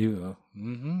 Devo.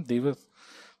 Mm-hmm. Devo's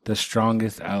the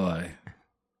strongest ally.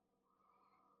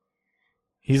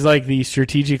 He's like the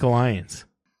strategic alliance.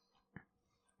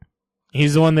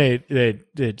 He's the one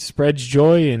that spreads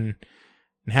joy and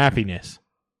happiness.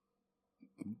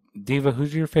 Diva,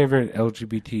 who's your favorite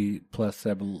LGBT plus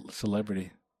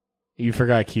celebrity? You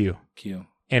forgot Q Q.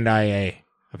 and IA,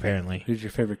 apparently. Who's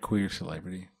your favorite queer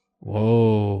celebrity?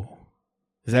 Whoa.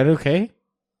 Is that okay?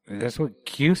 That's what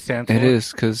Q stands for. It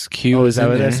is, because Q Oh, is is that in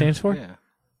what there. that stands for? Yeah.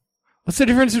 What's the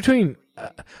difference between...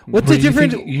 What what's the do you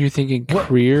difference... think- You're thinking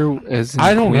queer as in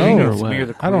I don't queen know. or Smear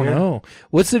what? the I don't queer? know.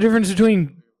 What's the difference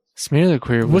between... Smear the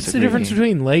queer. Was What's a the great difference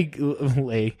game.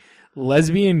 between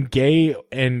lesbian, gay,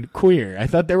 and queer? I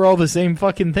thought they were all the same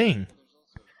fucking thing.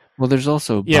 Well, there's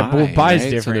also Yeah, bi, well, bi's right?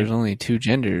 different. So there's only 2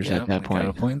 genders Yeah, at that got point.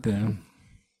 a point there.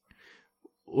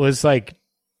 Was like...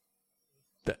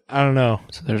 I don't know.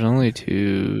 So there's only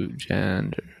 2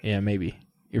 genders. Yeah, maybe.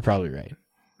 You're probably right.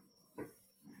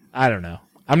 I don't know.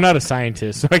 I'm not a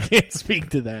scientist, so I can't speak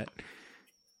to that.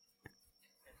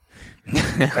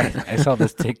 I saw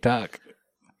this TikTok.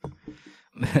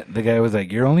 The guy was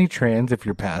like, "You're only trans if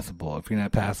you're passable. If you're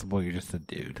not passable, you're just a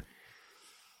dude."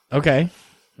 Okay.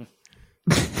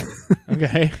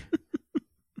 Okay.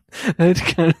 That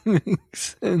kind of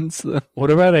makes sense, though. What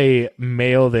about a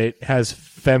male that has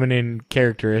feminine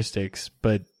characteristics,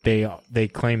 but they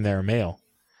claim they're a male,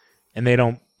 and they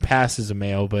don't pass as a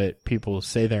male, but people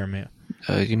say they're a male?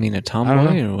 You mean a I don't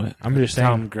tomboy know. or what? I'm just saying.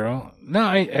 Tom girl. No,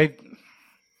 I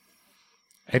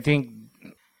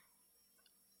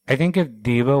think if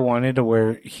Diva wanted to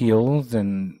wear heels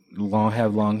and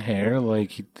have long hair,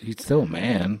 like he's still a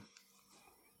man.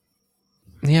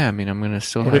 Yeah, I mean, I'm gonna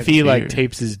still. What have if he like beard.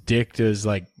 tapes his dick to his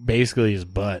like basically his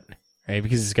butt, right?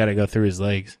 Because it's got to go through his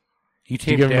legs. You To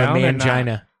tape give him a down or mangina.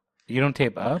 not? You don't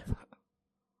tape up.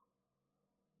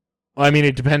 Well, I mean,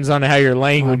 it depends on how you're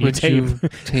laying Why when you would tape.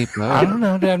 tape I up? don't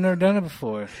know. I've never done it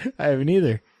before. I haven't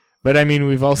either. But I mean,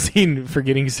 we've all seen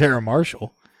Forgetting Sarah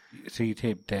Marshall, So you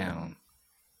tape down.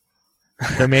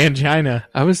 the mangina.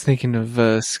 I was thinking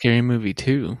of Scary Movie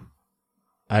 2.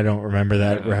 I don't remember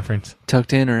that reference.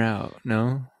 Tucked in or out?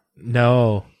 No.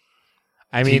 No,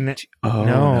 I mean, Oh,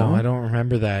 no, I don't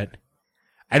remember that.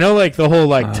 I know, like the whole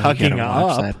like Oh, you tucking gotta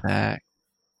watch up, that back.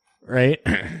 right?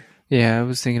 Yeah, I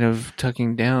was thinking of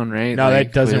tucking down, right? No,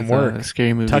 that doesn't with, work.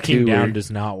 Scary Movie Tucking 2 down where-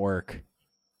 does not work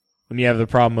when you have the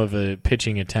problem of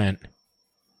pitching a tent.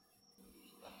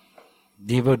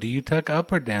 Devo, do you tuck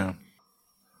up or down?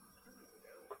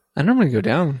 I normally go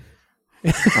down.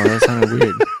 Oh, that sounded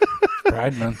weird.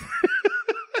 Pride Month.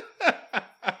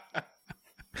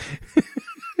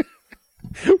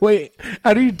 Wait,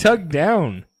 how do you tuck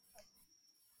down?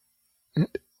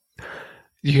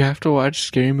 You have to watch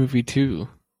Scary Movie 2.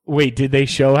 Wait, did they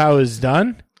show how it's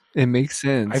done? It makes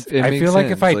sense. I feel like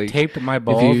if I Like, taped my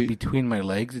balls you- between my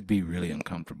legs, it'd be really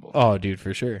uncomfortable. Oh, dude,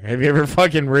 for sure. Have you ever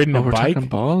fucking ridden a we're bike? talking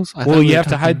balls? I thought Well, we you were have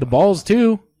to hide the talking- balls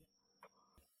too.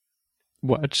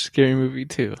 Watch Scary Movie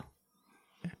 2.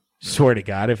 Swear to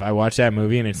God, if I watch that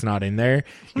movie and it's not in there,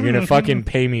 you're gonna fucking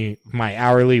pay me my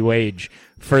hourly wage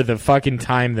for the fucking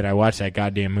time that I watch that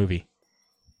goddamn movie.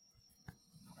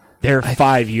 There are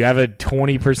 5. You have a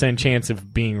 20% chance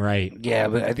of being right. Yeah,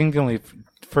 but I think the only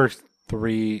first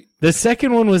 3. The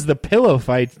second one was the pillow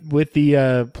fight with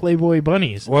the Playboy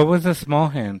bunnies. What was the small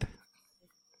hand?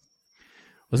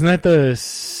 Wasn't that the?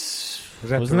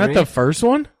 that Wasn't that 3? the first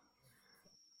one?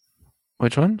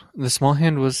 Which one? The small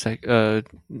hand was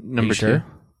number 2. sure?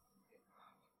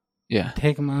 Yeah.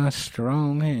 Take my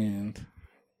strong hand.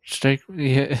 Strike.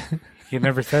 Yeah. He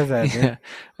never says that.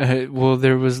 Yeah. Well,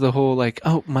 there was the whole like,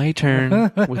 oh, my turn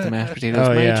with the mashed potatoes.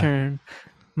 Oh, my yeah. turn.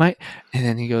 And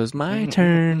then he goes, my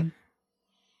turn.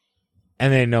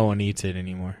 And then no one eats it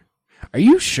anymore. Are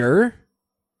you sure?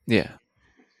 Yeah.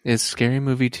 It's Scary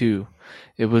Movie 2.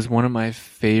 It was one of my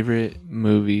favorite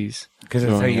movies. Because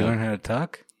that's how growing you up. learn how to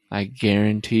tuck? I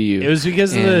guarantee you. It was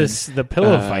because of And, this the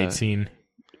pillow fight scene.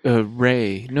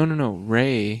 Ray. No.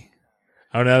 Ray.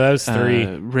 Oh no, that was 3.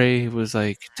 Ray was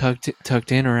like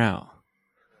tucked in or out.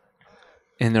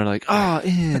 And they're like,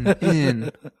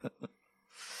 in.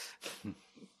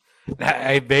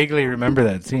 I vaguely remember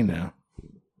that scene now.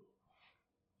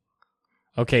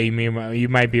 Okay, you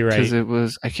might be right. Because it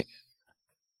was, I can't.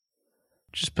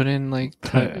 Just put in like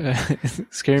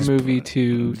Scary Movie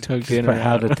 2 tucked Just in for or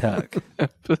how out. to tuck.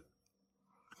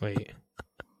 Wait.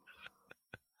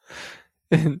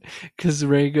 Because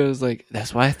Ray goes like,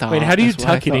 that's what I thought. Wait, how do you that's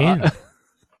what I tuck it in? thought."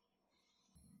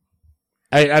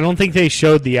 I don't think they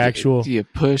showed the actual. You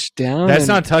push down. That's and-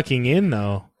 not tucking in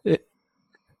though.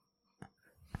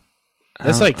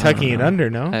 That's like tucking it under,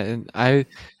 no? I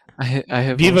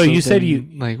have. Devo, also you said been,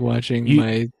 you- like watching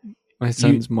you- my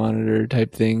son's monitor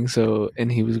type thing. So and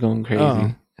he was going crazy.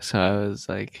 Oh. So I was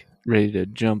like ready to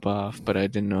jump off, but I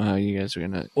didn't know how you guys were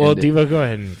gonna. Well, end it. Devo, go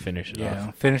ahead and finish it Yeah,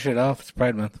 off. finish it off. It's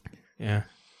Pride Month. Yeah.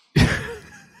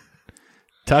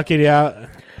 Tuck it out.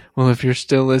 Well, if you're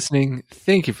still listening,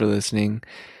 thank you for listening.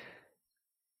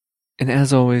 And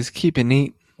as always, keep it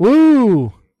neat.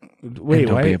 Woo! Wait,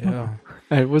 don't be why? a bum.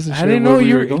 I wasn't I sure. didn't where know we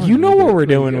you were were- going you know with what it. we're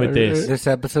doing with this. This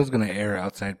episode's going to air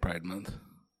outside Pride Month.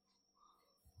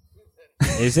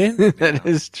 Is it? That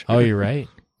is true. Oh, you're right.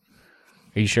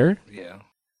 Are you sure? Yeah.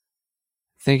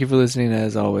 Thank you for listening.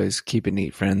 As always, keep it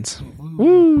neat, friends.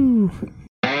 Woo!